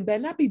Harrington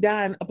better not be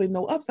dying up in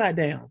no upside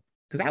down.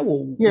 Because I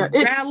will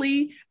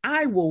rally,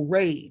 I will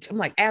rage. I'm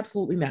like,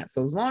 absolutely not.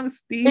 So as long as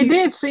Steve. It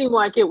did seem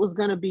like it was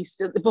going to be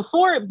still,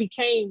 before it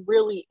became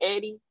really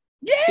Eddie.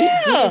 Yeah.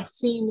 It did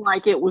seem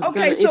like it was.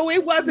 Okay, so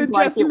it wasn't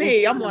just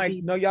me. I'm like,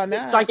 no, y'all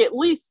not. Like at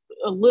least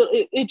a little,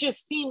 it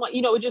just seemed like,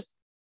 you know, it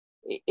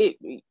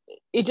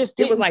just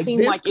didn't like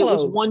seem like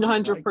close. It was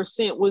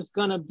 100% was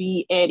gonna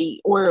be Eddie,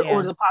 or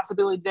the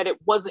possibility that it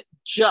wasn't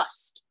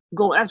just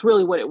going. That's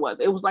really what it was.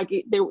 It was like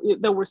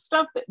there was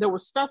stuff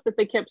that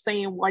they kept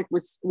saying, like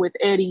with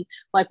Eddie,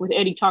 like with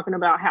Eddie talking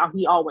about how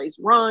he always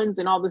runs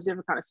and all this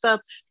different kind of stuff,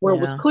 where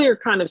it was clear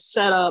kind of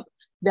set up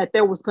that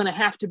there was going to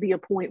have to be a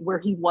point where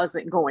he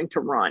wasn't going to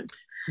run.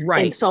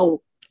 Right. And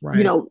so,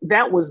 you know,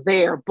 that was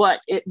there,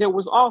 but there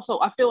was also,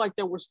 I feel like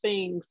there was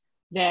things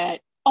that,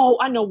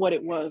 I know what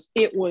it was.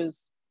 It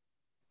was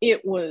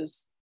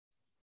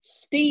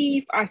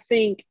Steve, I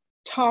think,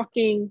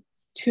 talking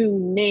to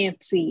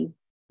Nancy,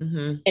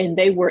 and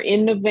they were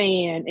in the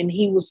van, and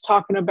he was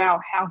talking about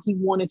how he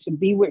wanted to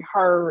be with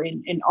her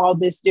and all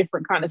this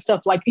different kind of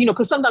stuff. Like, you know,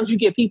 because sometimes you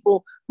get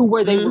people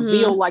where they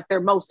reveal like their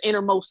most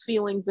innermost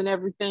feelings and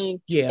everything,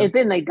 and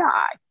then they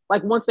die.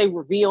 Like once they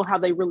reveal how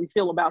they really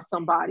feel about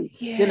somebody,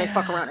 then they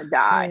fuck around and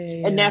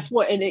die. And that's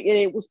what, and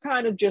it was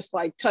kind of just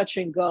like touch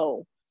and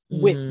go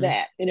with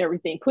that and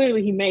everything.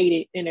 Clearly he made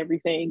it and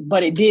everything,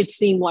 but it did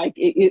seem like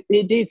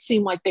it did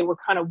seem like they were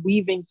kind of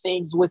weaving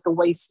things with the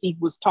way Steve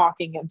was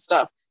talking and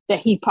stuff, that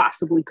he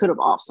possibly could have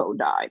also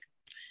died.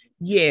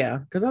 Yeah,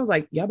 because I was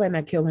like, y'all better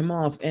not kill him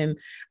off. And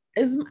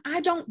I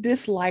don't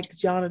dislike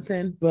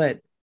Jonathan, but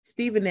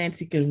Steve and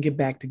Nancy can get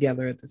back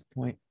together at this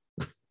point.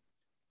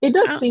 It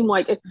does seem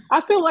like it.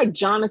 I feel like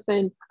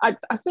Jonathan, I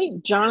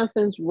think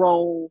Jonathan's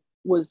role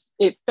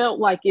it felt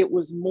like it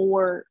was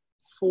more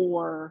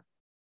for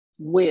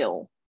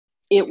Will.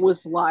 It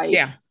was like,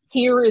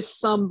 here is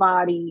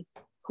somebody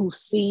who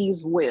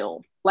sees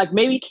Will. Like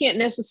maybe can't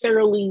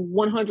necessarily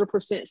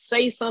 100%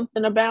 say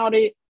something about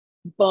it,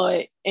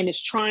 and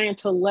is trying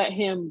to let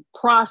him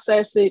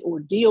process it or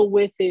deal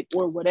with it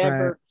or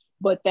whatever. Right.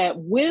 But that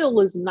Will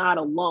is not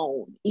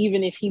alone,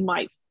 even if he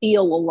might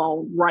feel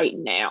alone right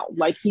now.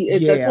 Like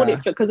that's what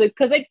it, because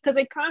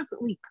they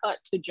constantly cut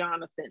to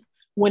Jonathan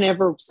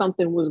whenever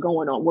something was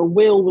going on,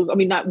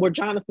 where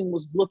Jonathan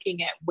was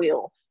looking at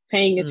Will,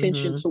 paying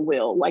attention to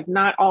Will, like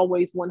not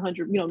always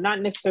 100,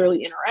 not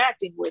necessarily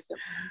interacting with him,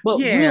 but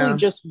really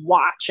just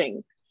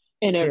watching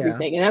and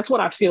everything. And that's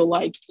what I feel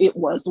like it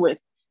was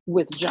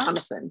with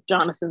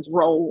Jonathan's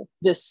role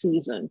this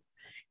season.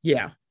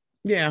 Because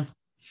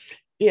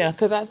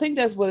I think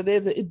that's what it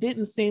is. It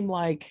didn't seem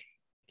like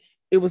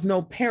it was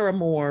no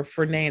paramour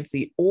for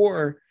Nancy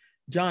or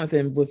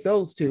Jonathan with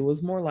those two. It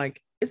was more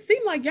like, it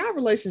seemed like y'all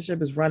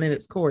relationship is running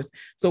its course.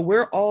 So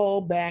we're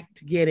all back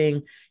to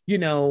getting,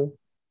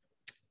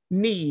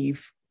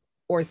 Neve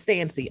or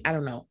Stancy. I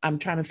don't know. I'm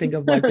trying to think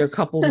of like their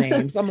couple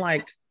names. I'm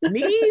like,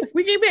 Neve?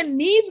 We can get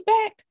Neve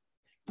back?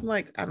 I'm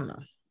like, I don't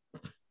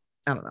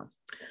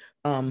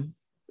know.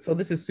 So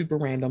this is super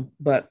random,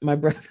 but my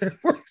brother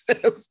works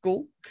at a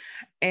school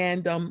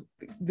and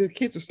the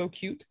kids are so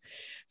cute.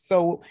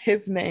 So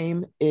his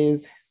name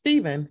is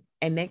Steven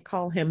and they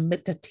call him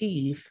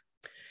Mitative.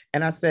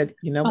 And I said,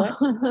 you know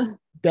what?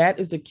 That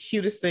is the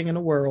cutest thing in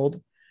the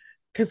world,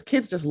 because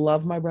kids just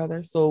love my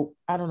brother. So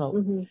I don't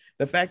know.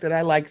 The fact that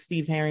I like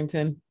Steve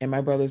Harrington and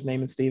my brother's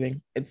name is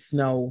Steven, it's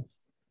no.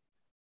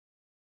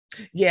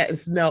 Yeah,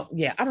 it's no.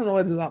 Yeah, I don't know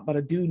what it's about, but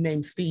a dude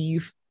named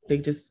Steve. They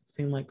just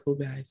seem like cool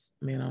guys.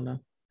 I mean, I don't know.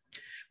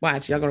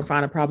 Watch, y'all gonna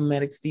find a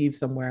problematic Steve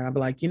somewhere. I'll be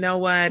like, you know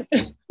what?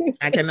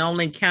 I can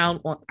only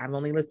count on, I've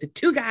only listed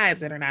 2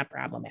 guys that are not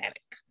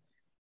problematic.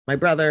 My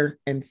brother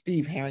and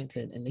Steve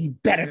Harrington, and he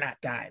better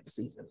not die in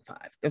season 5.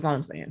 That's all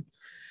I'm saying.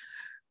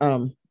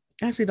 I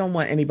actually don't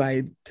want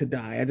anybody to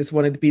die. I just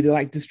wanted to be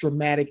like this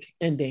dramatic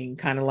ending,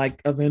 kind of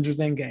like Avengers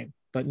Endgame,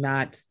 but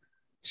not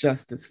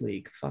Justice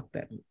League. Fuck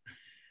that.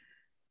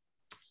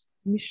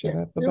 Let me shut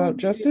up about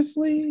Justice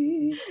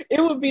League. It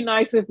would be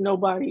nice if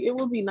nobody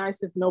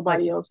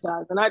else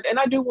dies. And I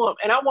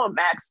want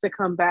Max to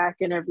come back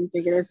and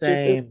everything. And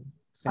same.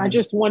 I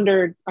just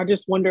wonder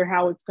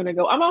how it's gonna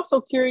go. I'm also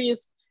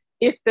curious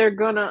if they're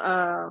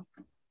gonna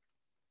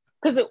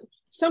because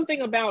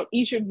something about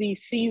each of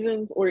these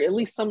seasons, or at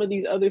least some of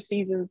these other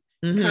seasons,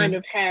 kind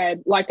of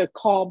had like a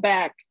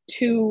callback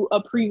to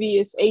a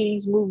previous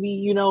 80s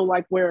movie,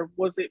 like where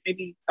was it,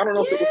 maybe, I don't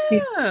know if it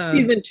was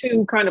season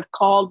 2 kind of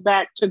called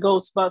back to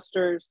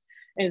Ghostbusters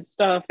and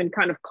stuff, and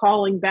kind of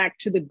calling back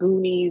to the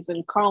Goonies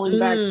and calling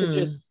back to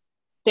just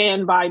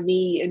Stand By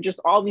Me and just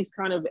all these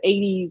kind of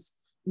 80s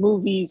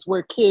movies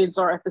where kids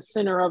are at the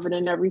center of it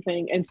and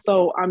everything. And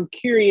so I'm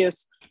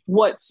curious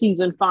what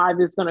season 5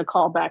 is going to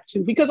call back to,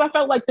 because I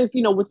felt like this,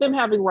 with them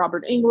having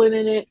Robert Englund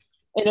in it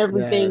and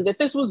everything, that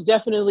this was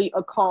definitely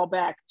a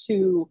callback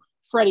to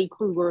Freddy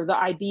Krueger, the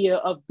idea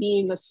of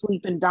being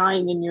asleep and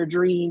dying in your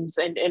dreams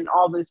and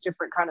all this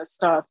different kind of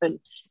stuff. And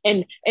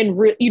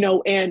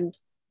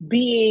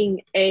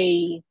being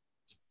a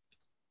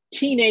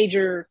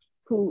teenager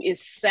who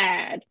is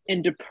sad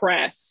and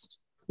depressed,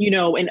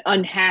 and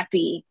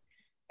unhappy,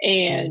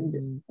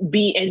 and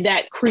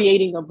that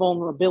creating a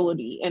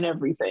vulnerability and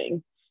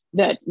everything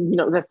that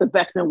that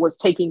Vecna was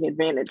taking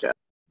advantage of.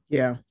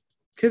 Yeah,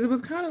 because it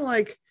was kind of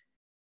like,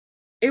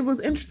 it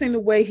was interesting the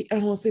way I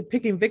don't want to say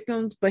picking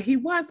victims, but he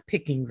was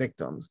picking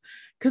victims,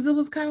 because it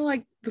was kind of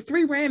like the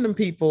three random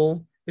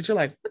people that you're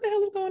like, what the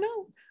hell is going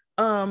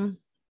on?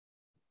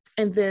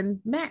 And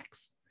then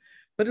Max.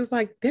 But it's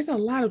like, there's a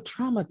lot of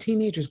trauma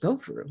teenagers go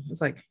through.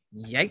 It's like,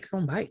 yikes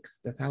on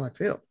bikes. That's how I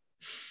feel.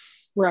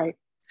 Right.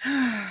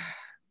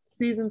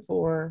 Season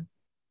 4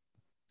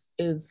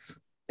 is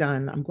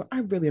done.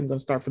 I really am going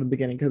to start from the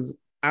beginning, because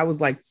I was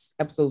like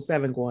episode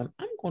 7 going,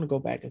 I'm going to go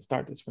back and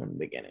start this from the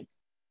beginning.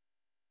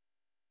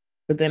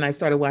 But then I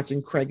started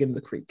watching Craig in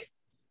the Creek.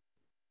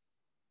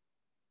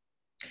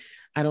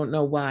 I don't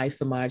know why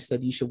Samaj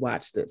said you should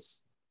watch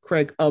this.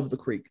 Craig of the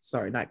Creek.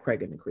 Sorry, not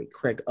Craig in the Creek.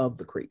 Craig of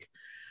the Creek.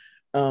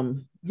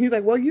 He's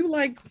like, well, you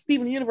like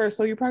Steven Universe,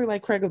 so you probably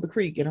like Craig of the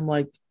Creek. And I'm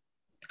like,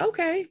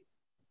 okay,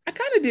 I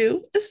kind of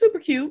do. It's super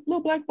cute.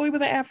 Little black boy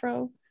with an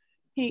afro.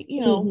 He,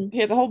 he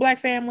has a whole black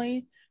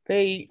family.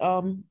 They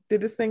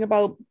did this thing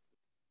about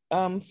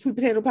sweet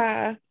potato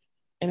pie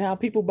and how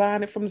people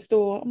buying it from the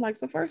store. I'm like,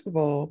 so first of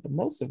all, but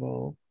most of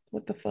all,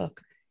 what the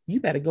fuck? You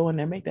better go in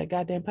there and make that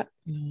goddamn pie.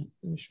 No,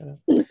 let me shut up.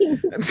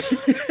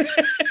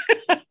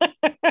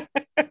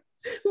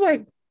 It's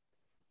like,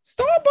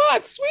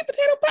 store-bought sweet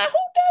potato pie. Who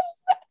does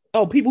that?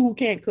 Oh, people who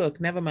can't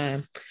cook. Never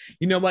mind.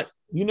 You know what?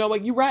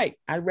 You're right.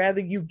 I'd rather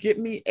you get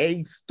me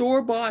a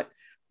store-bought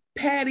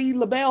Patty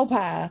LaBelle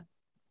pie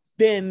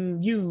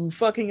than you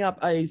fucking up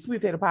a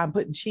sweet potato pie and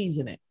putting cheese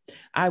in it.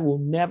 I will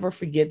never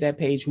forget that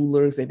page who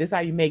literally said, this is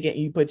how you make it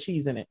and you put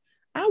cheese in it.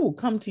 I will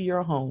come to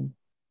your home.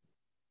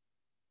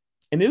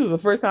 And this was the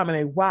first time in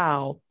a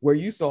while where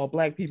you saw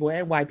black people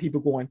and white people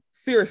going,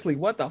 seriously,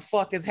 what the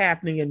fuck is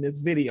happening in this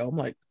video? I'm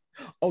like,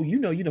 oh, you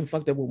done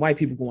fucked up with white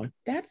people going,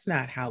 that's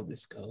not how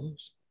this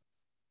goes.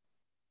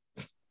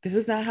 This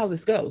is not how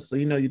this goes. So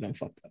you done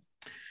fucked up.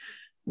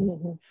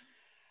 Mm-hmm.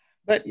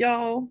 But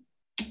y'all,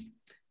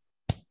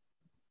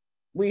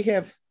 we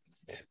have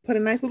put a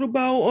nice little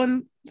bow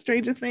on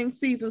Stranger Things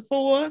season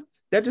 4.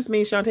 That just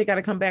means Shantae got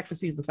to come back for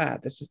season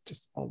 5. That's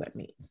just all that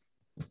means.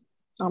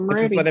 I'm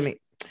ready. That's just what I mean.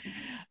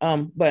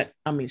 But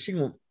I mean, she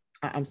won't.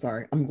 I'm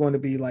sorry. I'm going to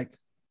be like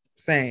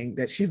saying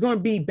that she's going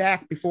to be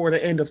back before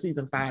the end of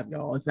season 5,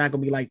 y'all. It's not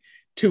going to be like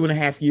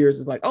 2.5 years.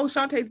 It's like, oh,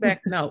 Shantae's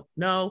back. No.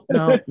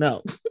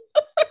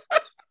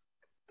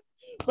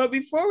 But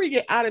before we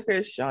get out of here,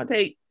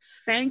 Shantae,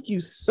 thank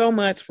you so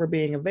much for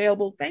being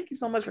available. Thank you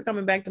so much for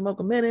coming back to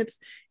Mocha Minutes.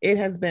 It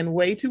has been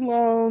way too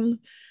long.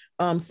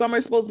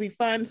 Summer's supposed to be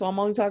fun, so I'm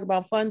only talking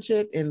about fun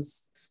shit, and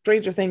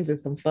Stranger Things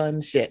is some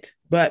fun shit.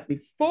 But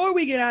before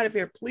we get out of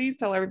here, please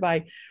tell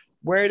everybody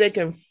where they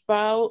can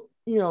follow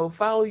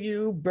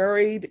you,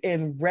 buried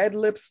in red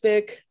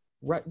lipstick,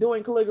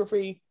 doing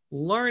calligraphy,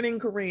 learning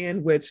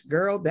Korean, which,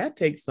 girl, that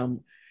takes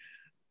some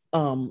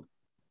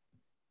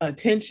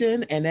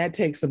attention and that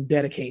takes some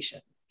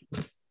dedication.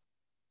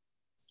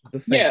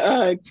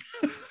 Yeah,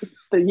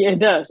 it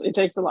does. It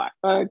takes a lot.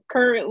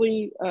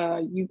 Currently,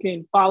 you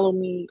can follow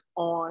me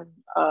on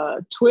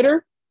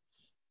Twitter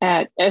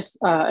at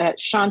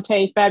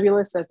Shantae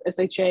Fabulous. That's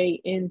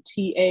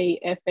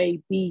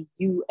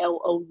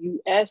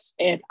ShantaeFabulous,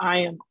 and I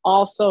am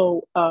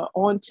also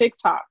on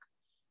TikTok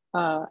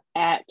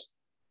at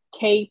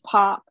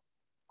K-pop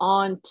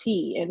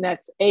auntie, and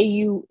that's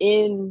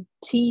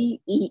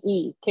AUNTEE,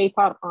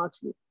 K-pop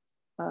auntie.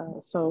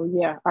 So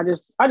yeah, I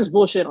just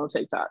bullshit on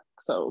TikTok.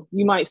 So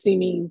you might see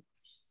me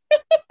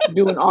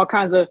doing all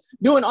kinds of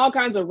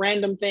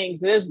random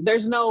things.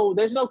 There's no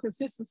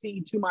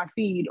consistency to my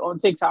feed on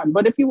TikTok.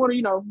 But if you want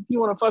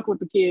to fuck with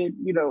the kid,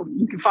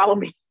 you can follow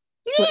me.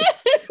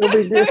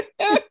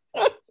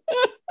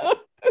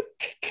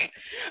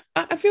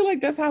 I feel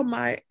like that's how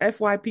my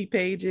FYP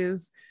page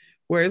is,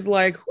 where it's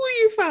like, who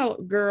you follow?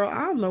 Girl,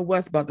 I don't know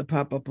what's about to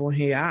pop up on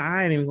here.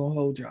 I ain't even gonna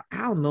hold you.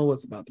 I don't know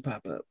what's about to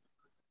pop up.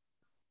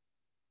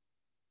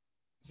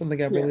 Something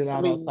got really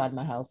loud outside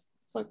my house.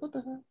 It's like, what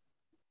the hell?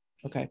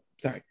 Okay,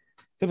 sorry.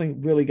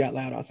 Something really got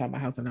loud outside my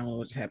house and I don't know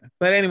what just happened.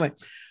 But anyway,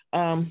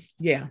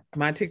 yeah,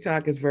 my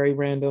TikTok is very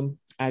random.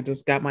 I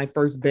just got my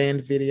first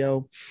banned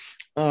video,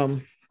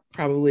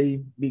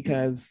 probably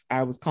because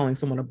I was calling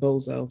someone a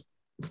bozo.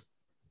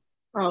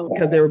 Oh,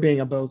 because they were being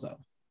a bozo.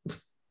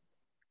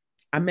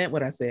 I meant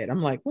what I said.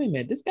 I'm like, wait a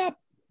minute, this got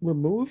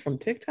removed from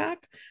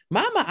TikTok?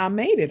 Mama, I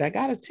made it. I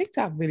got a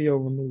TikTok video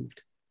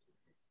removed.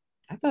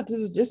 I thought this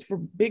was just for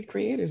big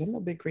creators. I'm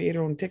no big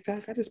creator on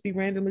TikTok. I just be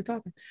randomly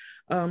talking.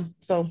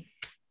 So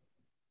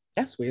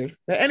that's weird.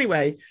 But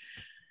anyway,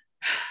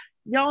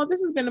 y'all,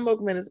 this has been the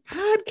Mocha Minutes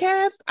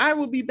podcast. I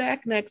will be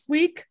back next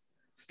week,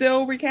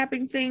 still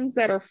recapping things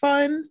that are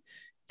fun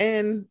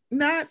and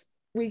not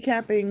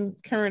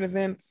recapping current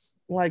events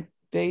like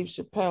Dave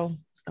Chappelle.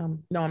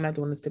 No, I'm not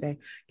doing this today.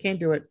 Can't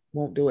do it.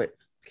 Won't do it.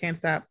 Can't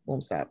stop.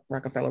 Won't stop.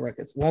 Rockefeller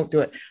Records. Won't do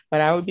it.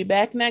 But I will be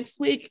back next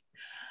week.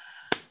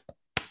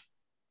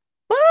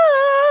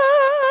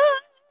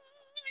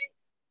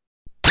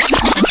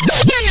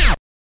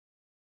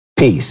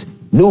 Peace.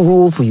 New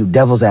rule for you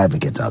devil's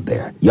advocates out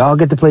there. Y'all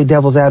get to play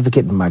devil's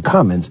advocate in my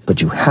comments, but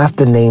you have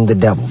to name the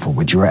devil for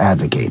which you are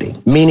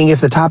advocating. Meaning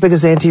if the topic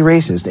is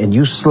anti-racist and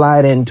you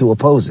slide in to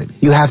oppose it,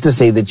 you have to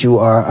say that you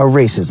are a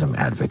racism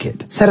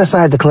advocate. Set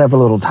aside the clever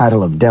little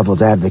title of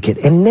devil's advocate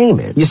and name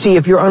it. You see,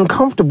 if you're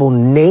uncomfortable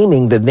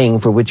naming the thing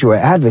for which you are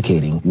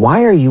advocating,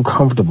 why are you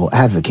comfortable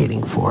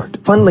advocating for it?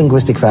 Fun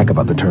linguistic fact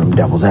about the term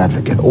devil's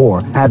advocate,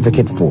 or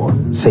advocate for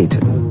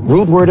Satan.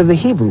 Root word of the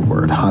Hebrew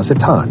word,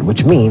 Hasatan,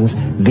 which means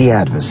the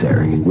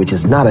adversary, which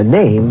is not a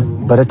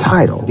name, but a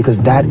title, because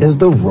that is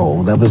the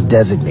role that was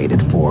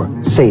designated for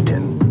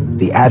Satan,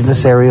 the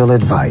adversarial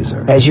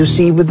advisor. As you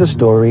see with the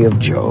story of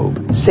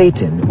Job,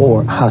 Satan,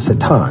 or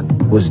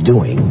Hasatan, was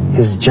doing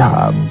his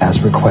job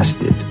as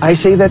requested. I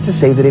say that to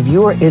say that if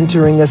you are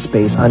entering a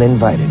space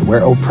uninvited where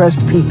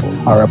oppressed people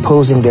are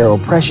opposing their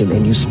oppression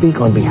and you speak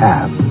on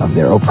behalf of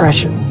their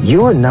oppression,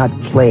 you are not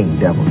playing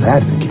devil's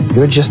advocate.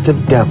 You're just a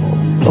devil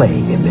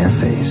playing in their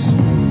face.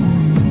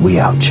 We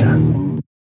out, ya.